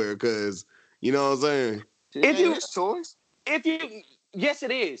go somewhere?" Because you know what I'm saying. Yes,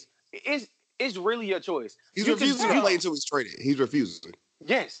 it is. It's really your choice. He's refusing to play until he's traded. He's refusing.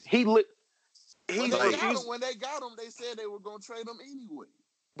 Yes, when they got him, they said they were gonna trade him anyway.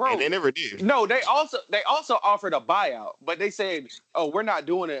 Bro, and they never did. No, they also offered a buyout, but they said, "Oh, we're not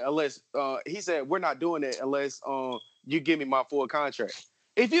doing it unless." He said, "We're not doing it unless you give me my full contract."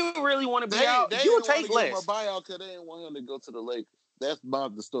 If you really want to be out, you will take less. Give him a buyout because they didn't want him to go to the Lakers. That's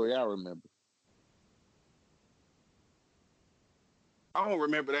about the story I remember. I don't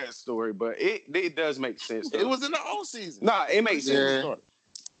remember that story, but it does make sense. Though. It was in the off season. Nah, it makes sense. Yeah.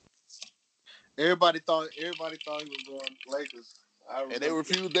 Everybody thought he was going to Lakers. And they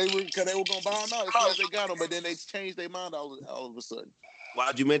refused. Because they were going to buy him out as soon as they got him, but then they changed their mind all of a sudden.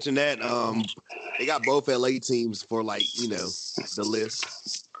 Why'd you mention that? They got both LA teams for the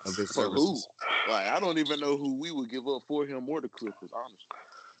list of his for services. Who? Like, I don't even know who we would give up for him or the Clippers.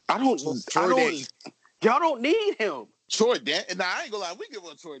 Honestly, Y'all don't need him. Troy Daniels. Nah, I ain't gonna lie. We give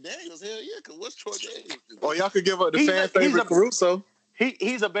up Troy Daniels. Hell yeah, because what's Troy Daniels? Oh, y'all could give up the fan favorite Caruso.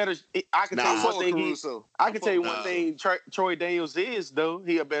 He's a better. I can tell you one thing. I can tell you one thing. Troy Daniels is though.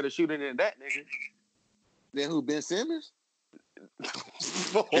 He a better shooter than that nigga. Then who? Ben Simmons? Then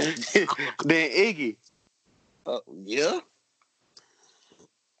Iggy. Yeah.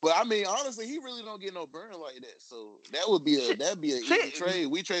 But I mean, honestly, he really don't get no burn like that. So that'd be an easy trade.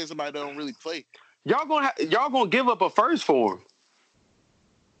 We trade somebody that don't really play. Y'all gonna give up a first for him.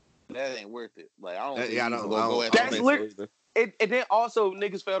 That ain't worth it. Like I don't think I don't go after that's literally. And then also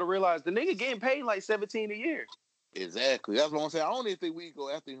niggas fail to realize the nigga getting paid like $17 a year. Exactly. That's what I'm saying. I don't even think we go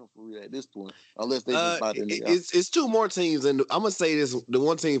after him for real at this point, unless they just buy the nigga. It's two more teams, and I'm gonna say this: the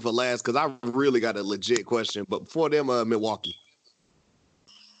one team for last because I really got a legit question. But before them, Milwaukee.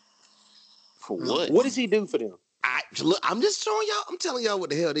 For what? What does he do for them? I'm just showing y'all. I'm telling y'all what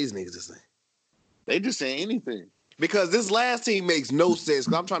the hell these niggas are saying. They just saying anything. Because this last team makes no sense.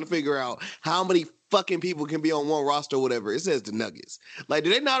 Because I'm trying to figure out how many fucking people can be on one roster or whatever. It says the Nuggets. Like,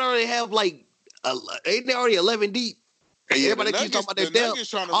 do they not already have like? Ain't they already 11 deep? Yeah, everybody keeps talking about their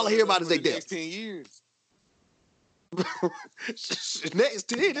depth. All I hear about is their depth. 10 years. Next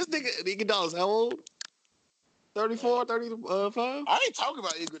 10, this nigga Iguodala's how old? 34, 35? I ain't talking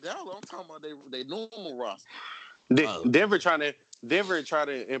about Iguodala. I'm talking about they normal roster. Denver try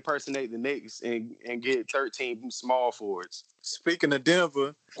to impersonate the Knicks and get 13 small forwards. Speaking of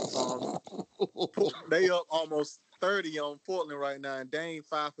Denver, they up almost 30 on Portland right now, and Dame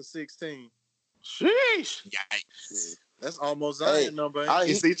 5 for 16. Sheesh! Yikes! That's almost Zion number.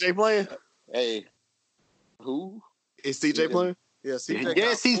 Is CJ playing? Hey, who is CJ playing? Yeah, CJ.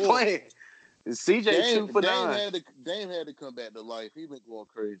 Yes, he's playing. CJ 2 for 9. Dame had to come back to life. He been going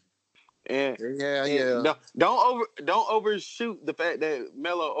crazy. And yeah. Don't overshoot the fact that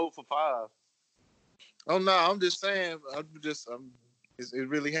Melo 0 for 5. Oh no, I'm just saying. It's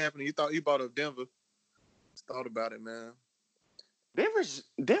really happening. You brought up Denver. Just thought about it, man. Denver is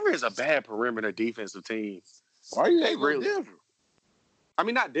a bad perimeter defensive team. Why are you really Denver? I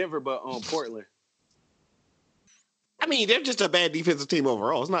mean, not Denver, but Portland. I mean, they're just a bad defensive team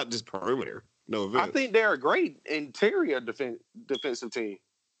overall. It's not just perimeter. No offense. I think they're a great interior defensive team.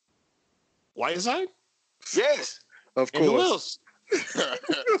 Whiteside? Yes. Of course. And who else?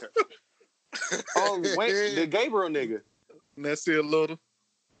 Wait, the Gabriel nigga. Nasir Little.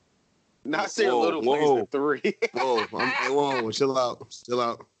 Nasir Little plays the 3. Whoa, chill out.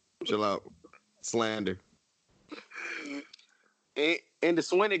 Slander. And the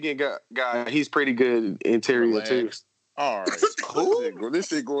Swanigan guy, he's pretty good interior too. All right. This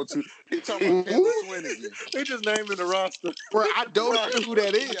shit going to. He talking about Taylor Swanigan. They just naming the roster. Bro, I don't know who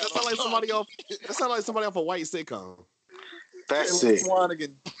that is. That sounds like somebody off a white sitcom. That's it.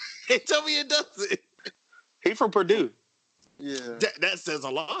 Swanigan. Tell me it doesn't. He from Purdue. Yeah. That says a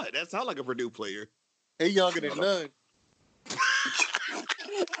lot. That sounds like a Purdue player. He younger than none.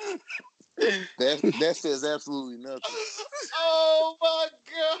 That says absolutely nothing. Oh my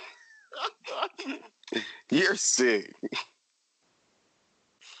god. You're sick.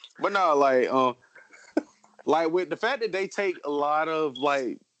 But no, like with the fact that they take a lot of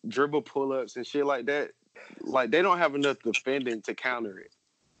like dribble pull-ups and shit like that, like they don't have enough defending to counter it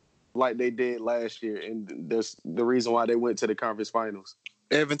like they did last year, and that's the reason why they went to the conference finals.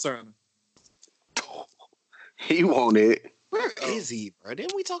 Evan Turner. He won it. Where is he, bro?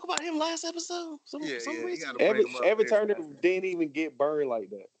 Didn't we talk about him last episode? Some reason. Evan Turner didn't even get burned like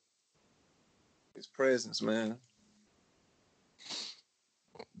that. His presence, man.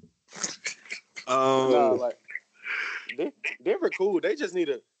 Denver cool. They just need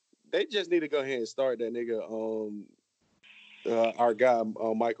to go ahead and start that nigga. Our guy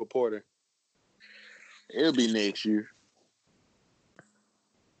Michael Porter. It'll be next year.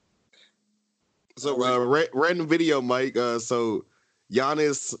 So random video, Mike. So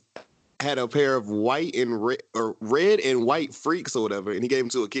Giannis had a pair of white and red and white freaks or whatever, and he gave them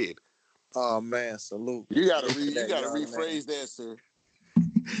to a kid. Oh man, salute! You gotta rephrase that, sir.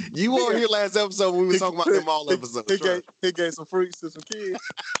 You weren't here last episode when we were talking about them all episodes. He gave some freaks to some kids.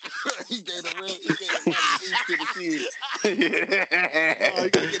 He gave the white freaks to the kids. Oh, you gotta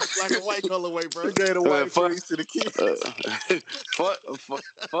get the black and white colorway, bro. He gave the white freaks to the kids. Fuck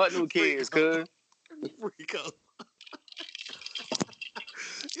them kids, cuz. Rico.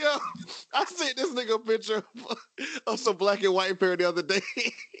 Yo, I sent this nigga a picture of some black and white pair the other day.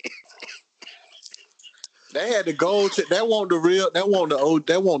 They had the gold. That wasn't the real. That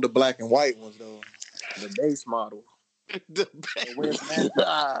wasn't the black and white ones though. The base model. The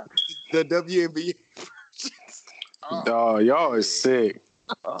WNBA. Dog, y'all is sick.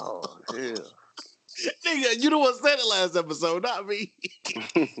 Oh hell. Nigga, you the one said it last episode, not me.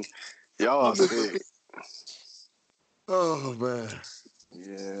 Y'all sick. Oh man.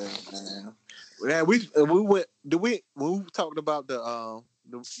 Yeah, man. Yeah, we went. When we talked about the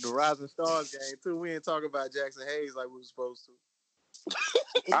Rising Stars game too, we didn't talk about Jackson Hayes like we were supposed to.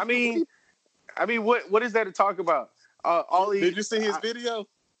 I mean, what is there to talk about? Did you see his video?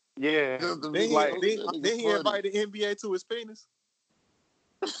 Yeah. Then he invited the NBA to his penis.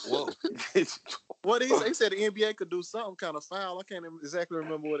 Whoa. What he said the NBA could do something kind of foul. I can't exactly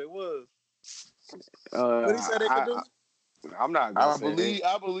remember what it was. What he said they could do? I'm not gonna say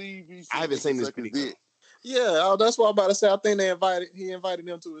I believe he I haven't seen this video. Yeah, that's what I'm about to say. I think he invited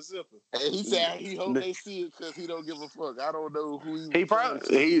them to his zipper. And he said he hope they see it because he don't give a fuck. I don't know who he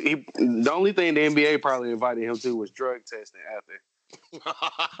probably the only thing the NBA probably invited him to was drug testing after.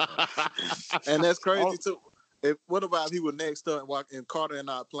 And that's crazy too. What about if he was next up and Carter and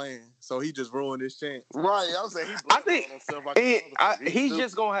not playing? So he just ruined his chance. Right. I was saying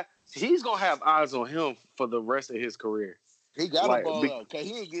he's gonna have eyes on him for the rest of his career. He got a ball out because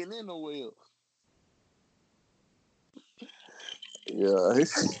he ain't getting in nowhere else. Yeah,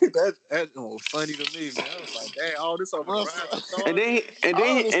 that's funny to me, man. I was like, "Dang, all this over the and then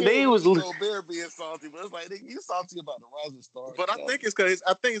he was Bear being salty, but it's like you salty about the Rising Stars. But I think it's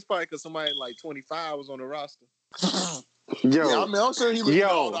probably because somebody like 25 was on the roster. Yo, yeah, I mean, I'm sure he looked at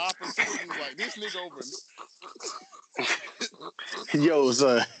all the opportunities like this nigga over. Yo,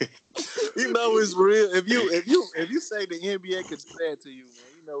 son, you know it's real. If you say the NBA could do that to you,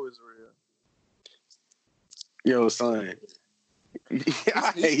 man, you know it's real. Yo, son.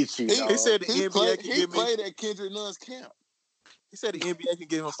 I hate you. He said the NBA can give me. He played at Kendrick Nunn's camp. He said the NBA can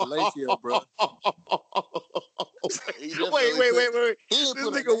give him fellatio, bro. Wait. This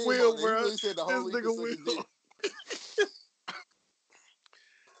nigga Will, bro. This nigga Will.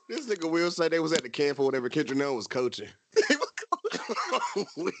 This nigga Will said they was at the camp or whatever Kendrick Nunn was coaching.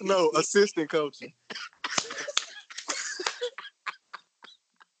 No, assistant coaching.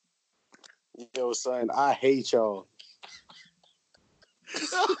 Yo, son, I hate y'all.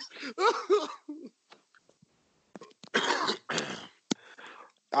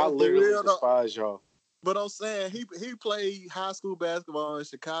 I literally despise y'all. But I'm saying he played high school basketball in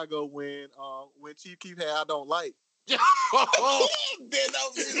Chicago when Chief Keef had I Don't Like. That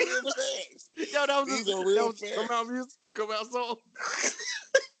was real facts. Yo, that was come out song.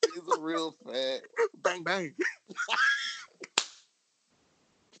 He's a real fact. Bang bang.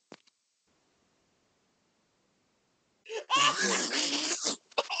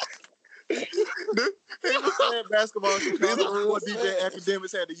 He was playing basketball. What DJ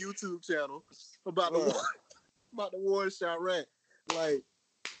Academics had the YouTube channel about the war in Chirac. Like,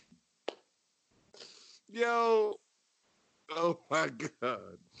 yo, oh my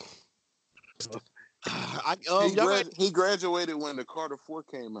god. He graduated when the Carter 4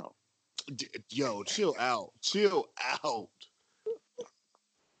 came out. Yo, chill out.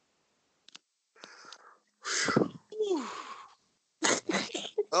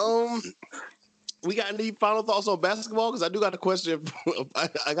 We got any final thoughts on basketball? Because I do got a question.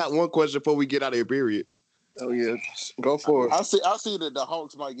 I got one question before we get out of here, period. Oh yeah, go for it. I see that the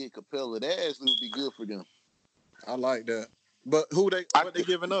Hawks might get Capella. That actually would be good for them. I like that. But what they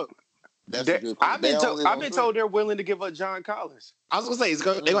giving up? That's a good I've been told they're willing to give up John Collins. I was gonna say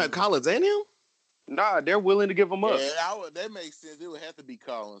they gonna have Collins and him. Nah, they're willing to give him up. Yeah, that makes sense. It would have to be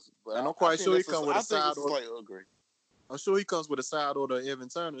Collins, but I'm quite sure he comes with a side order. Upgrade. I'm sure he comes with a side order of Evan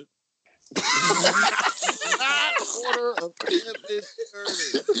Turner. Order of Evan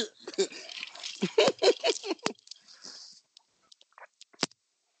Turner.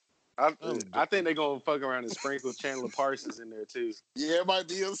 I think they're gonna fuck around and sprinkle Chandler Parsons in there too. Yeah, it might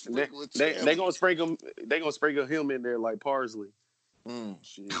be a sprinkle. They gonna sprinkle. They gonna sprinkle him in there like parsley.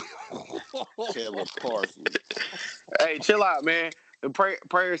 Shit. Chandler Parsons. Hey, chill out, man.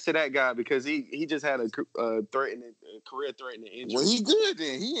 Prayers to that guy because he just had a career-threatening injury. Well, he good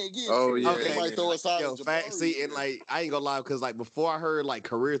then. He ain't getting. Oh yeah. They might throw aside. See, and like I ain't gonna lie because like before I heard like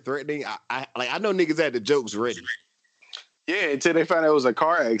career-threatening, I know niggas had the jokes ready. Yeah, until they found out it was a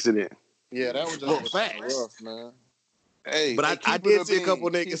car accident. Yeah, that was just rough, man. Hey, but I did see a couple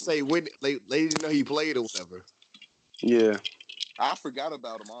niggas say when they didn't know he played or whatever. Yeah, I forgot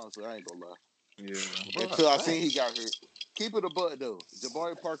about him honestly. I ain't gonna lie. Yeah, until I seen he got hurt. Keep it a butt though.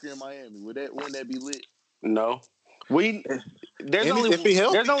 Jabari Parker in Miami. Wouldn't that be lit? No. There's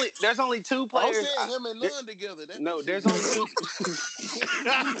only two players. I'm saying him and Nunn together. There's only two.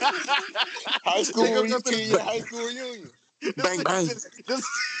 High school reunion. Bang bang.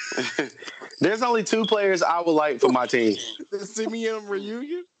 There's only two players I would like for my team. The Simeon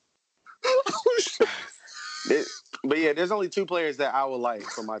reunion? But yeah, there's only 2 players that I would like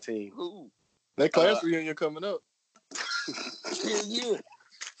for my team. Who? That class reunion coming up. Yeah.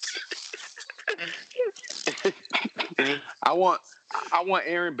 I want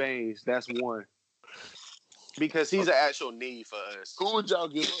Aaron Baines. That's one. Because he's an actual need for us. Who would y'all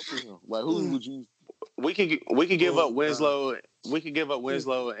give up for him? Like who would you? We could give up Winslow. We could give up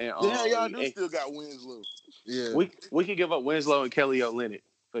Winslow and yeah, y'all do still got Winslow. Yeah, we could give up Winslow and Kelly Olynyk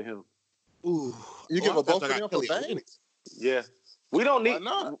for him. Ooh, you give up both of them for Baines? Yeah, we don't need.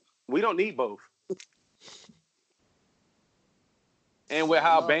 We don't need both. And with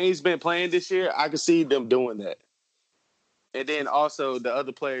how Baines been playing this year, I can see them doing that. And then also the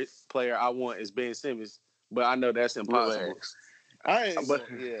other player I want is Ben Simmons, but I know that's impossible.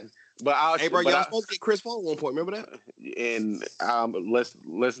 But I'll. Hey, bro, y'all supposed to get Chris Paul at one point. Remember that? And let's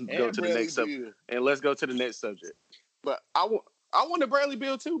go to the next subject. And let's go to the next subject. But I wanted Bradley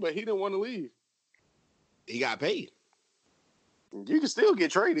Beal too, but he didn't want to leave. He got paid. You can still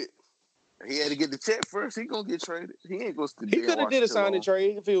get traded. He had to get the check first. He gonna get traded. He ain't gonna. He could have did a sign and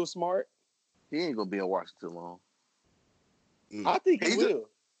trade if he was smart. He ain't gonna be in Washington long. I think he will.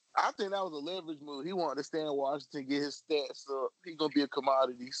 I think that was a leverage move. He wanted to stay in Washington, get his stats up. He's gonna be a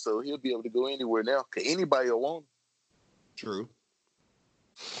commodity, so he'll be able to go anywhere now. Cause anybody will want him. True.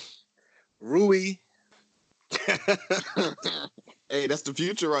 Rui. Hey, that's the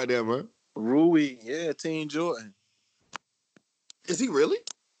future right there, man. Rui, yeah, Team Jordan. Is he really?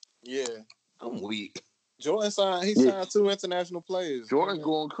 Yeah. I'm weak. Jordan signed 2 international players. Jordan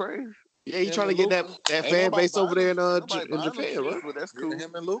going crazy. Yeah, he's trying to get that fan base over there in Japan, right? But that's cool.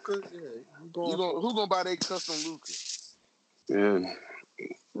 Him and Luka, who gonna buy their custom Luka? Yeah.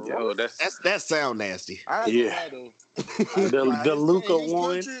 Yo, that sound nasty. The Luka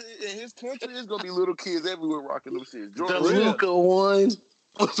one. In his country, it's gonna be little kids everywhere rocking them shit. The Luka one.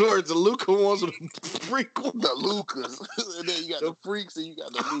 Sorry, the Luka ones with the freak. The Lukas. And then you got the freaks and you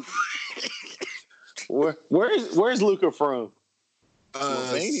got the Lukas. Where's Luka from?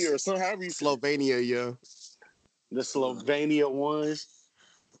 Slovenia or something. However you Slovenia, yeah. The Slovenia ones.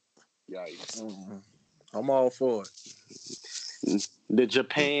 Yikes. Mm-hmm. I'm all for it. The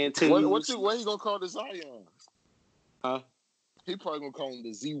Japan team. What you gonna call the Zions? Huh? He probably gonna call them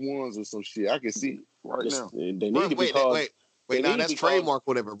the Z1s or some shit. I can see it right now. They need to be called. Wait, now that's trademark,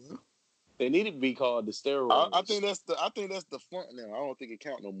 whatever, bro. They need to be called the steroids. I think that's the front now. I don't think it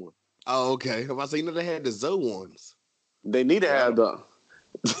count no more. Oh, okay. If I say they had the Zo ones. They need to have the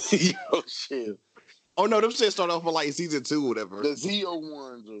yo shit. Oh no, them shit start off for like season 2, whatever. The Zo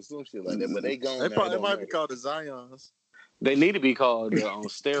ones or some shit like that, but they gone. They might be called the Zions. They need to be called on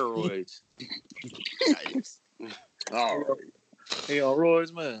steroids. All right. He on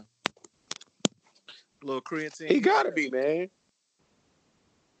roids, man. Little creatine. He gotta be, man.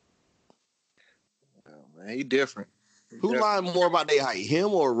 Oh, man, he different. Who lied more about their height,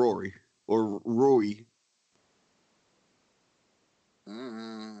 him or Rory or Rui?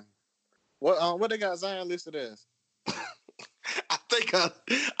 What they got Zion listed as? I think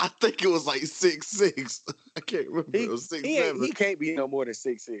it was like 6'6". I can't remember. It was 6'7". He can't be no more than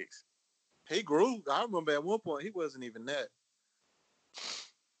 6'6". He grew. I remember at one point he wasn't even that.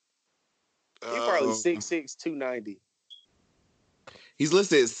 He probably 6'6", 290. He's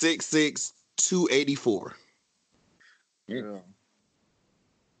listed at 6'6", 284. Yeah.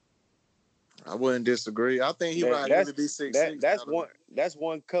 I wouldn't disagree. I think he might even be 6'6". That's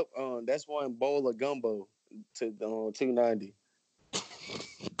one cup. That's one bowl of gumbo to 290.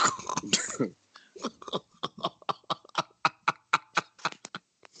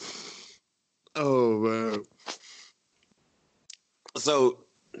 Oh man. So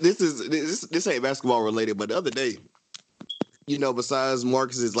this ain't basketball related, but the other day, besides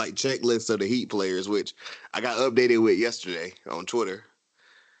Marcus's like checklist of the Heat players, which I got updated with yesterday on Twitter.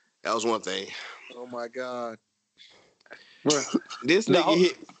 That was one thing. Oh my God. This nigga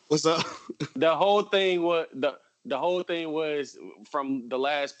hit. What's up? The whole thing was from the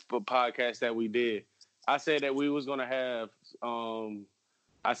last podcast that we did. I said that we was gonna have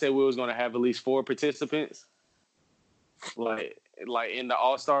at least 4 participants, like in the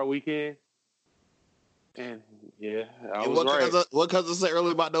All-Star weekend. And yeah, I was right. What cousin said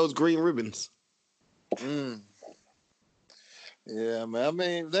earlier about those green ribbons? Yeah, man. I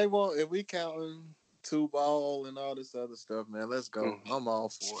mean, if we counting 2 ball and all this other stuff, man, let's go. I'm all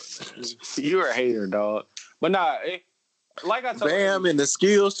for it, man. You're a hater, dog. But nah, like I told Bam in the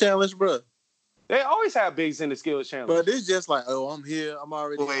skills challenge, bro. They always have bigs in the skills challenge. But it's just like, I'm here. I'm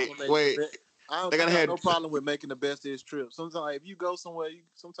already. Wait. I don't have no problem with making the best of his trip. Sometimes if you go somewhere,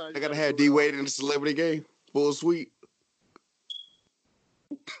 sometimes I gotta have D Wade in the celebrity game, full suite.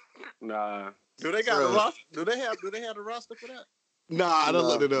 Nah. Do they got a roster? Do they have a roster for that? Nah, I don't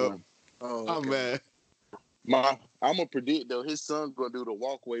look it up. Oh, okay. man. I'm gonna predict though his son's gonna do the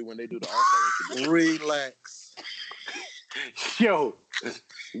walkway when they do the All-Star. Relax. Yo,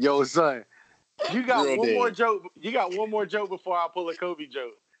 son. You got one more joke. You got one more joke before I pull a Kobe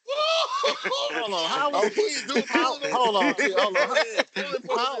joke. Hold on. Hold on. Go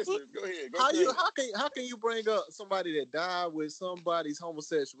ahead. How can you bring up somebody that died with somebody's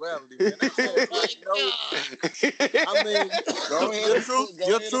homosexuality, man? I mean, go ahead.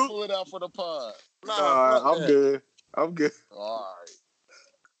 Pull it out for the pod. Nah, I'm good. All right.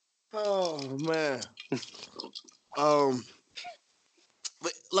 Oh man.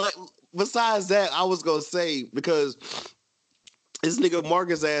 But like besides that, I was gonna say because this nigga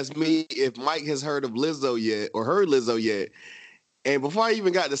Marcus asked me if Mike has heard of Lizzo yet or heard Lizzo yet. And before I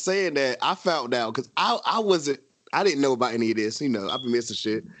even got to saying that, I found out because I didn't know about any of this. You know, I've been missing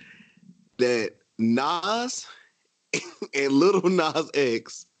shit. That Nas and Little Nas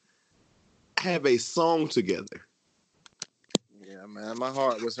X have a song together. Yeah, man, my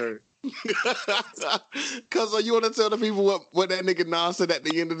heart was hurt. Cause you want to tell the people what that nigga Nas said at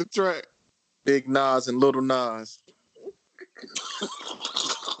the end of the track? Big Nas and Little Nas.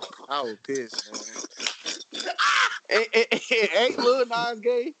 I was pissed, man. Ain't Lil Nas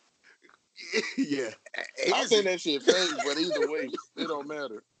gay? Yeah. I think that shit fake, but either way, it don't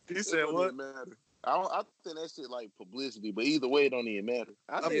matter. You said what? Matter. I think that shit like publicity, but either way, it don't even matter.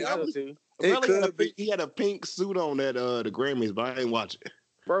 I think so too. He had a pink suit on at the Grammys, but I ain't watch it.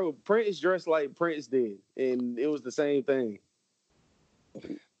 Bro, Prince dressed like Prince did, and it was the same thing.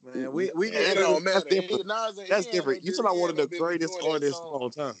 Man, we it don't matter. That's different. You talking about one of the greatest artists of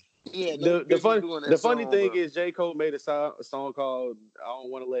all time. Yeah, the funny thing is J. Cole made a song called "I Don't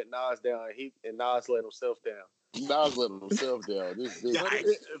Want to Let Nas Down," and Nas let himself down. Nas let himself down.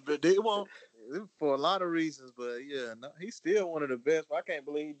 But they won't for a lot of reasons. But yeah, no, he's still one of the best. I can't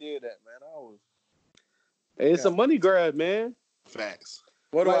believe he did that, man. It's a money grab, man. Facts.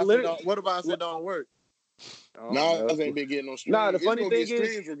 What about if it don't work? Nas ain't been getting no streams. Nah, the funny thing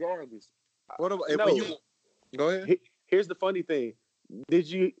is, regardless. What about go ahead? Here's the funny thing. Did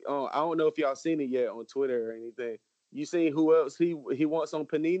you? I don't know if y'all seen it yet on Twitter or anything. You seen who else he wants on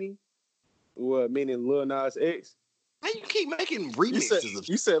Panini? Meaning Lil Nas X. How you keep making remixes?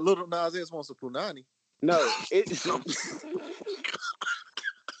 You said Lil Nas X wants a Punani. No,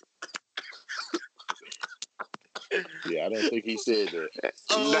 Yeah, I don't think he said that.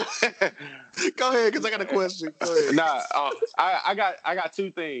 Go ahead, because I got a question. Go ahead. Nah, I got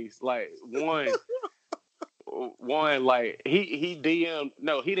two things. Like one, like he DM'd.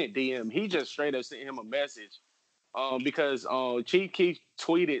 No, he didn't DM. He just straight up sent him a message. Because Chief Keef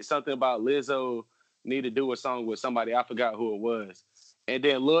tweeted something about Lizzo need to do a song with somebody. I forgot who it was. And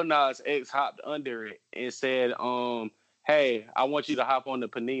then Lil Nas X hopped under it and said, hey, I want you to hop on the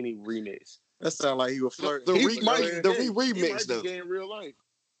Panini remix. That sounds like he was flirting. The remix though. In real life.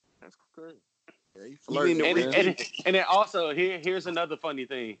 That's crazy. Yeah, he flirting. And then also here's another funny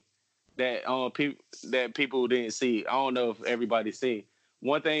thing that people didn't see. I don't know if everybody's seen.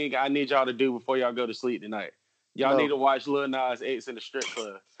 One thing I need y'all to do before y'all go to sleep tonight. Y'all need to watch Lil Nas X in the strip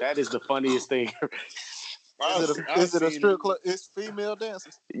club. That is the funniest thing. Is it a strip club? It's female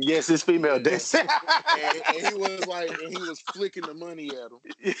dancers. Yes, it's female dancers. and he was flicking the money at him.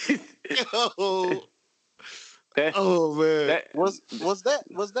 Oh man, was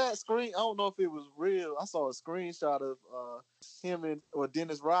that screen? I don't know if it was real. I saw a screenshot of him or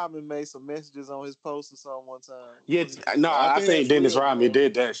Dennis Rodman made some messages on his post or something one time. Yeah, no, I think Dennis Rodman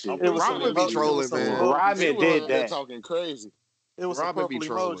did that shit. Rodman be trolling, man. Rodman did that. Talking crazy. It was some purple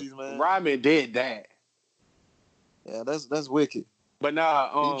emojis, man. Rodman did that. Yeah, that's wicked. But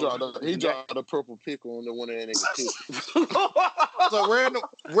nah, he dropped a purple pickle on the one of that nigga pickle. So random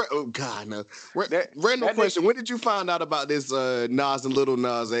question. When did you find out about this Nas and Little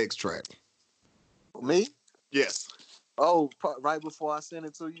Nas X track? Me? Yes. Oh, right before I sent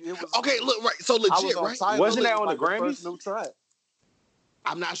it to you. It was okay. Look, right. So legit, right? Wasn't that on the Grammys? New track.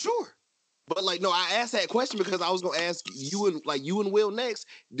 I'm not sure, but like, no, I asked that question because I was gonna ask you and Will next.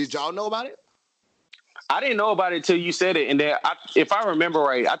 Did y'all know about it? I didn't know about it till you said it, and then if I remember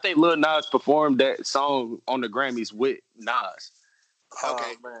right, I think Lil Nas performed that song on the Grammys with Nas.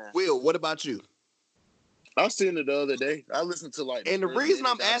 Okay, man. Will, what about you? I seen it the other day. I listened to and the reason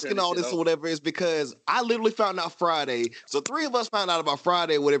I'm asking all this or whatever is because I literally found out Friday. So 3 of us found out about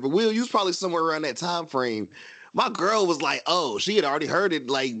Friday or whatever. Will, you was probably somewhere around that time frame. My girl was like, oh, she had already heard it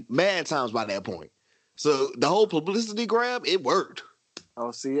like mad times by that point. So the whole publicity grab, it worked.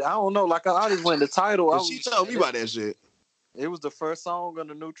 Oh, see, I don't know. Like I just went the title. She told me about that shit. It was the first song on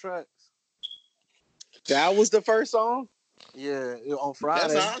the new tracks. That was the first song? Yeah, on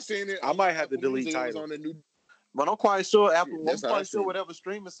Friday. That's how I seen it. I might have to delete title. But I'm quite sure Apple. I'm quite sure whatever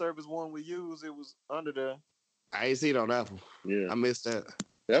streaming service one we use, it was under there. I ain't seen it on Apple. Yeah, I missed that.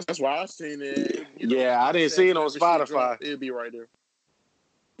 That's why I seen it. Yeah, I didn't see it on Spotify. It'll be right there.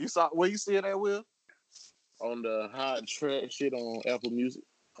 You saw where you see it at, Will? On the hot track shit on Apple Music.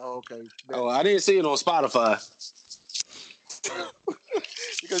 Oh, okay. Oh, I didn't see it on Spotify.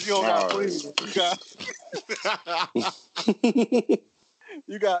 Because you don't got premium.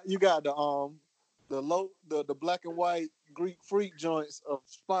 You got the black and white Greek freak joints of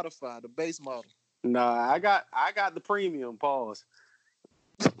Spotify, the base model. Nah, I got the premium. Pause.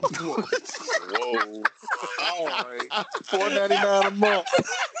 Whoa. All right. $4.99 a month.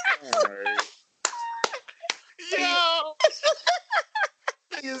 All right. Yo.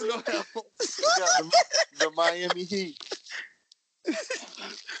 Niggas gonna have the Miami Heat.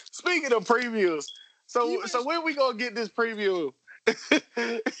 Speaking of previews, so when we gonna get this preview?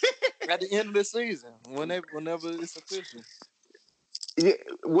 At the end of the season, whenever it's official. Yeah.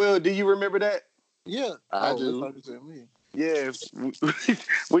 Well, do you remember that? Yeah, I do. Yeah,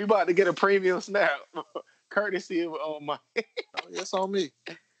 we about to get a premium snap, courtesy of my. That's on me.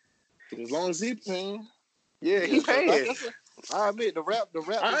 As long as he paying. Yeah, he paying. I admit the rap. I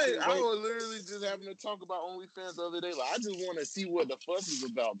was literally just having to talk about OnlyFans the other day. Like, I just want to see what the fuss is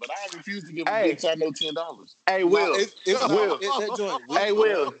about, but I refuse to give a bitch I know $10. Hey, Will.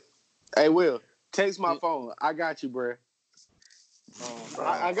 Will. Hey, Will. Text my phone. I got you, bro.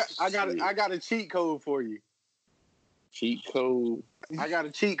 I got a cheat code for you. Cheat code. I got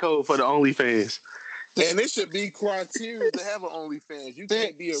a cheat code for the OnlyFans. And it should be criteria to have an OnlyFans. You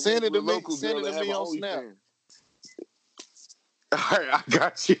can't be a local girl to have an OnlyFans. All right, I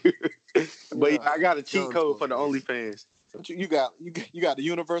got you. But I got a cheat code for the OnlyFans. You got the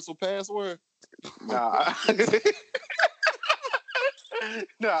universal password? Nah.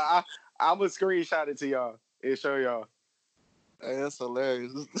 Nah, I'm gonna screenshot it to y'all and show y'all. Hey, that's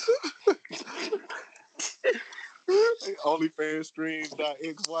hilarious.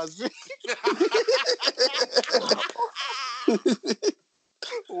 OnlyFansstream.xyz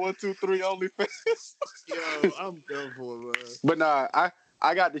 1, 2, 3 OnlyFans. Yo, I'm done for it, man. But nah,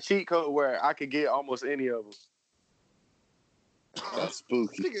 I got the cheat code where I could get almost any of them. That's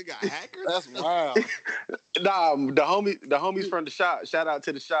spooky. Nigga got hackers? That's wild. Nah, the homies from the shop, shout out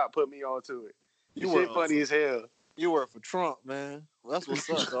to the shop, put me onto it. You shit funny as hell. You work for Trump, man. Well, that's what's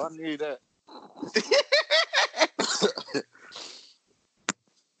up, though. I need that.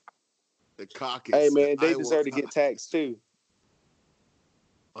 The caucus. Hey, man, they deserve to get taxed, too.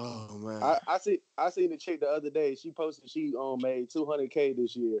 Oh, man. I seen the chick the other day. She posted she made $200K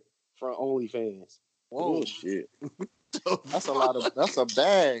this year from OnlyFans. Whoa, shit. That's a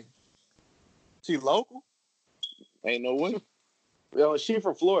bag. She local? Ain't no way. Yo, she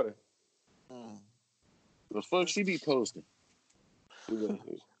from Florida. The fuck she be posting? I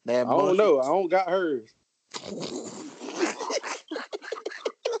don't know. I don't got hers.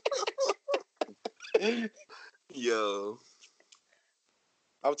 Yo.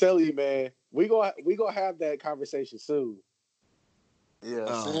 I'm telling you, man, we gonna have that conversation soon. Yeah.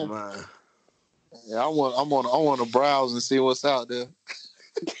 Oh, man. Yeah, I want to browse and see what's out there.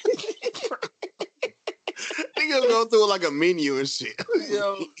 Niggas go through like a menu and shit.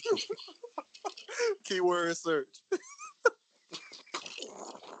 Yo. Keyword search.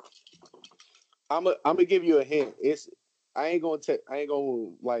 I'm gonna give you a hint. I ain't gonna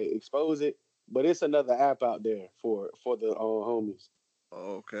like expose it, but it's another app out there for the homies.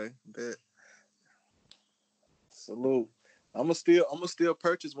 Oh, okay. Bet. Salute. I'm gonna still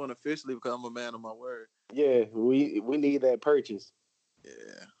purchase one officially because I'm a man of my word. Yeah, we need that purchase. Yeah.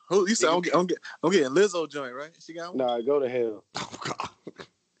 Who you say I'm getting Lizzo joint, right? She got one? Nah, go to hell. Oh, God.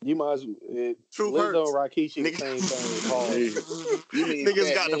 You might as well. True Lizzo and Rakishi the same thing.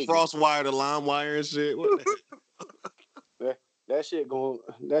 Niggas got the frost wire, the lime wire and shit. That shit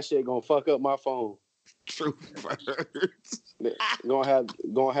gonna fuck up my phone. True birds.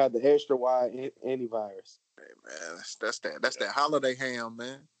 Gonna have the extra wide antivirus. Hey man, that's that holiday ham,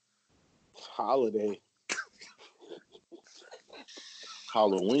 man. Holiday.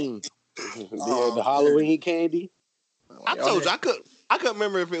 Halloween. The Halloween candy. I told you I couldn't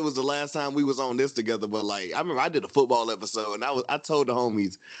remember if it was the last time we was on this together, but like I remember I did a football episode and I told the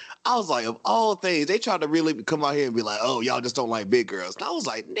homies, I was like, of all things, they tried to really come out here and be like, oh, y'all just don't like big girls. And I was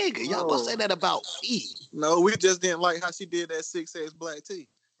like, nigga, y'all gonna say that about me? No, we just didn't like how she did that 6X black tea.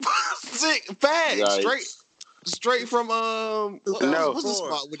 Sick, fat, straight. straight from what's the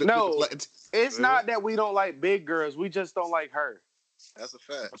spot with the it's not that we don't like big girls. We just don't like her. That's a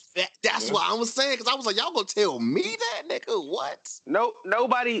fact. That's what I was saying, because I was like, y'all gonna tell me that, nigga? What? No,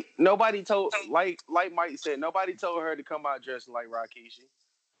 nobody told, like Mike said, nobody told her to come out dressed like Rikishi.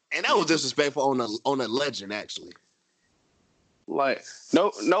 And that was disrespectful on a legend, actually. Like,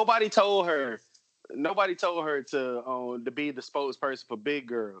 nobody told her to be the spokesperson for big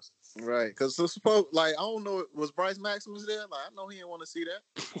girls. Right, because I don't know, was Bryce Maximus there? Like, I know he didn't want to see that.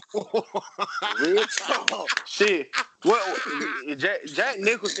 Real talk. Shit. Well, Jack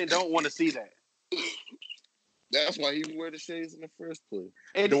Nicholson don't want to see that. That's why he wear the shades in the first place.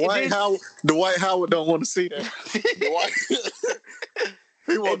 Dwight Howard don't want to see that.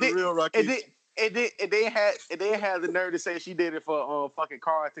 He want the real Rocky. And they had the nerve to say she did it for fucking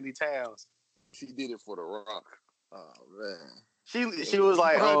Karl Anthony Towns. She did it for The Rock. Oh man. She was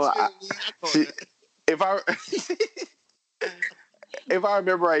like, if I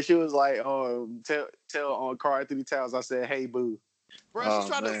remember right, she was like, tell Karl Anthony Towns I said, hey boo. Bro, she's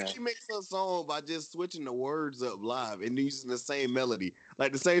trying to remix her song by just switching the words up live and using the same melody,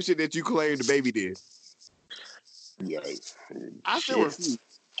 like the same shit that you claimed the baby did. Yikes! I still refuse.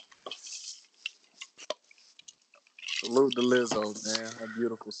 Salute to Lizzo, man. Her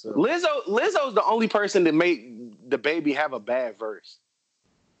beautiful self. Lizzo's the only person that made the baby have a bad verse.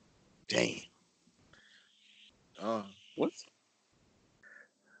 Damn. What?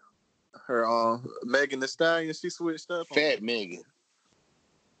 Her Megan Thee Stallion, she switched up. Fat Megan.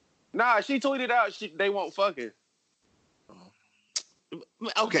 Nah, she tweeted out they won't fuck her.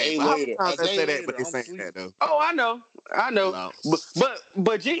 Okay, later. I say that, but they saying that though. Oh, I know.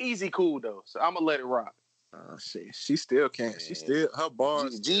 But G-Eazy cool though, so I'm gonna let it rock. She still can't. She still her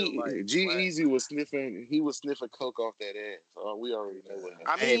bars. G-Eazy was sniffing. He was sniffing coke off that ass. We already know what.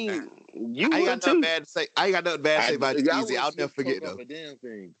 I mean, you I ain't got nothing too. bad to say. I ain't got nothing bad to say about G-Eazy. I'll never forget though. A damn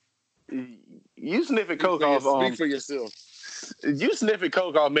thing. You sniffing coke off. Speak for yourself. You sniffing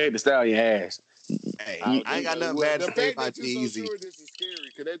coke off Meg Thee Stallion ass. Hey, I ain't got nothing bad to say about G-Eazy. So this is scary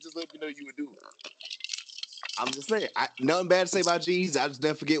because that just let me know you would do it. I'm just saying, nothing bad to say about G's. I just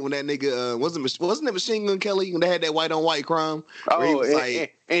never forget when that nigga wasn't it Machine Gun Kelly when they had that white on white crime? Oh,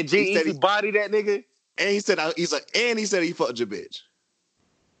 and G-Eazy bodied that nigga. And he said he fucked your bitch.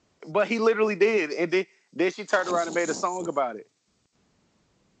 But he literally did, and then she turned around and made a song about it.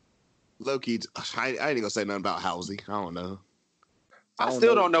 Low key, I ain't gonna say nothing about Halsey. I don't know. I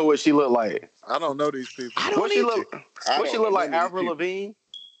still don't know what she looked like. I don't know these people. What she look like? Avril Lavigne.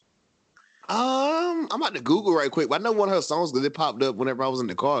 I'm about to Google right quick. But I know one of her songs because it popped up whenever I was in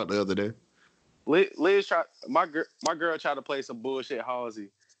the car the other day. Liz tried. My girl tried to play some bullshit Halsey.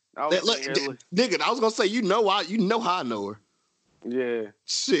 Nigga, I was gonna say you know how I know her. Yeah.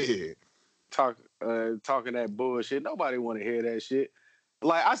 Shit. Talking that bullshit. Nobody want to hear that shit.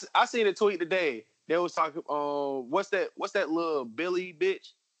 Like I seen a tweet today. They was talking. What's that little Billy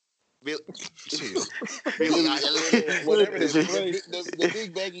bitch? Billy, whatever the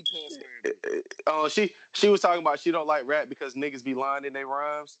big baggy pants. She was talking about she don't like rap because niggas be lying in their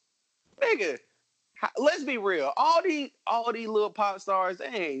rhymes. Nigga, let's be real. All these little pop stars,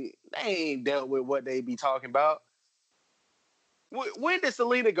 they ain't dealt with what they be talking about. When did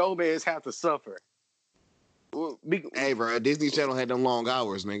Selena Gomez have to suffer? Hey, bro, Disney Channel had them long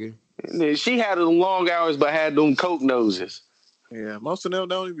hours, nigga. She had them long hours, but had them coke noses. Yeah, most of them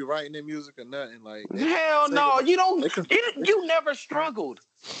don't even be writing their music or nothing. Like, hell no, you don't. You never struggled.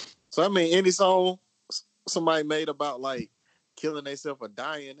 So I mean, any song somebody made about like killing themselves or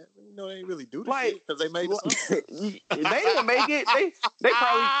dying, they ain't really do this shit because they made the song. They didn't make it.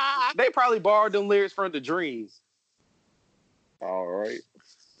 They probably borrowed them lyrics from The Dreams. All right.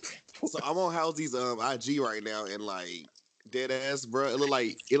 So I'm on Halsey's IG right now, and like dead ass, bro. It look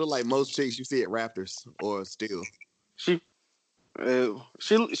like most chicks you see at Raptors or Still. She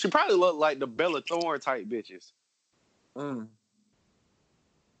probably looked like the Bella Thorne type bitches. On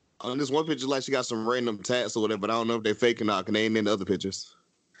this one picture, like she got some random tats or whatever, but I don't know if they're fake or not. Cause they ain't in the other pictures.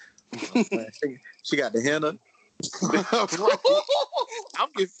 She got the henna.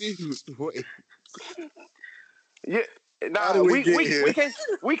 I'm confused. Wait. Yeah. Nah, we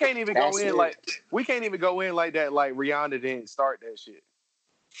can't even go in like that. Like Rihanna didn't start that shit.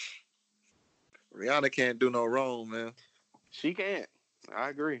 Rihanna can't do no wrong, man. She can't. I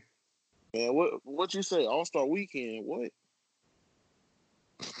agree. Man, what you say? All-Star Weekend? What?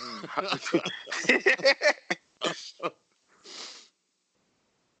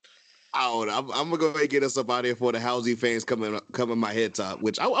 don't know. I'm gonna go ahead and get us up out here for the Housey fans coming my head top,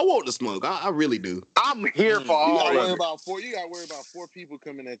 which I want to smoke. I really do. I'm here for all. You gotta worry about four people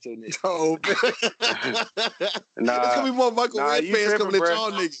coming at your niggas. Oh, it's gonna be more Michael Red fans coming at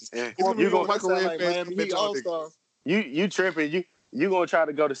y'all niggas. Yeah. You gonna Michael Red fans coming at y'all niggas. You tripping? You gonna try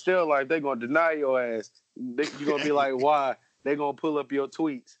to go to Still Life? They gonna deny your ass. You gonna be like, why? They gonna pull up your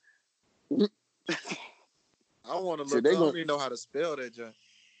tweets. I want to look. I don't even know how to spell that, John.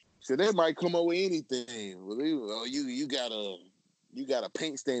 So they might come up with anything. Oh, you got a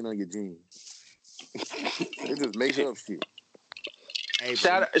paint stain on your jeans. They just make up shit. Hey,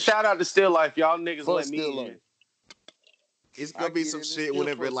 shout out to Still Life, y'all niggas. Let me in. It's gonna be some shit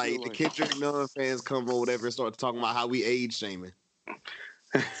whenever like the Kendrick Nunn fans come or whatever and start talking about how we age shaming.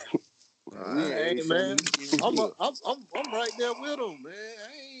 Hey man, I'm right there with them, man.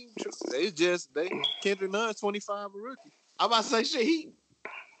 Kendrick Nunn 25 a rookie. I'm about to say shit. He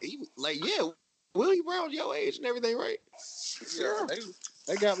like Willie Brown your age and everything, right? Yeah,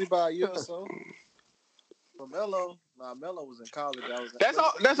 they got me by a year or so. But Melo was in college.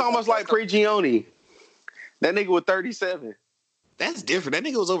 That's almost like Prigioni. That nigga was 37. That's different. That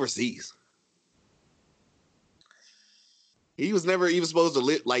nigga was overseas. He was never even supposed to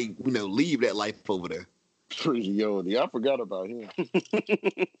leave that life over there. Prigioni, I forgot about him.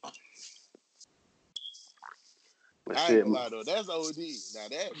 I ain't gonna lie though, that's OD. Now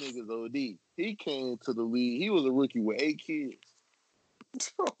that nigga's OD. He came to the league. He was a rookie with 8 kids.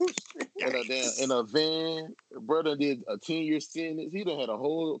 In a van. Brother did a 10-year sentence. He done had a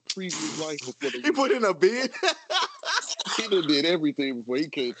whole previous life before he put in a bid. He done did everything before he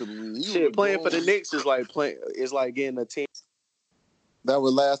came to the league. Shit, playing for the Knicks is like getting a team. That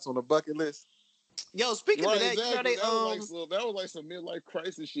was last on the bucket list. Yo, speaking of that, exactly. That was like some midlife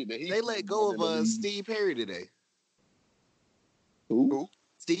crisis shit that they let go of Steve Perry today. Who?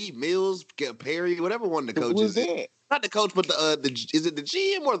 Steve Mills, Perry, whatever one of the coaches. Who was that? Not the coach, but is it the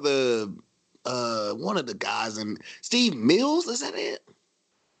GM or the one of the guys? And Steve Mills, is that it?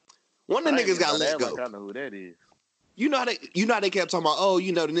 One of the niggas got let go. I know who that is. You know how they kept talking about,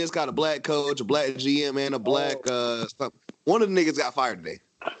 the Knicks got a black coach, a black GM, and a black something. One of the niggas got fired today.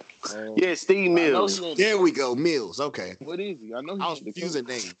 Yeah, Steve Mills. There we go, Mills. Okay. What is he? I know I was confusing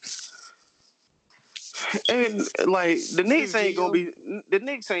names. And like the Knicks ain't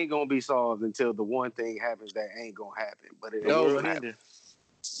gonna be solved until the one thing happens that ain't gonna happen. But it will happen.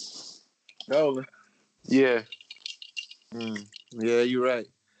 Nolan. Yeah. Yeah, you're right.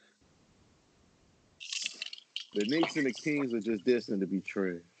 The Knicks and the Kings are just destined to be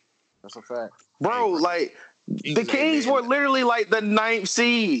trash. That's a fact. Bro, like the Kings were literally like the 9th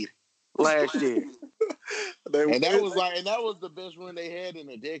seed last year. And that was the best run they had in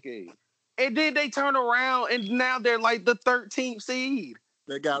a decade. And then they turn around and now they're like the 13th seed.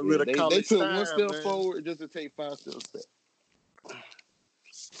 They got rid of college. They took one step forward just to take 5 steps back.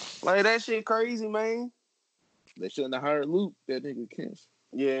 Like that shit crazy, man. They shouldn't have hired Luke. That nigga can't.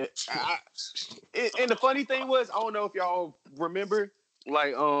 Yeah. And the funny thing was, I don't know if y'all remember,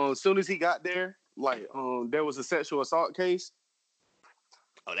 like as soon as he got there, like there was a sexual assault case.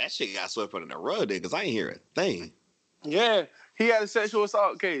 Oh, that shit got swept under the rug, because I ain't hear a thing. Yeah, he had a sexual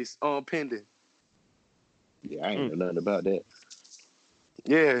assault case pending. Yeah, I ain't know nothing about that.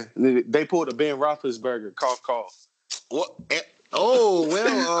 Yeah, they pulled a Ben Roethlisberger. Cough, cough. What? Oh,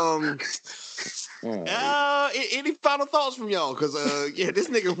 well, any final thoughts from y'all? Because, this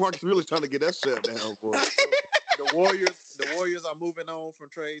nigga Mark's really trying to get that shut down, boy. The Warriors are moving on from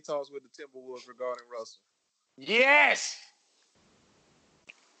trade talks with the Timberwolves regarding Russell. Yes!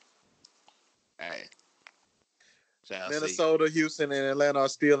 Hey. Minnesota, Houston, and Atlanta are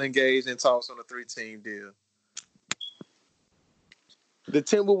still engaged in talks on a 3-team deal. The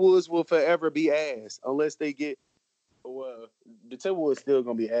Timberwolves will forever be ass unless they get. Well, the Timberwolves still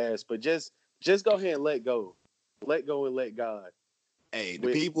gonna be ass, but just go ahead and let go and let God. Hey,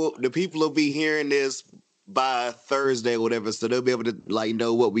 the people will be hearing this by Thursday or whatever, so they'll be able to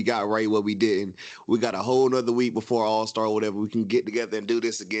know what we got right, what we didn't. We got a whole nother week before All-Star or whatever. We can get together and do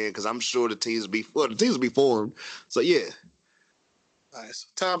this again, because I'm sure the teams will be formed. So yeah. All right, so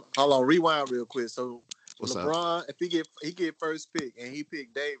Tom, hold on, rewind real quick. So what's LeBron, up? if he get first pick and he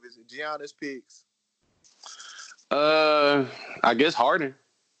picked Davis, Giannis picks. I guess Harden.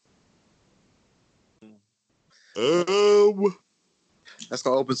 That's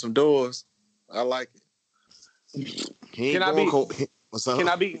gonna open some doors. I like it. What's up? Can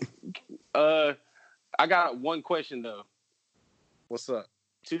I be? I got one question though. What's up?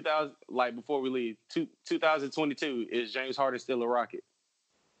 2000, before we leave, 2022, is James Harden still a Rocket?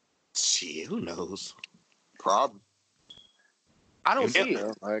 Shit, who knows? Probably. I don't see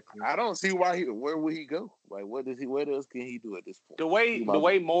it. I don't see why where would he go? Like, what else can he do at this point? The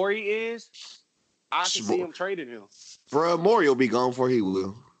way Morey is, I can see him trading him. Bro, Morey will be gone before he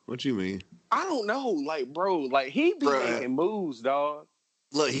will. What you mean? I don't know. Like, bro, like he be making moves, dog.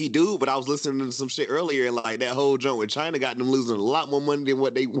 Look, he do, but I was listening to some shit earlier, and like that whole joint with China got them losing a lot more money than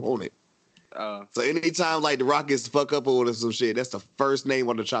what they wanted. So anytime like the Rockets fuck up or some shit, that's the first name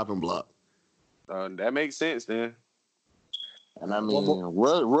on the chopping block. That makes sense, then. And I mean,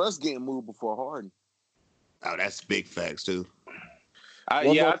 Russ getting moved before Harden. Oh, that's big facts too.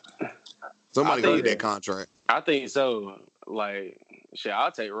 Somebody gonna get that contract. I think so. Like, shit,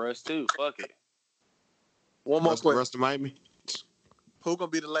 I'll take Russ too. Fuck it. One more question. Russ to Miami. Who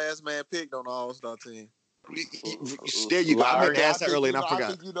gonna be the last man picked on the All-Star team? There you go. I meant to ask that earlier and I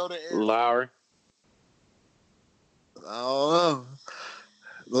forgot. Lowry. Oh,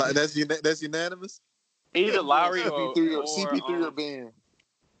 that's unanimous. Either Lowry or CP3 or Bam.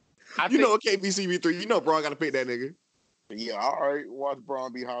 It can't be CP3. You know, Braun got to pick that nigga. Yeah, all right. Watch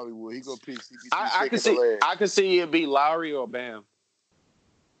Braun be Hollywood. He gonna pick CP3. I can see it be Lowry or Bam.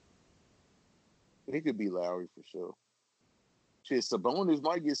 He could be Lowry for sure. Shit, Sabonis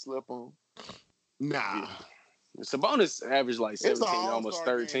might get slept on. Nah. Sabonis averaged like 17, almost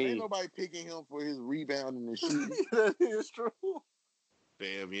 13. Ain't nobody picking him for his rebounding and shooting. That is true.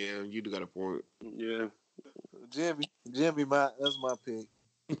 Damn, yeah, you do got a point. Yeah. Jimmy, that's my pick.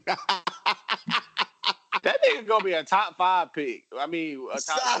 That nigga gonna be a top 5 pick. I mean, a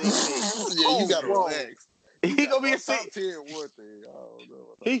top 6 pick. Yeah, you gotta relax. He gonna be a top 6. 10 one thing. I don't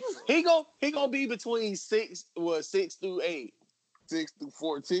know. He gonna be between 6 through 8. 6 through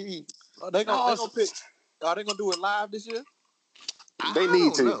 14. They gonna pick. Are they gonna do it live this year? They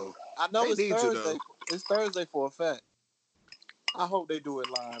need to. I know it's Thursday. It's Thursday for a fact. I hope they do it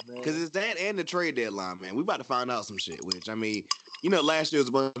live, man. Because it's that and the trade deadline, man. We about to find out some shit. Which I mean, last year was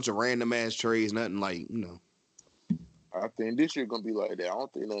a bunch of random ass trades, nothing like I think this year gonna be like that. I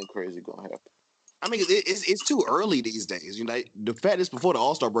don't think nothing crazy gonna happen. I mean, it's too early these days. The fact is before the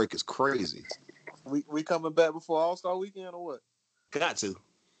All-Star break is crazy. We coming back before All-Star weekend or what? Got to.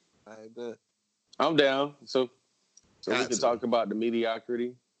 I bet. I'm down. So we can talk about the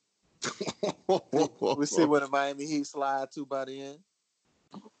mediocrity. We see where the Miami Heat slide to by the end.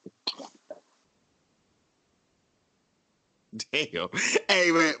 Damn.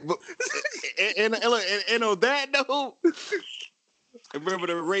 Hey, man. And on that note, remember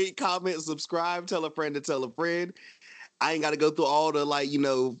to rate, comment, subscribe, tell a friend to tell a friend. I ain't got to go through all the,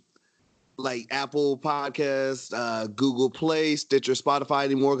 like Apple Podcasts, Google Play, Stitcher, Spotify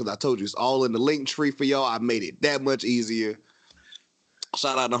anymore because I told you it's all in the link tree for y'all. I made it that much easier.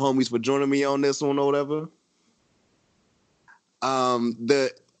 Shout out to homies for joining me on this one or whatever. I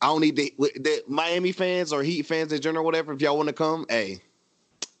don't need the Miami fans or Heat fans in general, whatever. If y'all want to come, hey,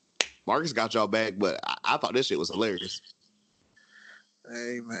 Marcus got y'all back, but I thought this shit was hilarious.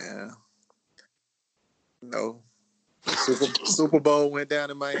 Hey man, no, Super Bowl went down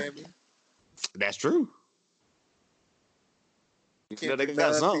in Miami. That's true. They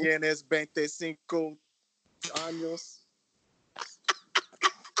got something. Tienes 25 años.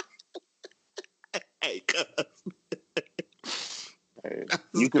 Hey, hey,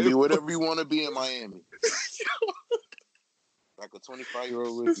 you can be whatever you want to be in Miami. Like a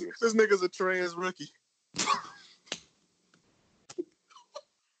 25-year-old rookie. This nigga's a trans rookie.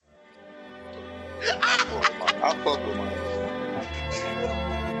 I fuck with my